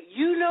that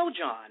you know,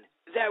 John,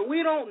 that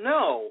we don't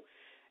know,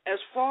 as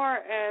far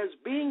as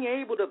being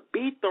able to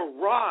beat The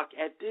Rock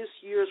at this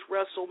year's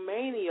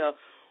WrestleMania?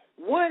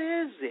 What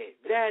is it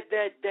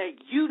that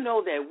you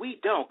know that we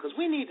don't? Because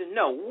we need to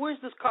know, where's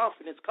this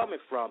confidence coming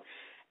from?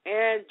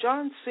 And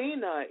John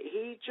Cena,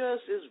 he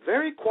just is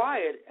very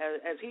quiet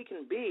as he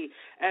can be,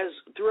 as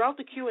throughout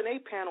the Q&A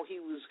panel he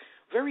was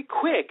very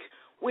quick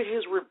with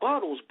his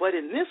rebuttals. But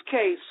in this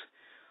case,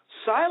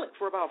 silent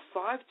for about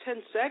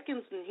 5-10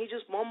 seconds, and he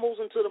just mumbles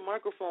into the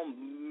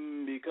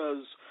microphone,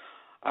 because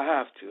I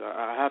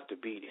have to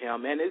beat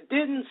him. And it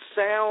didn't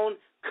sound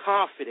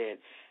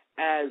confident.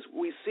 As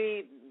we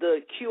see the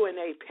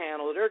Q&A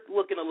panel, they're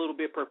looking a little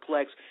bit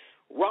perplexed.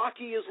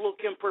 Rocky is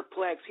looking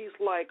perplexed. He's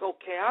like,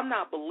 okay, I'm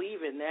not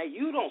believing that.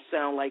 You don't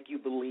sound like you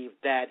believe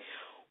that.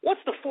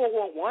 What's the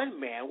 411,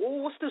 man?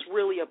 Well, what's this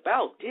really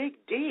about? Dig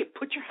deep.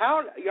 Put your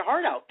heart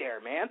out there,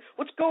 man.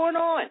 What's going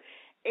on?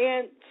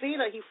 And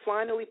Cena, he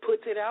finally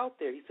puts it out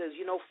there. He says,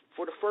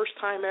 for the first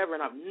time ever,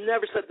 and I've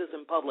never said this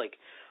in public,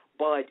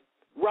 but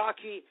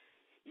Rocky,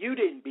 you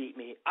didn't beat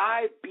me.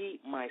 I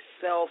beat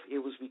myself. It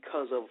was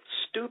because of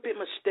stupid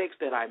mistakes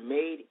that I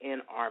made in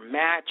our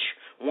match,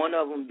 one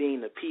of them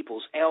being the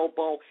people's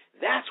elbow.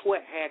 That's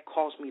what had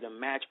cost me the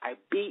match. I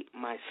beat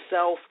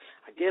myself.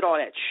 I did all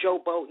that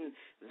showboating.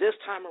 This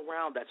time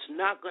around, that's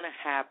not going to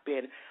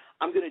happen.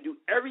 I'm going to do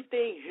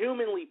everything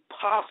humanly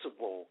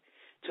possible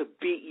to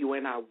beat you,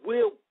 and I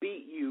will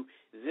beat you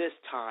this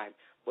time.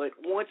 But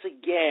once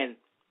again,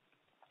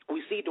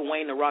 we see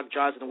Dwayne "The Rock"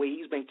 Johnson, the way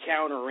he's been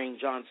countering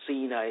John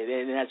Cena,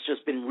 and that's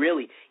just been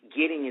really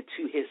getting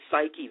into his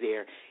psyche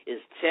there,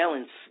 is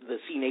telling the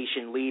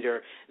C-Nation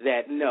leader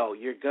that, no,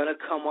 you're going to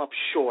come up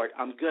short.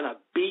 I'm going to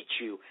beat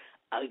you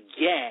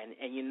again.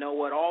 And you know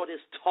what? All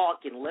this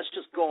talking, let's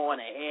just go on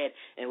ahead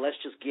and let's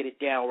just get it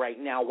down right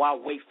now while I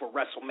wait for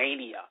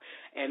WrestleMania.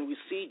 And we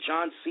see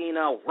John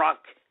Cena, Rock,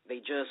 they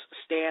just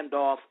stand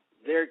off.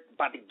 They're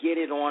about to get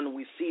it on.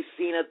 We see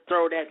Cena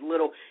throw that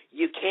little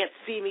 "you can't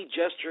see me"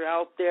 gesture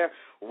out there.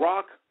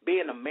 Rock,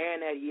 being the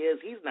man that he is,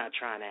 he's not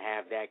trying to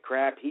have that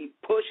crap. He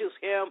pushes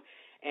him,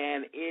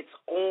 and it's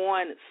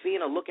on.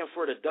 Cena looking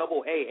for the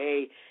double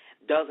AA.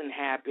 Doesn't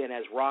happen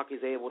as Rock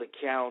is able to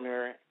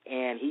counter,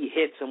 and he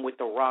hits him with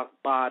the rock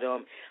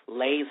bottom,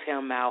 lays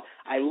him out.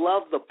 I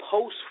love the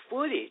post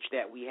footage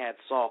that we had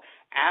saw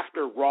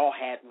after Raw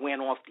had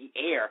went off the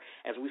air,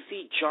 as we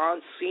see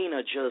John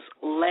Cena just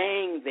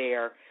laying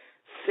there,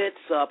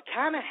 sits up,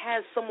 kind of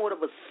has somewhat of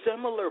a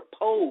similar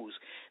pose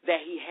that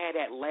he had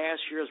at last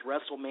year's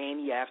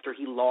WrestleMania after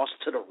he lost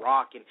to The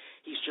Rock, and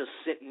he's just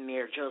sitting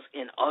there just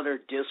in utter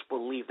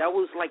disbelief. That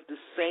was like the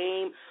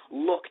same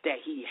look that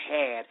he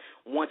had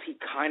once he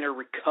kind of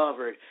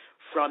recovered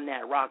from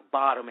that rock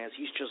bottom, as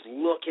he's just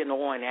looking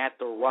on at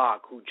The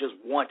Rock, who just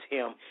wants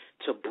him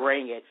to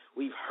bring it.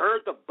 We've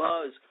heard the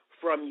buzz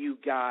from you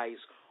guys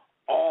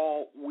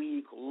all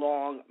week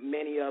long.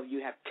 Many of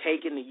you have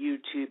taken to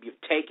YouTube,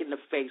 you've taken to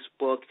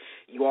Facebook.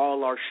 You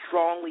all are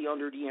strongly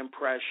under the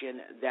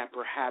impression that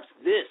perhaps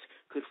this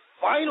could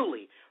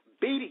finally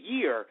be the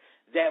year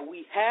that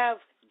we have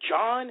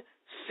John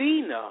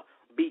Cena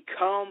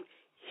become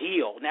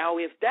heel. Now,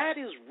 if that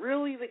is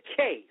really the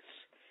case,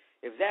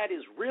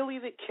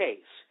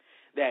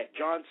 that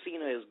John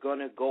Cena is going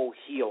to go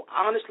heel,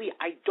 honestly,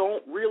 I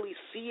don't really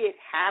see it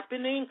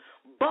happening,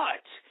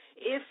 but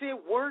if it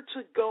were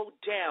to go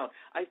down,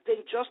 I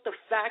think just the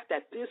fact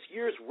that this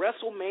year's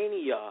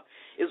WrestleMania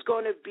is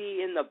going to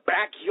be in the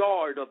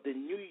backyard of the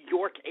New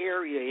York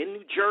area, in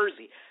New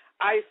Jersey,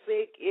 I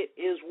think it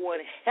is one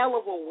hell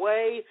of a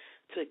way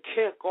to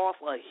kick off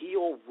a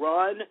heel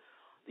run.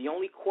 The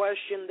only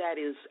question that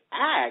is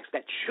asked,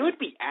 that should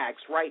be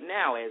asked right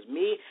now, as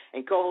me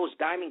and co-host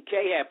Diamond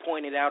K have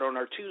pointed out on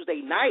our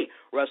Tuesday night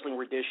wrestling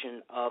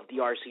edition of the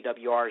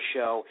RCWR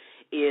show,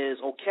 is,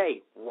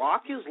 okay,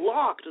 Rock is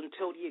locked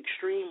until the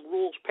Extreme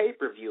Rules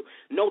pay-per-view.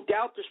 No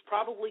doubt there's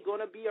probably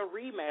going to be a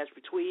rematch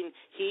between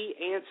he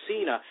and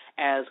Cena,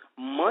 as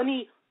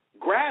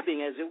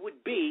money-grabbing as it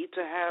would be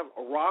to have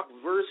Rock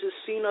versus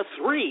Cena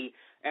 3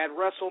 at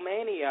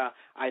WrestleMania.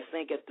 I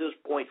think at this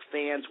point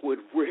fans would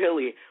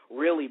really,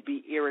 really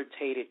be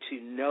irritated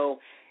to no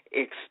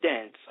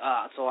extent.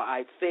 So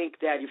I think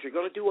that if you're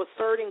going to do a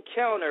third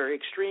encounter,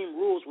 Extreme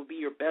Rules would be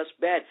your best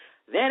bet.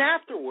 Then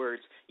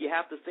afterwards, you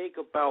have to think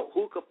about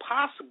who could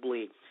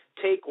possibly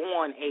take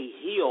on a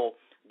heel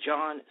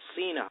John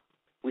Cena.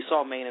 We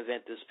saw main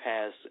event this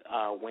past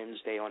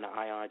Wednesday on the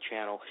Ion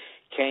channel.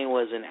 Kane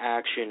was in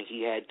action.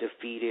 He had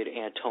defeated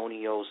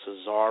Antonio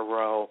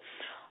Cesaro.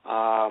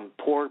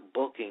 Poor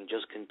booking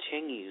just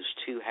continues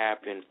to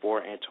happen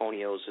for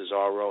Antonio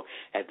Cesaro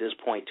at this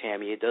point,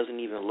 Tammy. It doesn't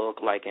even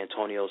look like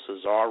Antonio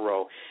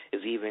Cesaro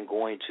is even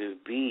going to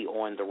be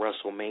on the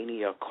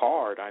WrestleMania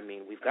card. I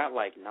mean, we've got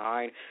like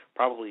 9,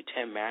 probably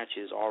 10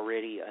 matches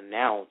already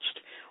announced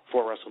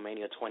for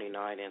WrestleMania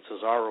 29, and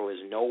Cesaro is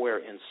nowhere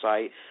in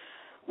sight.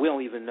 We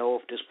don't even know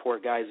if this poor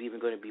guy is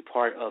even going to be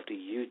part of the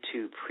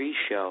YouTube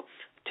pre-show.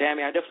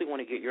 Tammy, I definitely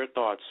want to get your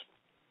thoughts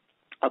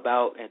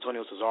about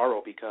Antonio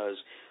Cesaro, because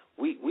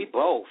we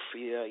both,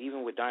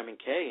 even with Diamond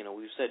K,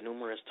 we've said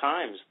numerous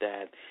times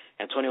that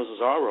Antonio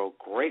Cesaro,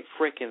 great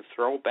freaking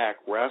throwback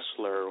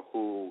wrestler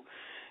who,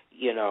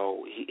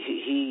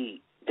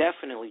 he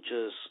definitely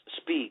just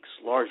speaks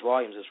large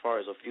volumes as far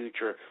as a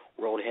future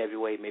world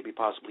heavyweight, maybe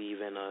possibly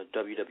even a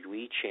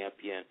WWE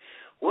champion.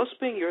 What's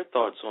been your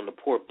thoughts on the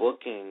poor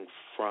booking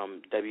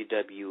from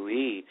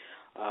WWE?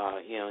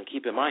 And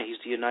keep in mind, he's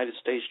the United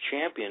States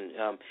champion.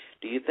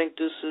 Do you think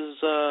this is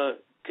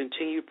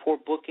continued poor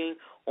booking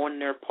on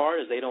their part,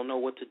 as they don't know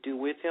what to do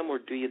with him, or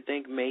do you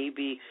think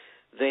maybe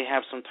they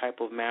have some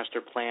type of master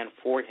plan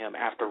for him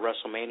after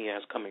WrestleMania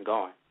has come and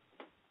gone?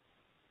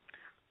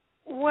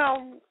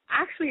 Well,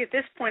 actually, at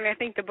this point, I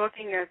think the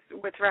booking is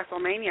with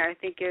WrestleMania. I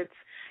think it's,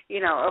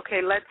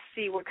 okay, let's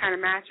see what kind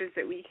of matches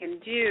that we can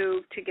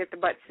do to get the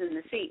butts in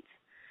the seats.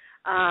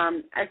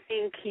 I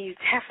think he's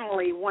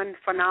definitely one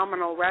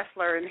phenomenal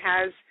wrestler and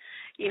has,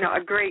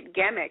 a great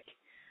gimmick.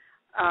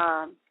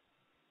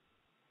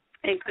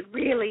 and could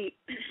really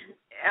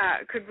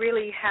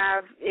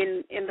have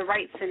in the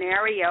right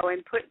scenario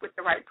and put with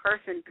the right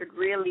person could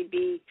really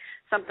be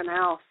something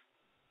else.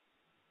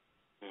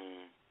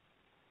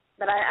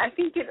 But I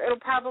think it'll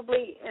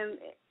probably, and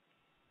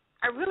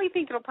I really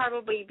think it'll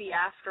probably be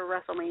after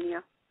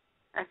WrestleMania.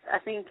 I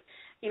think,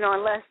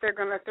 unless they're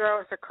going to throw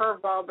us a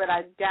curveball, but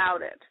I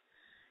doubt it.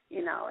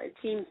 It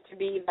seems to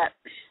be that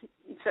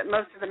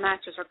most of the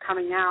matches are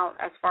coming out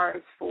as far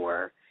as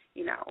for,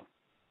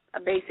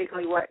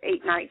 basically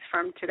 8 nights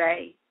from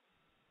today.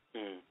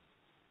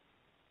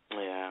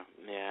 Yeah.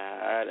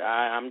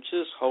 I'm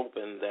just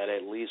hoping that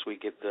at least we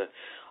get the,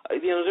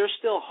 there's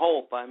still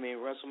hope. I mean,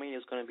 WrestleMania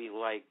is going to be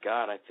like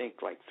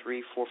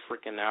 3-4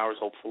 freaking hours.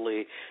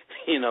 Hopefully,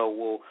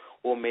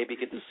 we'll maybe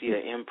get to see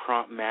an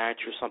impromptu match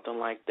or something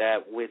like that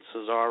with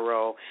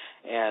Cesaro.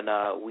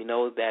 And we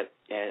know that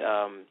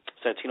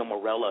Santino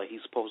Marella,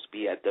 he's supposed to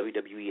be at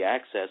WWE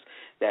Access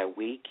that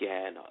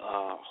weekend.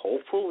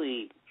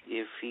 Hopefully,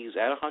 if he's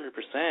at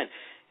 100%,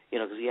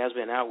 because he has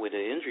been out with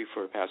an injury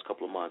for the past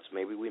couple of months.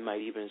 Maybe we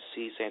might even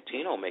see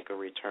Santino make a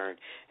return,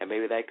 and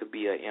maybe that could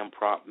be an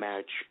improv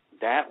match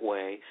that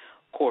way.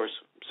 Of course,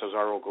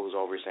 Cesaro goes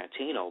over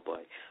Santino,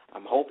 but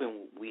I'm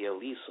hoping we at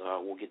least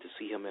will get to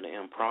see him in an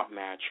improv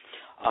match.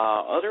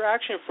 Other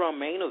action from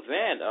main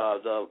event,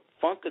 the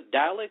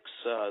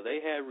Funkadelics, they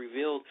had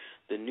revealed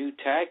the new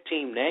tag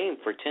team name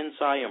for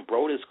Tensai and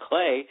Brodus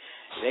Clay.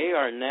 They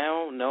are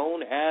now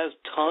known as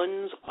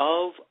Tons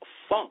of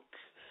Funk.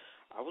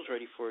 I was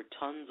ready for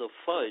tons of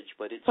fudge,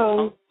 but it's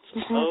tons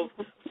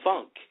of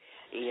funk.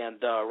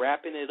 And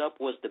wrapping it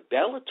up was the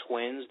Bella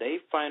Twins. They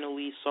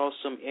finally saw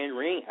some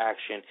in-ring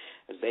action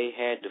as they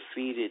had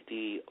defeated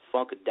the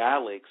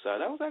Funkadelics.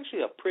 That was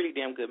actually a pretty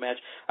damn good match.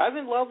 I've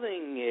been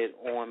loving it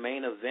on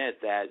main event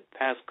that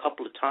past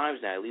couple of times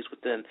now, at least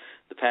within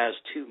the past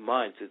 2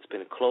 months. It's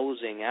been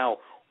closing out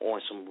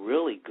on some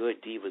really good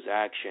Divas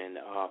action.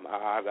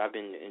 I've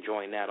been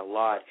enjoying that a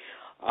lot.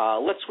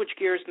 Let's switch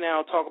gears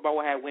now, talk about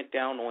what had went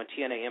down on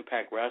TNA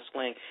Impact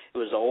Wrestling. It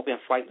was the Open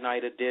Fight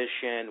Night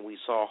edition. We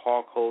saw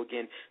Hulk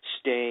Hogan,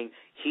 Sting.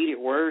 Heated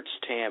words,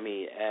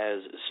 Tammy, as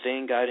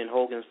Sting got in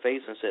Hogan's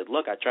face and said,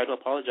 look, I tried to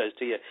apologize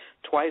to you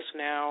twice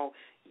now.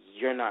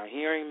 You're not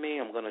hearing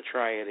me. I'm going to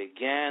try it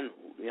again.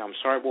 I'm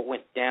sorry what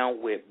went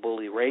down with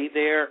Bully Ray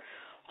there.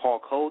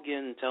 Hulk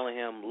Hogan telling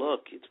him,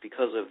 look, it's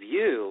because of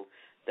you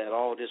that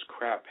all this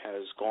crap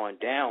has gone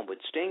down. But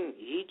Sting,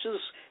 he just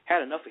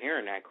had enough of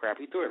hearing that crap.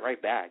 He threw it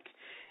right back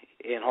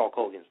in Hulk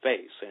Hogan's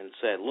face and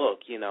said, look,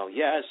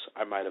 yes,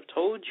 I might have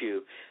told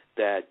you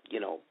that, you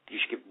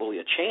should give Bully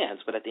a chance,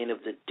 but at the end of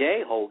the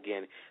day,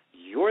 Hogan,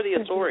 you're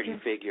the authority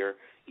figure.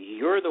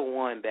 You're the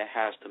one that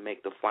has to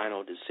make the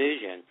final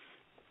decision.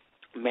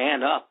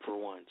 Man up for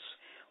once.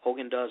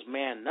 Hogan does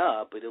man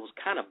up, but it was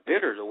kind of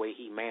bitter the way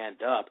he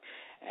manned up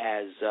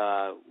as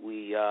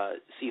we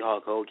see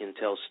Hulk Hogan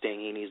tell Sting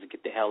he needs to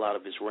get the hell out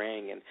of his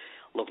ring, and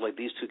looked like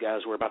these two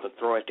guys were about to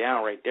throw it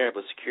down right there,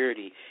 but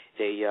security,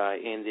 they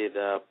ended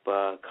up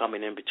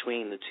coming in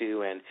between the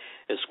two and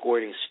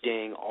escorting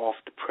Sting off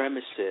the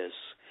premises.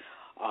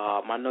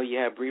 I know you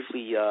had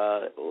briefly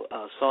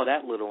saw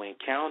that little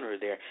encounter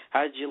there.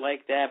 How did you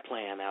like that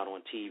playing out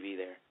on TV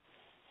there?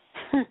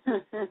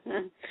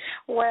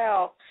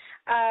 Well,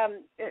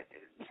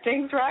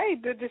 Sting's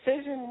right. The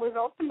decision was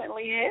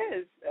ultimately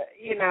his.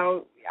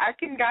 I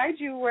can guide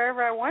you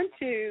wherever I want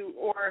to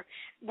or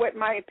what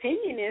my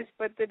opinion is,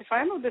 but the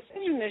final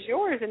decision is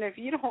yours, and if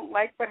you don't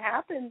like what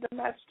happened, then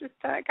that's just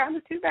kind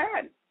of too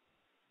bad.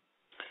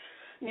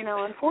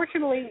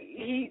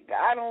 Unfortunately,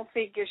 I don't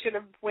think it should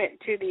have went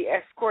to the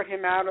escort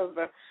him out of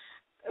the,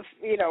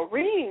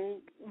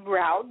 ring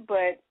route,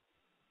 but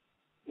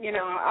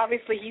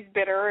obviously he's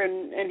bitter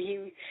and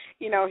he,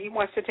 he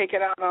wants to take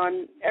it out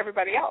on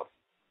everybody else.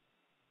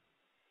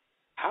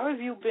 How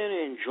have you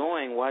been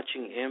enjoying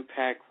watching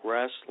Impact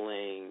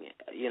Wrestling,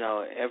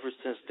 ever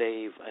since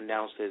they've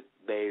announced that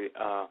they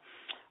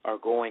are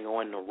going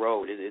on the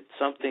road? It's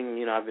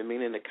something, I've been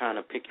meaning to kind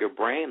of pick your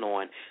brain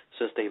on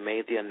since they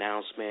made the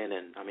announcement.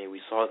 And,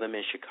 we saw them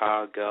in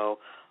Chicago.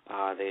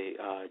 They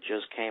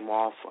just came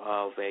off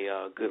of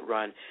a good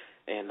run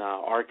in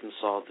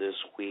Arkansas this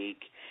week.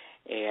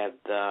 And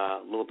a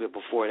little bit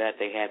before that,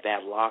 they had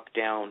that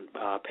lockdown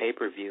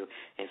pay-per-view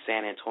in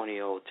San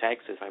Antonio,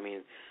 Texas.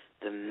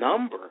 The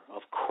number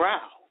of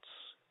crowds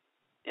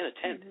in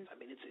attendance.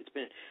 It's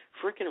been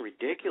freaking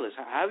ridiculous.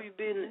 How have you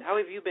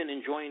been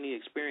enjoying the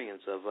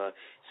experience of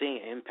seeing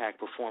Impact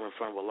perform in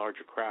front of a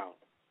larger crowd?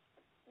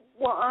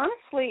 Well,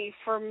 honestly,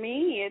 for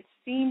me, it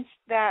seems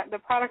that the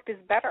product is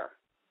better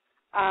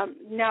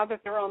now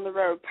that they're on the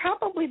road,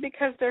 probably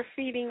because they're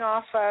feeding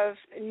off of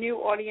new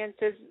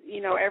audiences,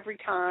 every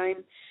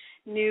time,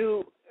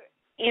 new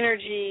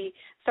energy,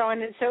 so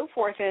on and so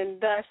forth, and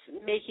thus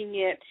making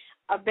it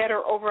a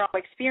better overall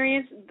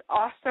experience,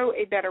 also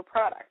a better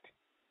product.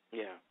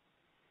 Yeah.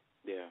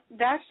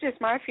 That's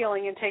just my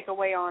feeling and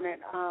takeaway on it.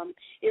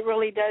 It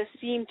really does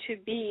seem to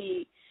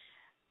be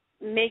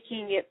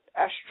making it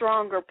a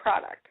stronger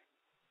product.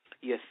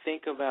 You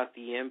think about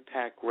the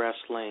Impact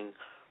Wrestling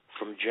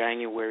from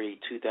January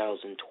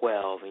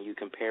 2012 and you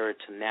compare it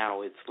to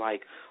now, it's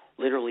like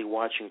literally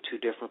watching two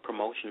different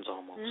promotions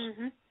almost.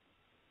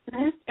 Mm-hmm.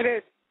 Mm-hmm. It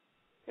is.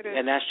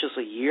 And that's just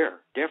a year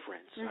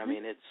difference. Mm-hmm. I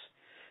mean,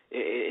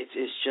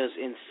 it's just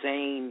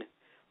insane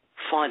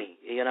funny.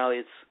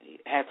 It's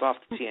hats off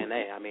to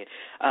TNA. I mean,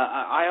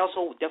 I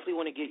also definitely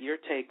want to get your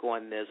take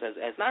on this,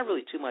 as not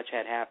really too much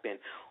had happened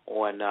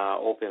on the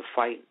Open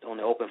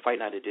Fight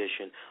Night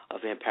edition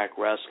of Impact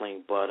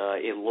Wrestling, but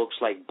it looks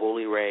like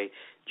Bully Ray,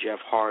 Jeff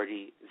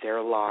Hardy,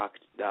 they're locked.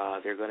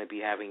 They're going to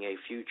be having a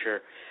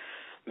future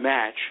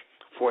match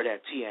for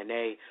that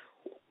TNA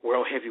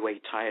World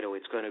Heavyweight title.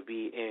 It's going to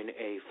be in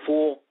a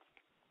full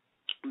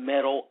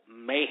metal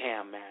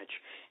mayhem match,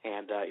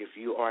 and if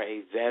you are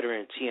a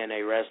veteran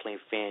TNA wrestling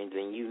fan,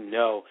 then you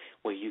know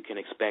what you can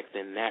expect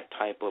in that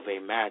type of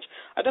a match.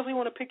 I definitely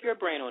want to pick your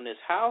brain on this.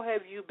 How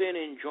have you been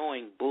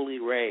enjoying Bully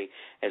Ray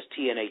as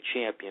TNA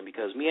champion?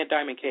 Because me and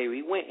Diamond K,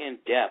 we went in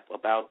depth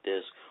about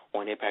this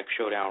on Impact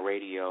Showdown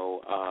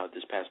Radio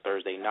this past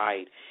Thursday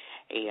night,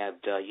 and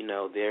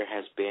there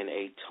has been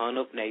a ton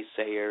of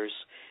naysayers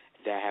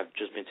that have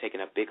just been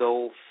taking a big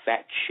old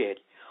fat shit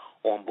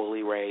on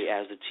Bully Ray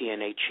as the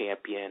TNA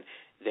champion.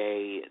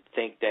 They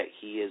think that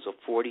he is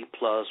a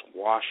 40-plus,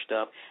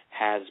 washed-up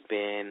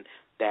has-been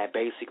that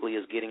basically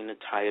is getting the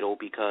title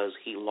because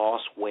he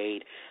lost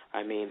weight.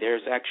 I mean,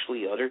 there's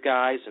actually other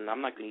guys, and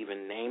I'm not going to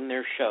even name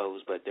their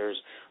shows, but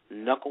there's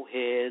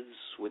knuckleheads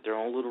with their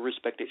own little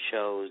respected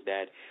shows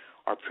that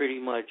are pretty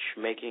much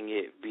making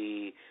it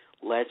be,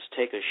 let's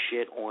take a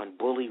shit on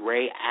Bully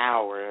Ray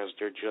hour, as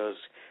they're just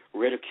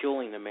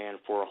ridiculing the man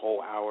for a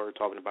whole hour,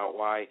 talking about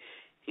why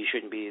he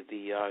shouldn't be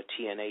the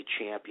TNA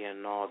champion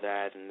and all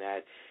that, and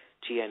that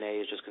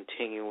TNA is just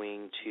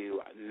continuing to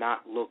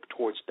not look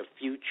towards the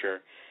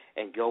future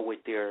and go with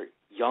their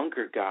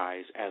younger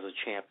guys as a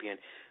champion.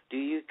 Do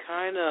you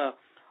kind of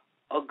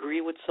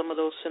agree with some of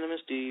those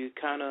sentiments? Do you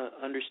kind of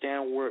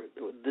understand where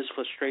this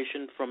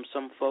frustration from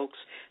some folks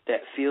that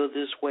feel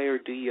this way, or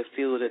do you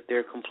feel that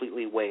they're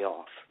completely way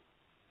off?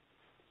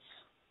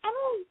 I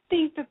don't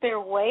think that they're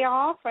way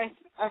off. I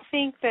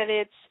think that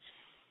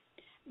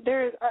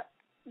there's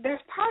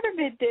part of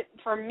it that,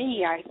 for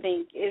me, I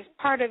think, is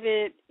part of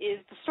it is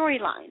the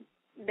storyline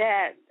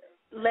that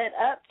led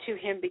up to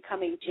him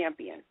becoming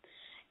champion.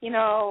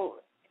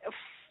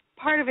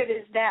 Part of it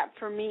is that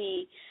for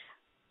me.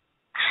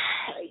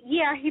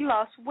 Yeah, he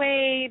lost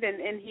weight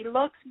and he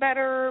looks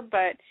better,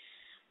 but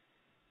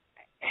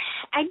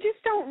I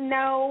just don't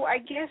know. I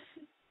guess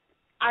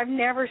I've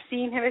never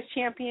seen him as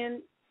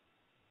champion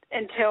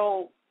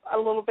until a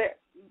little bit,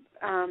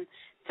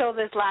 till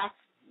this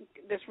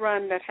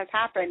run that has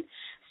happened.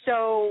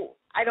 So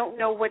I don't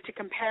know what to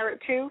compare it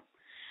to.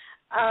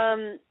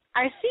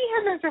 I see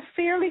him as a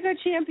fairly good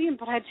champion,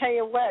 but I tell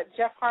you what,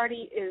 Jeff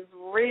Hardy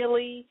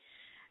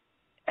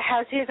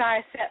has his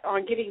eyes set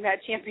on getting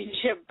that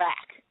championship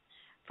back.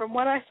 From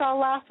what I saw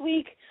last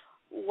week,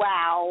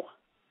 wow.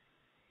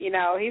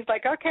 He's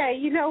like, okay,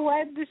 you know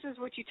what? This is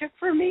what you took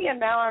from me, and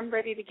now I'm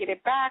ready to get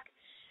it back.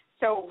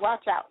 So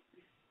watch out.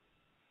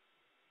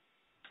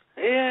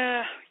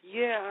 Yeah.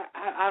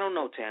 I don't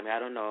know, Tammy. I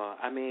don't know.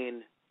 I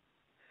mean,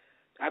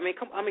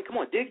 come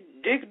on.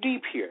 Dig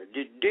deep here.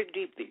 Dig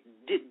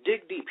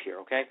deep here.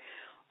 Okay.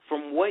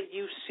 From what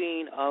you've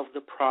seen of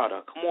the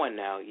product, come on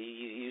now.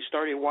 You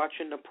started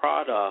watching the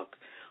product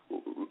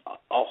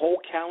a whole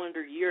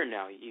calendar year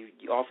now. You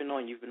off and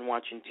on, you've been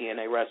watching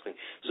TNA wrestling.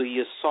 So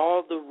you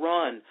saw the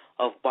run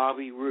of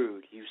Bobby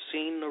Roode. You've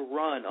seen the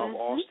run of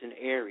Austin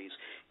Aries.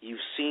 You've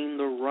seen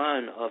the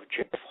run of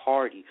Jeff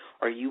Hardy.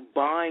 Are you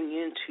buying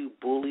into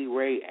Bully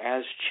Ray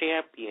as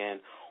champion,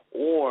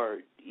 or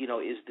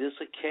is this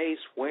a case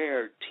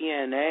where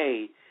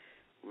TNA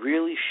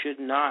really should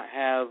not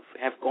have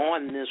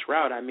gone this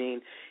route? I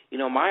mean,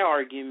 my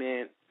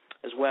argument,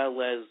 as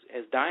well as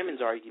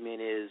Diamond's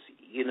argument, is,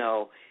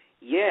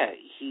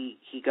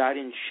 he got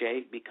in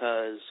shape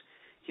because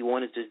he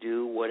wanted to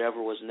do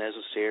whatever was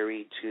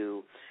necessary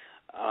to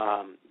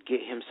get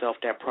himself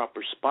that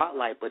proper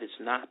spotlight, but it's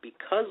not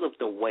because of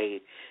the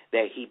way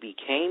that he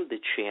became the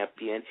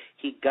champion.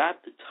 He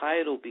got the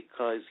title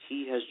because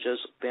he has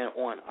just been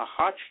on a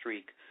hot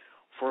streak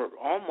for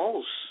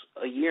almost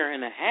a year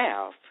and a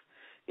half.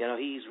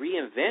 He's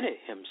reinvented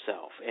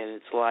himself, and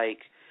it's like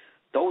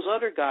those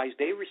other guys,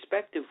 they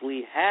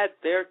respectively had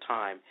their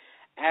time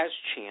as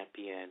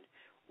champion.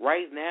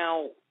 Right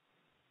now,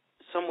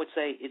 some would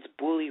say it's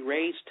Bully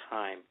Ray's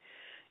time.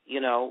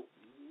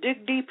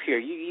 Dig deep here.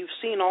 You've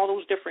seen all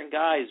those different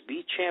guys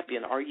be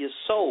champion. Are you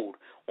sold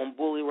on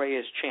Bully Ray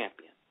as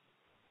champion?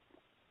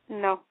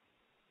 No,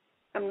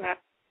 I'm not.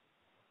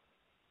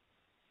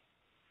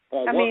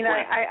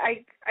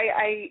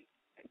 I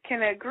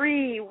can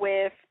agree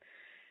with,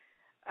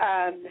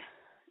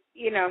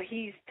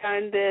 he's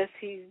done this,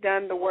 he's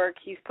done the work,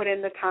 he's put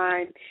in the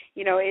time.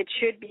 It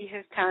should be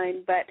his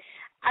time, but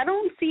I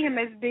don't see him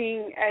as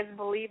being as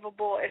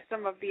believable as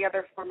some of the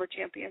other former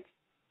champions.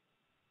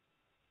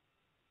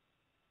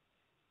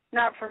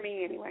 Not for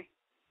me, anyway.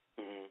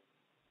 Mm-hmm.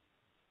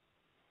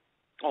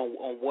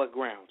 On what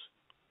grounds?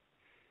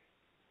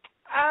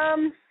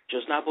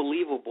 Just not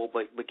believable,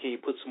 but can you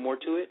put some more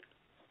to it?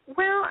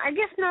 Well, I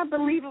guess not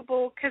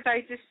believable because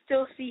I just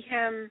still see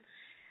him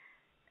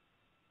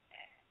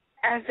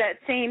as that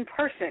same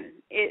person.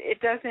 It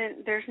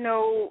doesn't, there's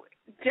no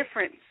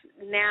difference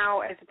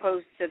now as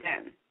opposed to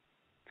then.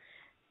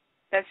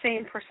 That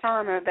same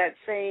persona, that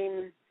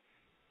same,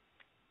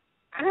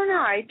 I don't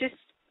know, I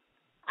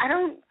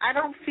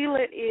don't feel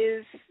it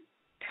is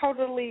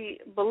totally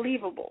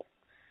believable.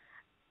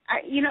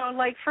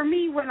 Like for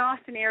me, when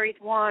Austin Aries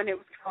won, it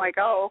was kind of like,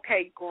 oh,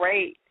 okay,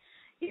 great.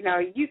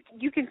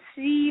 You can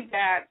see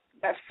that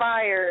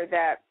fire,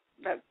 that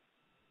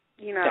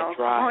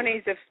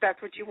cojones, if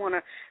that's what you want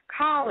to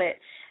call it.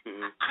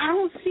 Mm-hmm. I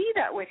don't see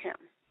that with him.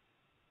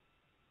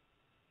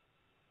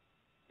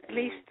 At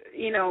least,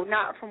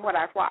 not from what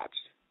I've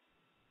watched.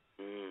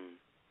 Mm.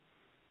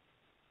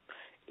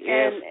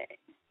 And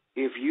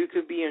if you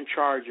could be in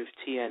charge of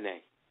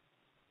TNA,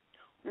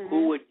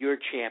 who would your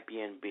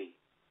champion be?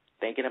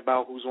 Thinking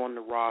about who's on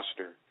the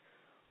roster,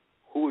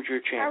 who would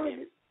your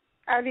champion?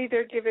 I'd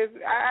either give it.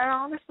 I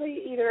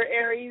honestly either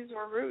Aries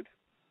or Rude.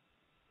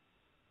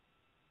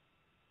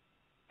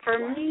 For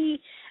me,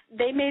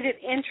 they made it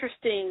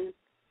interesting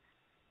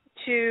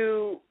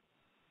to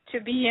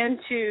be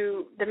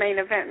into the main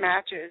event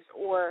matches,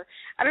 or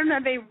I don't know.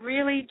 They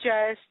really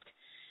just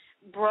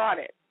brought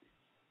it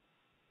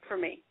for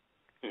me.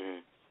 Mm-hmm.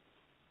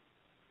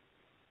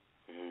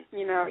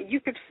 You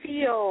could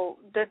feel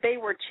that they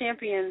were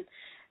champion.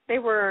 They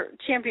were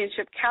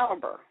championship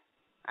caliber.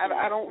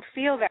 I don't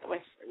feel that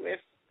with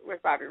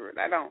Bobby Roode.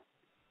 I don't.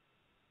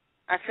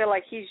 I feel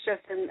like he's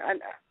just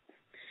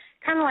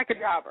kind of like a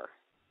jobber.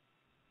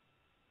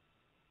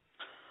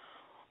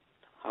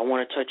 I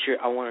want to touch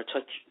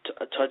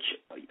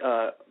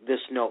this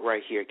note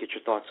right here. Get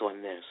your thoughts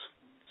on this.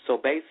 So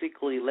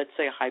basically, let's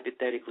say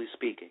hypothetically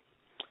speaking,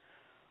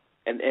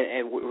 and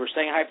we're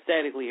saying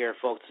hypothetically here,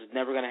 folks. It's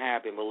never going to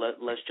happen, but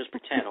let's just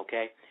pretend,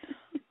 okay?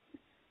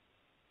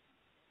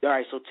 All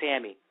right. So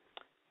Tammy,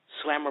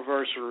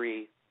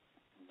 Slammiversary,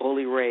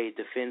 Bully Ray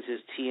defends his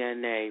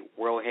TNA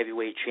World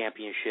Heavyweight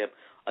Championship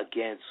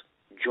against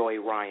Joey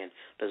Ryan.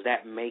 Does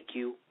that make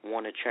you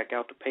want to check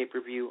out the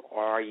pay-per-view,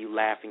 or are you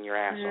laughing your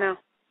ass off?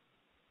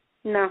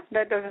 No,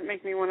 that doesn't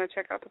make me want to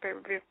check out the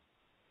pay-per-view.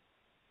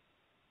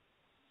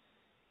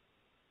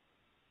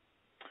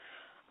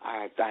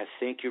 I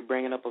think you're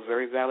bringing up a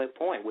very valid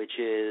point, which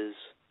is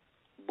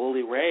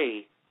Bully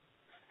Ray,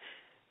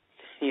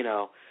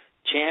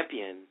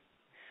 champion,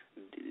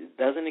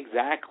 doesn't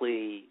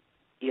exactly,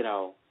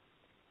 how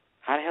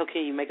the hell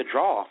can you make a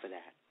draw off of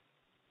that?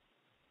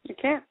 You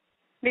can't,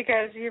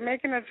 because you're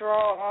making a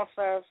draw off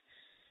of,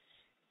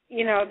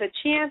 the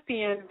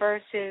champion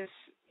versus,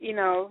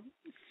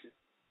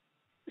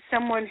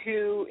 someone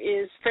who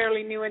is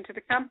fairly new into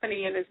the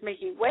company and is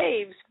making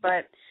waves,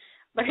 but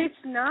it's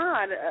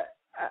not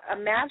a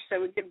match that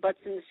would get butts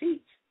in the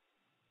seats.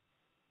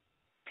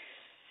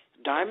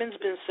 Diamond's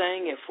been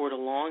saying it for the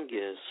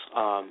longest,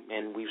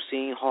 and we've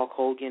seen Hulk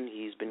Hogan.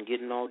 He's been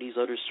getting all these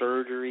other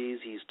surgeries.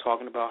 He's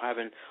talking about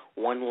having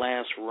one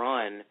last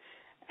run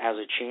as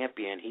a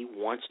champion. He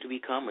wants to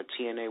become a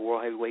TNA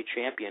World Heavyweight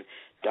Champion.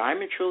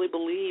 Diamond truly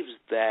believes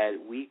that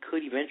we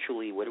could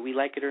eventually, whether we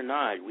like it or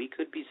not, we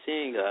could be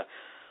seeing a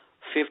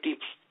 50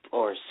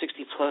 or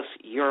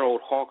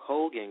 60-plus-year-old Hulk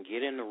Hogan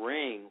get in the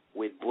ring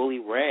with Bully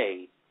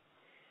Ray.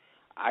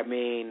 I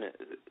mean,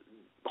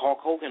 Hulk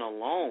Hogan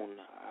alone,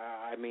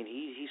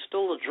 he's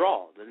still a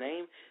draw. The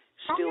name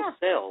still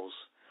sells.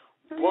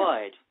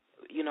 But,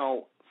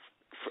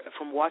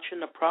 from watching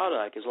the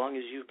product, as long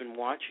as you've been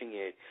watching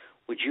it,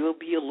 would you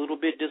be a little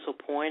bit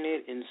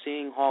disappointed in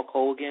seeing Hulk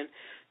Hogan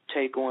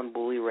take on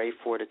Bully Ray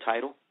for the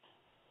title?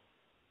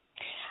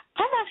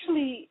 I've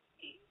actually,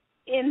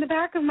 in the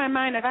back of my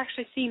mind, I've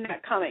actually seen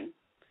that coming.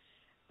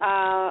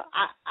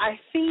 I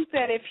think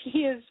that if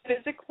he is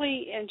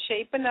physically in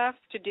shape enough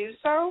to do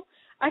so,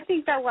 I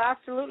think that will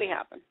absolutely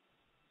happen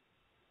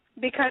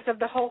because of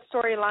the whole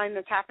storyline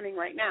that's happening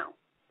right now.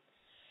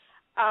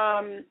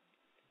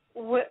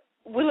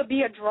 Will it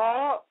be a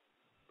draw?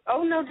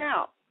 Oh, no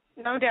doubt,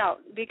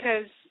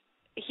 because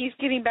he's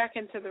getting back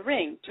into the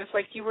ring, just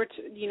like you were,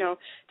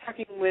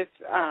 talking with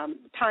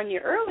Tanya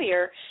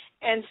earlier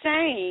and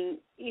saying,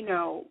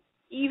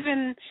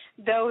 even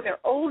though they're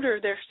older,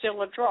 they're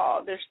still a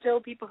draw. There's still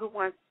people who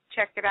want to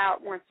check it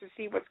out, wants to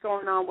see what's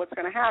going on, what's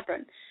going to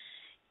happen.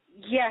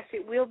 Yes,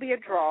 it will be a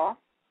draw.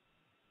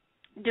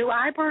 Do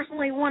I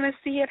personally want to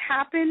see it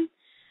happen?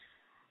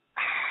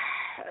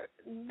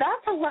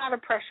 That's a lot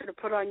of pressure to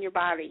put on your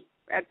body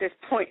at this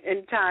point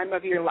in time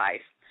of your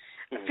life.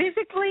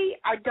 Physically,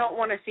 I don't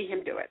want to see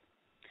him do it.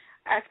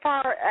 As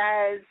far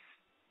as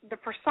the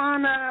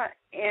persona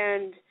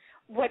and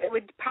what it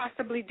would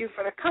possibly do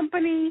for the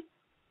company,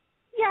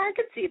 yeah, I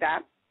could see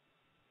that.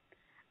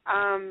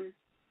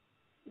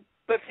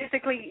 But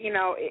physically,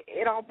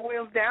 it all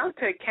boils down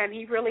to, can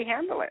he really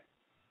handle it?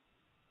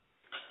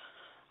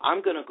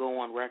 I'm going to go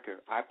on record.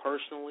 I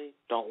personally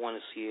don't want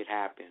to see it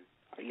happen.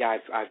 Yeah,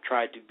 I've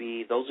tried to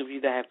be, those of you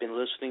that have been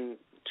listening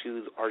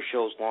to our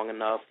shows long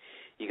enough,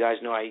 You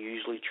guys know I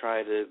usually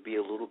try to be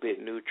a little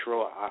bit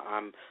neutral.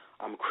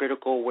 I'm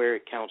critical where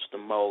it counts the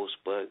most,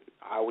 but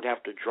I would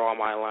have to draw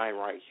my line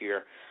right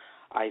here.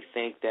 I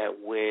think that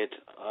with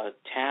a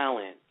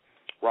talented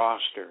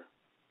roster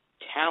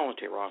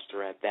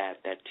at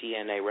that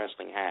TNA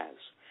Wrestling has,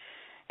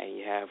 and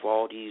you have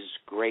all these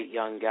great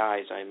young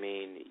guys. I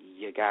mean,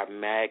 you got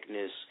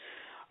Magnus,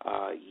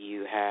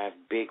 you have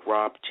Big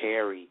Rob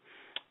Terry,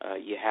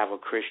 you have a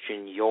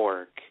Christian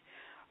York,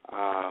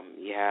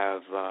 you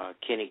have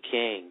Kenny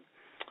King,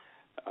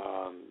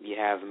 you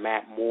have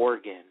Matt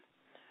Morgan.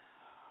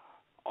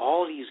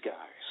 All these guys,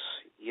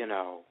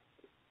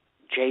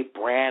 Jay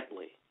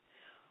Bradley,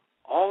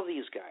 all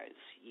these guys,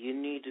 you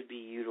need to be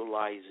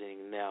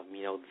utilizing them.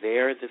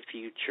 They're the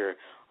future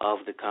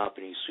of the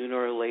company. Sooner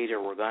or later,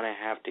 we're going to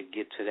have to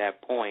get to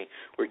that point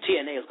where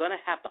TNA is going to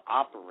have to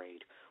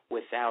operate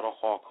without a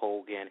Hulk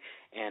Hogan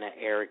and an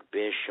Eric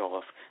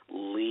Bischoff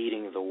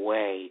leading the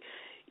way.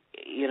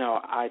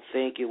 I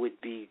think it would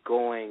be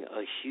going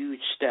a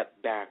huge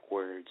step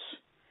backwards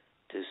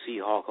to see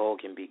Hulk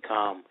Hogan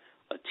become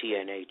a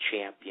TNA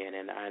champion,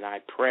 and I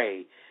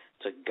pray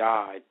to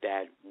God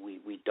that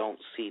we don't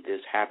see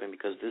this happen,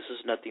 because this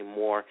is nothing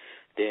more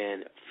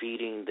than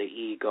feeding the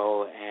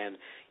ego. And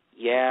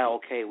yeah,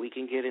 okay, we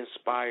can get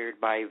inspired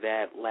by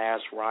that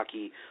last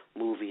Rocky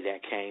movie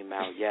that came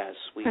out. Yes,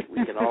 we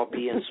can all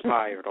be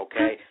inspired,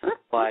 okay?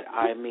 But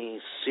I mean,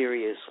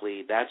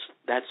 seriously,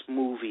 that's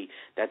movie,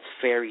 that's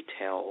fairy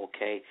tale,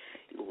 okay?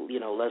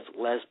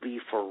 Let's be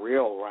for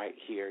real right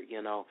here.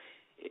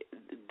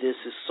 This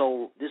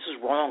is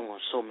wrong on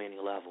so many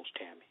levels,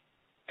 Tammy.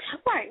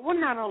 Right. Well,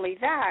 not only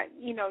that,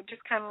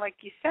 just kind of like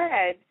you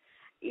said,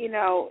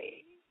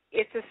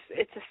 it's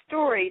a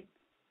story,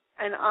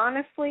 and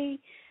honestly,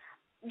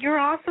 you're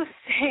also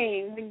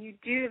saying when you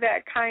do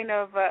that kind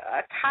of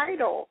a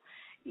title,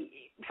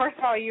 first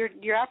of all,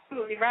 you're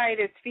absolutely right.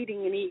 It's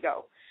feeding an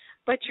ego,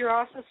 but you're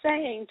also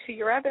saying to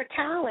your other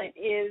talent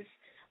is,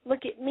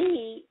 look at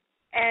me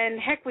and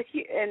heck with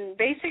you, and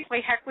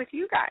basically heck with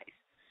you guys.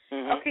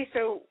 Mm-hmm. Okay,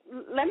 so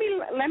let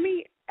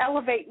me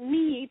elevate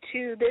me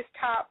to this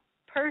top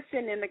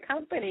person in the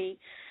company,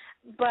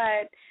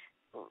 but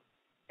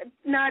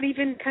not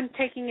even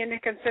taking into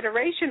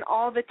consideration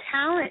all the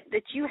talent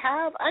that you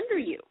have under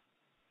you.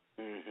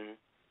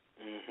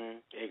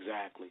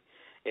 Exactly.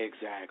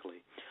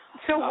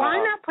 So why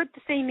not put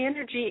the same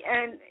energy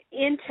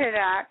into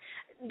that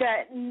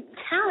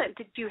talent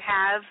that you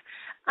have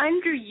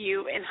under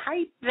you and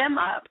hype them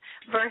up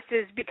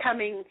versus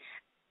becoming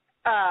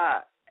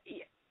a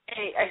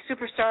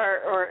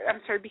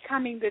superstar,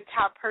 becoming the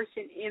top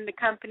person in the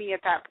company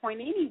at that point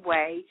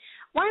anyway?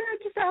 Why not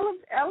just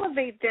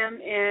elevate them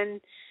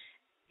and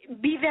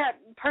be that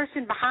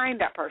person behind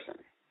that person?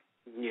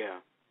 Yeah.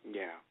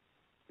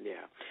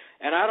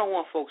 And I don't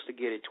want folks to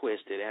get it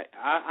twisted.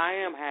 I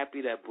am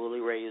happy that Bully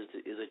Ray is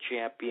a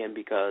champion,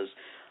 because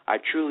I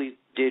truly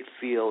did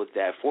feel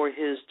that for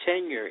his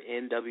tenure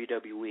in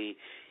WWE,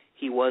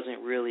 he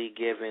wasn't really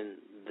given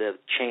the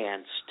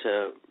chance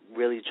to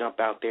really jump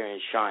out there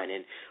and shine.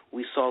 And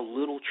we saw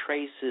little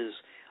traces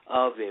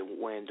of it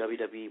when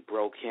WWE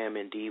broke him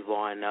and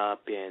Devon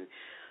up, and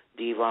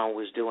Devon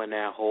was doing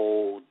that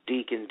whole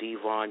Deacon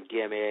Devon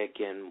gimmick,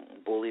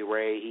 and Bully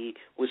Ray, he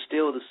was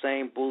still the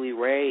same Bully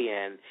Ray,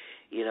 and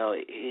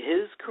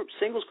his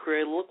singles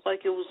career looked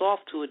like it was off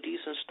to a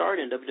decent start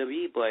in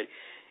WWE, but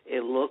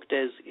it looked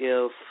as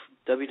if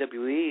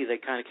WWE, they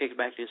kind of kicked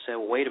back and said,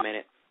 well, wait a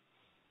minute,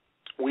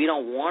 we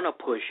don't want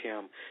to push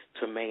him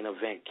to main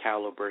event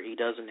caliber. He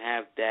doesn't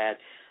have that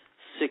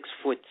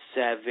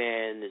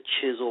 6'7"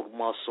 chiseled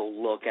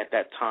muscle look at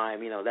that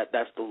time.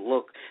 That's the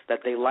look that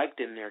they liked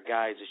in their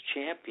guys as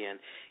champion.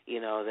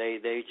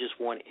 They just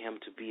want him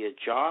to be a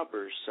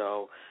jobber.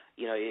 So,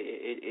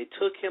 it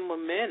took him a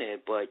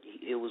minute, but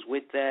it was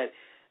with that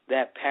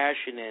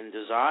passion and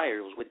desire,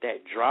 it was with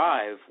that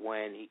drive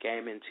when he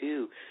came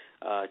into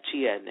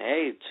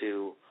TNA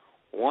to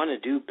want to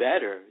do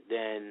better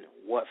than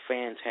what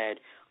fans had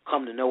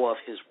come to know of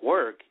his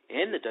work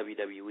in the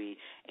WWE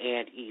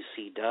and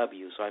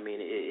ECW. So, I mean,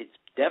 it's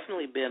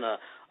definitely been a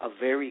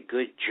very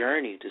good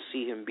journey to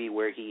see him be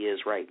where he is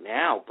right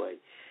now. But,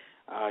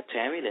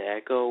 Tammy, to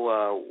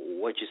echo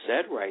what you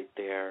said right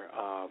there,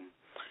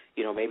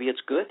 maybe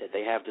it's good that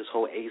they have this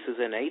whole aces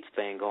and eights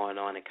thing going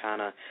on and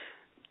kind of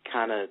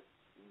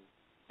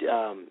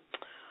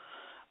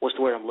what's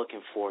the word I'm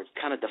looking for?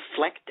 Kind of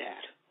deflect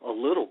that a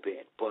little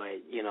bit.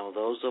 But,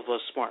 those of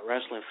us smart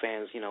wrestling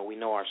fans, we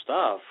know our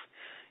stuff.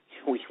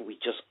 We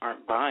just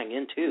aren't buying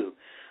into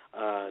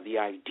the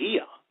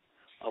idea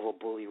of a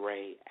Bully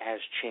Ray as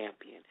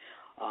champion.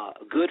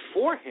 Good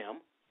for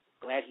him.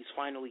 Glad he's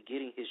finally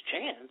getting his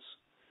chance.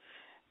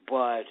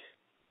 But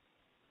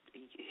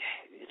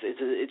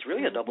it's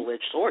really a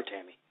double-edged sword,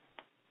 Tammy.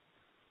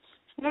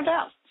 No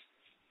doubt.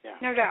 Yeah.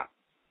 No doubt.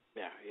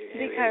 Yeah,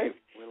 because it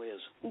really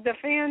is. The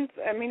fans,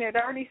 I mean, it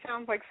already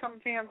sounds like some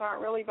fans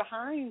aren't really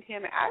behind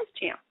him as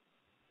champ.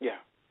 Yeah.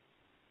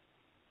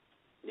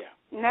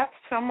 And that's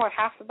somewhat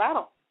half the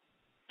battle.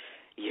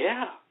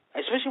 Yeah.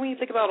 especially when you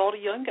think about all the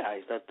young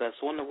guys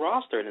that's on the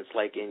roster, and it's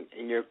like,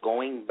 and you're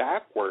going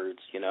backwards,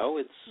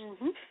 it's,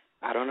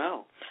 I don't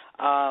know.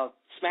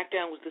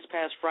 SmackDown was this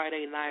past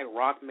Friday night.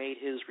 Rock made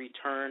his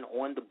return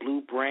on the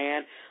blue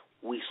brand.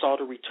 We saw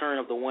the return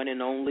of the one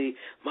and only,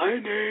 my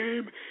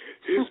name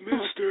is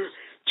Mr.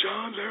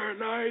 John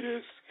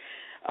Laurinaitis.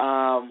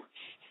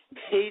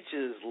 He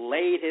just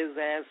laid his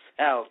ass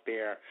out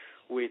there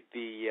with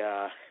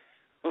the,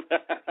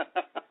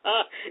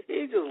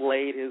 he just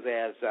laid his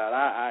ass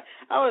out.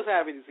 I was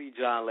happy to see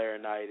John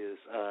Laurinaitis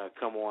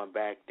come on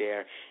back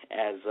there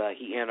as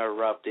he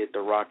interrupted The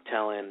Rock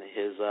telling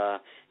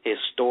his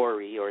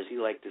story, or as he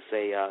liked to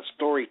say,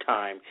 story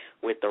time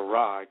with The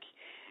Rock,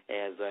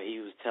 as he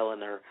was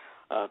telling her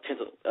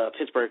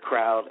Pittsburgh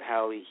crowd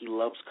how he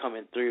loves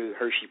coming through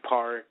Hershey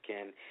Park,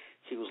 and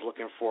he was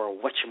looking for a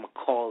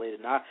whatchamacallit,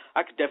 and I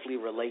could definitely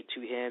relate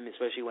to him,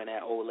 especially when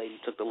that old lady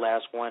took the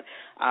last one.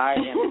 I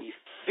am a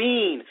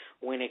fiend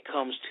when it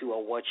comes to a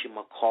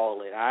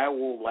whatchamacallit. I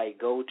will,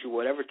 go to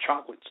whatever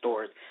chocolate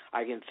stores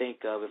I can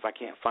think of if I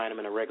can't find them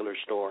in a regular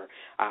store.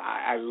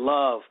 I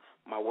love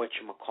my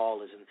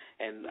whatchamacallits,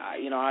 and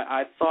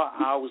I thought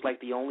I was like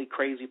the only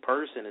crazy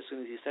person as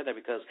soon as he said that,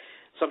 because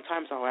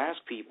sometimes I'll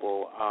ask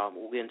people,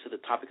 we'll get into the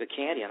topic of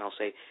candy, and I'll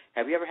say,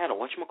 have you ever had a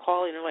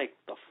whatchamacallit? And they're like,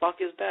 the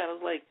fuck is that? I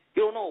was like,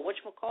 you don't know a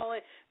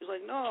whatchamacallit? He was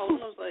like, no. And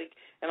I was like,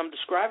 and I'm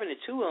describing it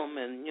to him,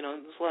 and,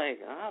 it's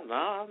like, I don't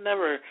know, I've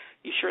never,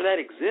 you sure that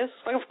exists?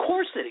 Like, of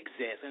course it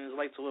exists. And it's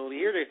like, to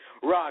hear the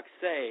Rock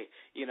say,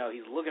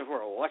 he's looking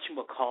for a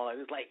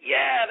whatchamacallit. It's like,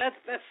 yeah, that's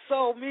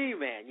so me,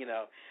 man,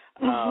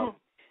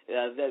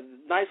 the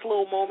nice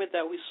little moment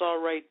that we saw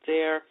right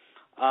there.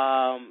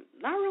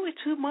 Not really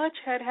too much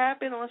had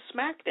happened on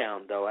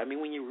SmackDown, though. I mean,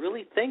 when you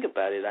really think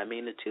about it,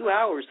 the 2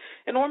 hours,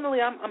 and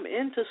normally I'm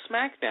into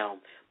SmackDown,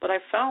 but I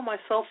found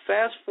myself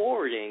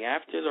fast-forwarding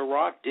after The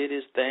Rock did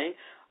his thing.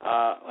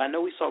 I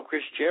know we saw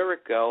Chris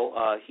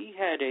Jericho. He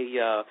had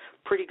a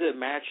pretty good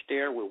match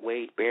there with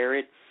Wade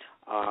Barrett.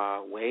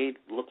 Wade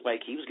looked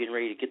like he was getting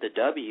ready to get the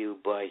W,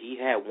 but he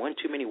had one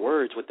too many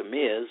words with The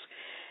Miz,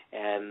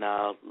 and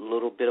a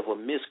little bit of a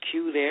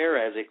miscue there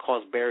as it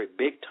cost Barrett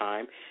big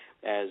time,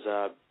 as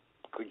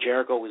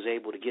Jericho was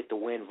able to get the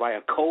win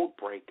via code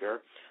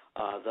breaker,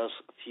 thus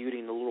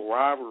feuding the little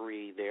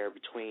rivalry there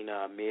between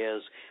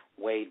Miz,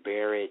 Wade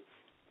Barrett.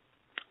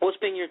 What's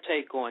been your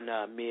take on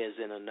Miz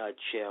in a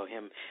nutshell,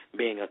 him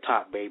being a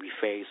top baby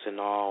face and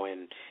all,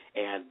 and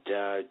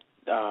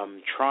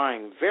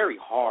trying very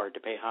hard to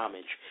pay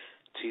homage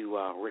to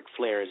Ric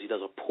Flair as he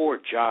does a poor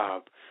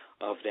job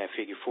of that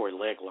figure 4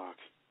 leg lock?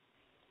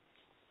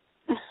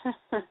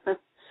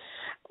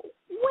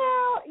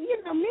 Well,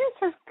 Miz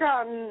has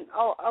gotten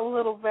a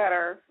little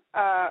better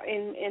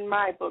in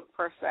my book,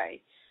 per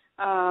se.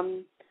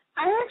 I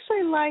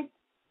actually like,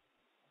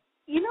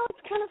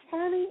 it's kind of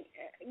funny.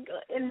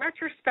 In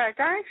retrospect,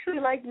 I actually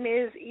like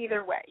Miz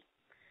either way.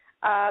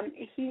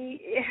 He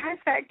has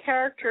that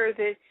character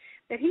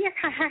that he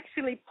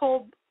actually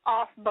pulled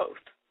off both.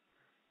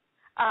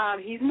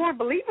 He's more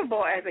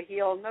believable as a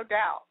heel, no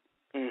doubt.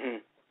 Mm-hmm.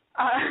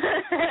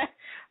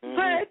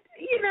 But,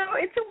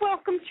 it's a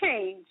welcome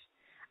change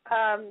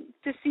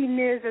to see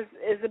Miz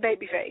as a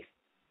babyface.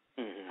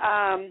 Mm-hmm.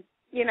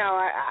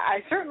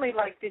 I certainly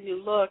like the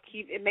new look.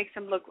 It makes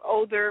him look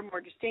older,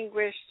 more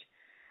distinguished.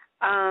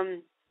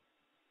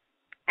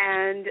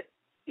 And,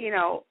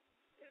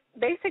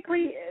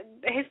 basically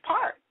his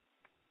part.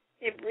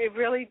 It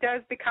really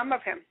does become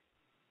of him.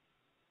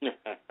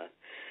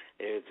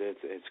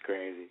 It's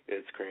crazy.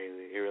 It's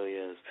crazy. It really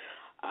is.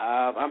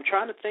 I'm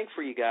trying to think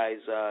for you guys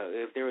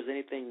if there was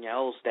anything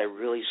else that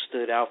really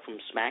stood out from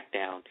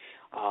SmackDown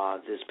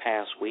this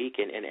past week,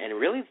 and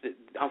really,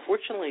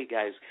 unfortunately,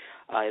 guys,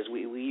 as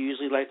we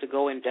usually like to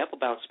go in depth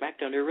about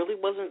SmackDown, there really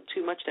wasn't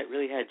too much that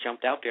really had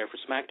jumped out there for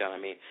SmackDown. I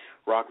mean,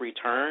 Rock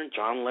returned,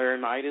 John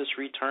Laurinaitis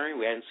returned.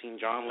 We hadn't seen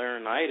John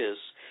Laurinaitis,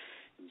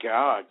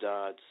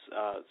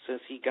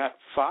 since he got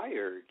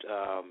fired,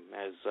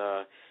 as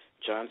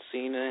John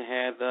Cena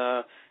had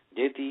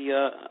did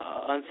the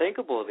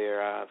unthinkable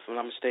there. If I'm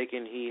not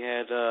mistaken, he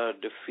had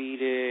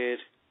defeated...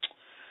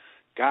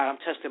 God, I'm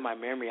testing my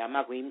memory. I'm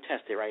not going to even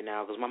test it right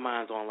now because my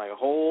mind's on like a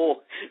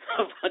whole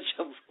bunch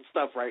of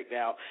stuff right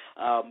now.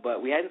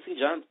 But we hadn't seen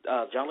John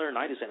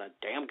Laurinaitis in a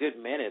damn good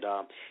minute.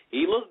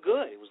 He looked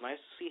good. It was nice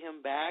to see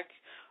him back.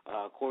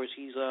 Of course,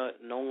 he's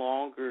no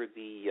longer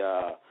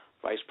the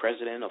Vice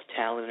President of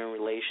Talent and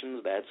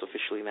Relations. That's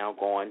officially now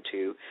gone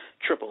to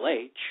Triple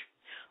H.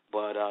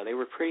 But they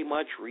were pretty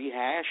much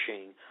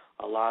rehashing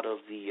a lot of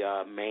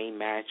the main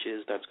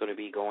matches that's going to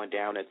be going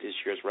down at this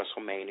year's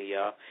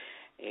WrestleMania.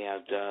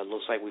 And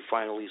looks like we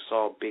finally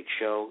saw Big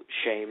Show,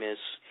 Sheamus,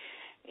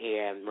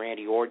 and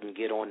Randy Orton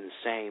get on the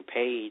same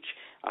page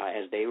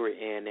as they were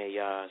in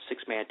a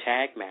six-man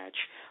tag match.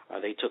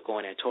 They took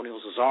on Antonio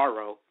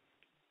Cesaro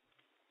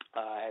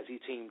as he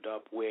teamed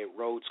up with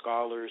Rhodes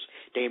Scholars,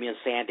 Damian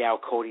Sandow,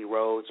 Cody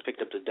Rhodes,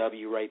 picked up the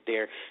W right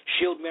there.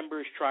 Shield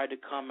members tried to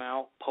come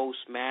out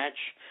post-match,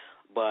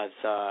 but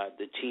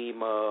the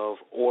team of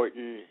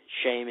Orton,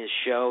 Sheamus,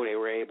 Show, they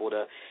were able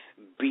to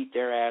beat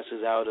their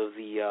asses out of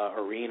the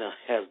arena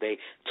as they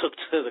took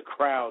to the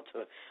crowd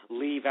to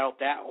leave out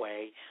that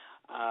way.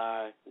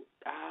 I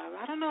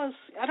don't know.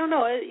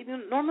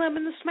 Normally I'm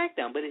in the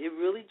Smackdown, but it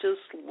really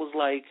just was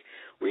like,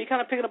 were you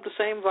kind of picking up the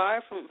same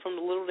vibe from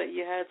the little that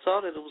you had saw,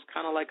 that it was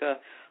kind of like a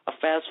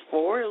fast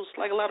forward? It was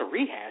like a lot of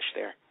rehash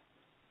there.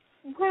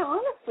 Well,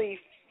 honestly,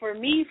 for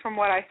me, from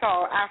what I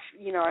saw, as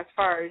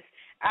far as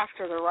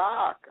After the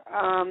Rock,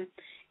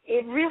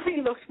 it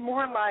really looks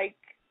more like,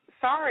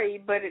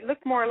 but it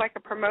looked more like a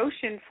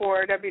promotion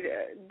for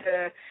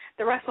the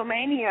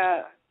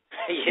WrestleMania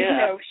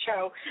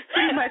show.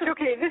 Pretty much,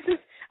 okay, this is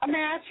a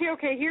match.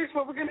 Okay, here's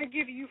what we're going to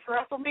give you for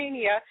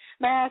WrestleMania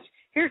match.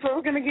 Here's what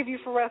we're going to give you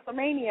for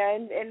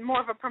WrestleMania, and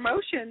more of a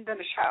promotion than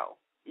a show.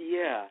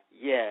 Yeah,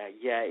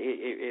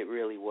 it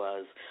really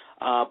was.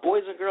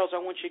 Boys and girls, I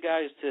want you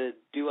guys to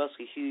do us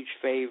a huge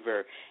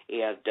favor,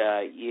 and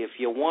if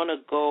you want to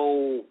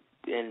go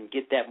and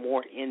get that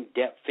more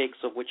in-depth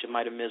fix of what you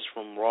might have missed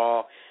from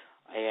Raw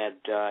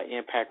and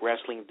Impact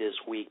Wrestling this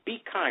week,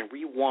 be kind,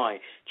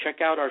 rewind,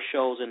 check out our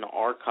shows in the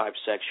archive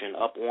section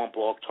up on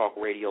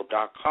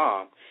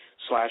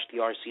blogtalkradio.com/the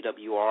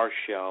RCWR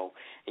show,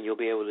 and you'll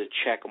be able to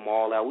check them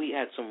all out. We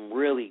had some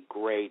really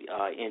great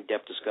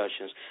in-depth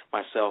discussions,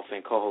 myself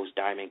and co-host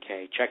Diamond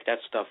K. Check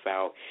that stuff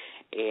out.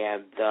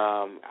 And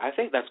I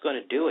think that's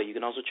going to do it. You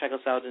can also check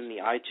us out in the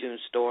iTunes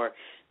store.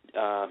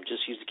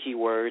 Just use the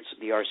keywords,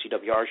 the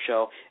RCWR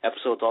show.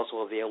 Episodes also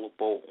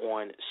available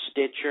on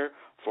Stitcher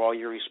for all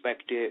your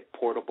respected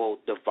portable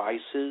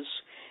devices.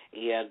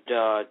 And,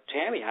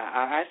 Tammy,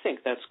 I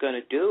think that's going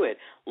to do it.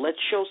 Let's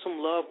show some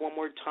love one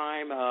more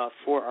time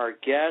for our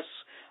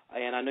guests.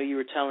 And I know you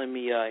were telling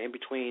me in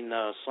between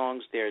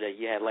songs there that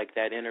you had like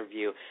that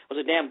interview. It was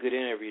a damn good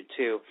interview,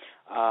 too.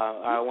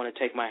 I want to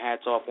take my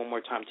hats off one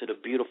more time to the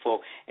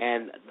beautiful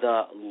and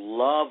the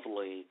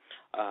lovely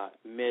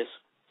Miss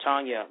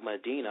Tanya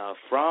Medina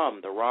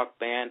from the rock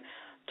band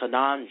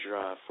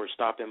Tanadra for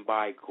stopping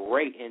by.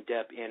 Great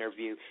in-depth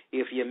interview.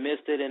 If you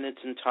missed it in its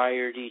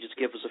entirety, just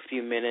give us a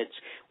few minutes.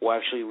 We'll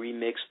actually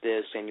remix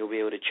this, and you'll be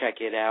able to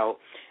check it out.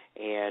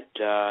 And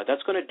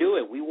that's going to do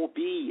it. We will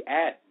be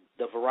at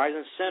the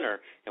Verizon Center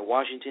in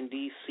Washington,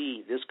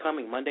 D.C. this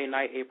coming Monday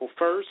night, April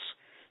 1st,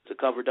 to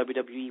cover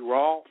WWE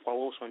Raw.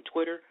 Follow us on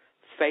Twitter,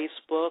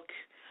 Facebook.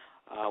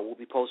 We'll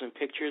be posting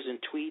pictures and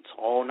tweets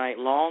all night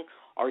long.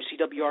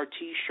 RCWR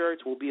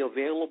T-shirts will be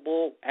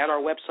available at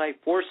our website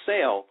for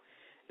sale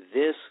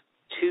this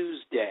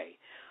Tuesday.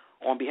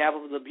 On behalf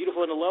of the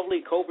beautiful and the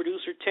lovely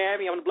co-producer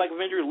Tammy, I'm the Black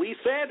Avenger, Lee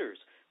Sanders,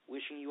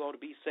 wishing you all to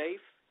be safe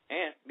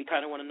and be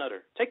kind to one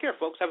another. Take care,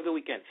 folks. Have a good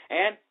weekend.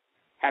 And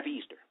happy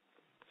Easter.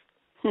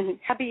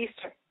 Happy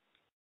Easter.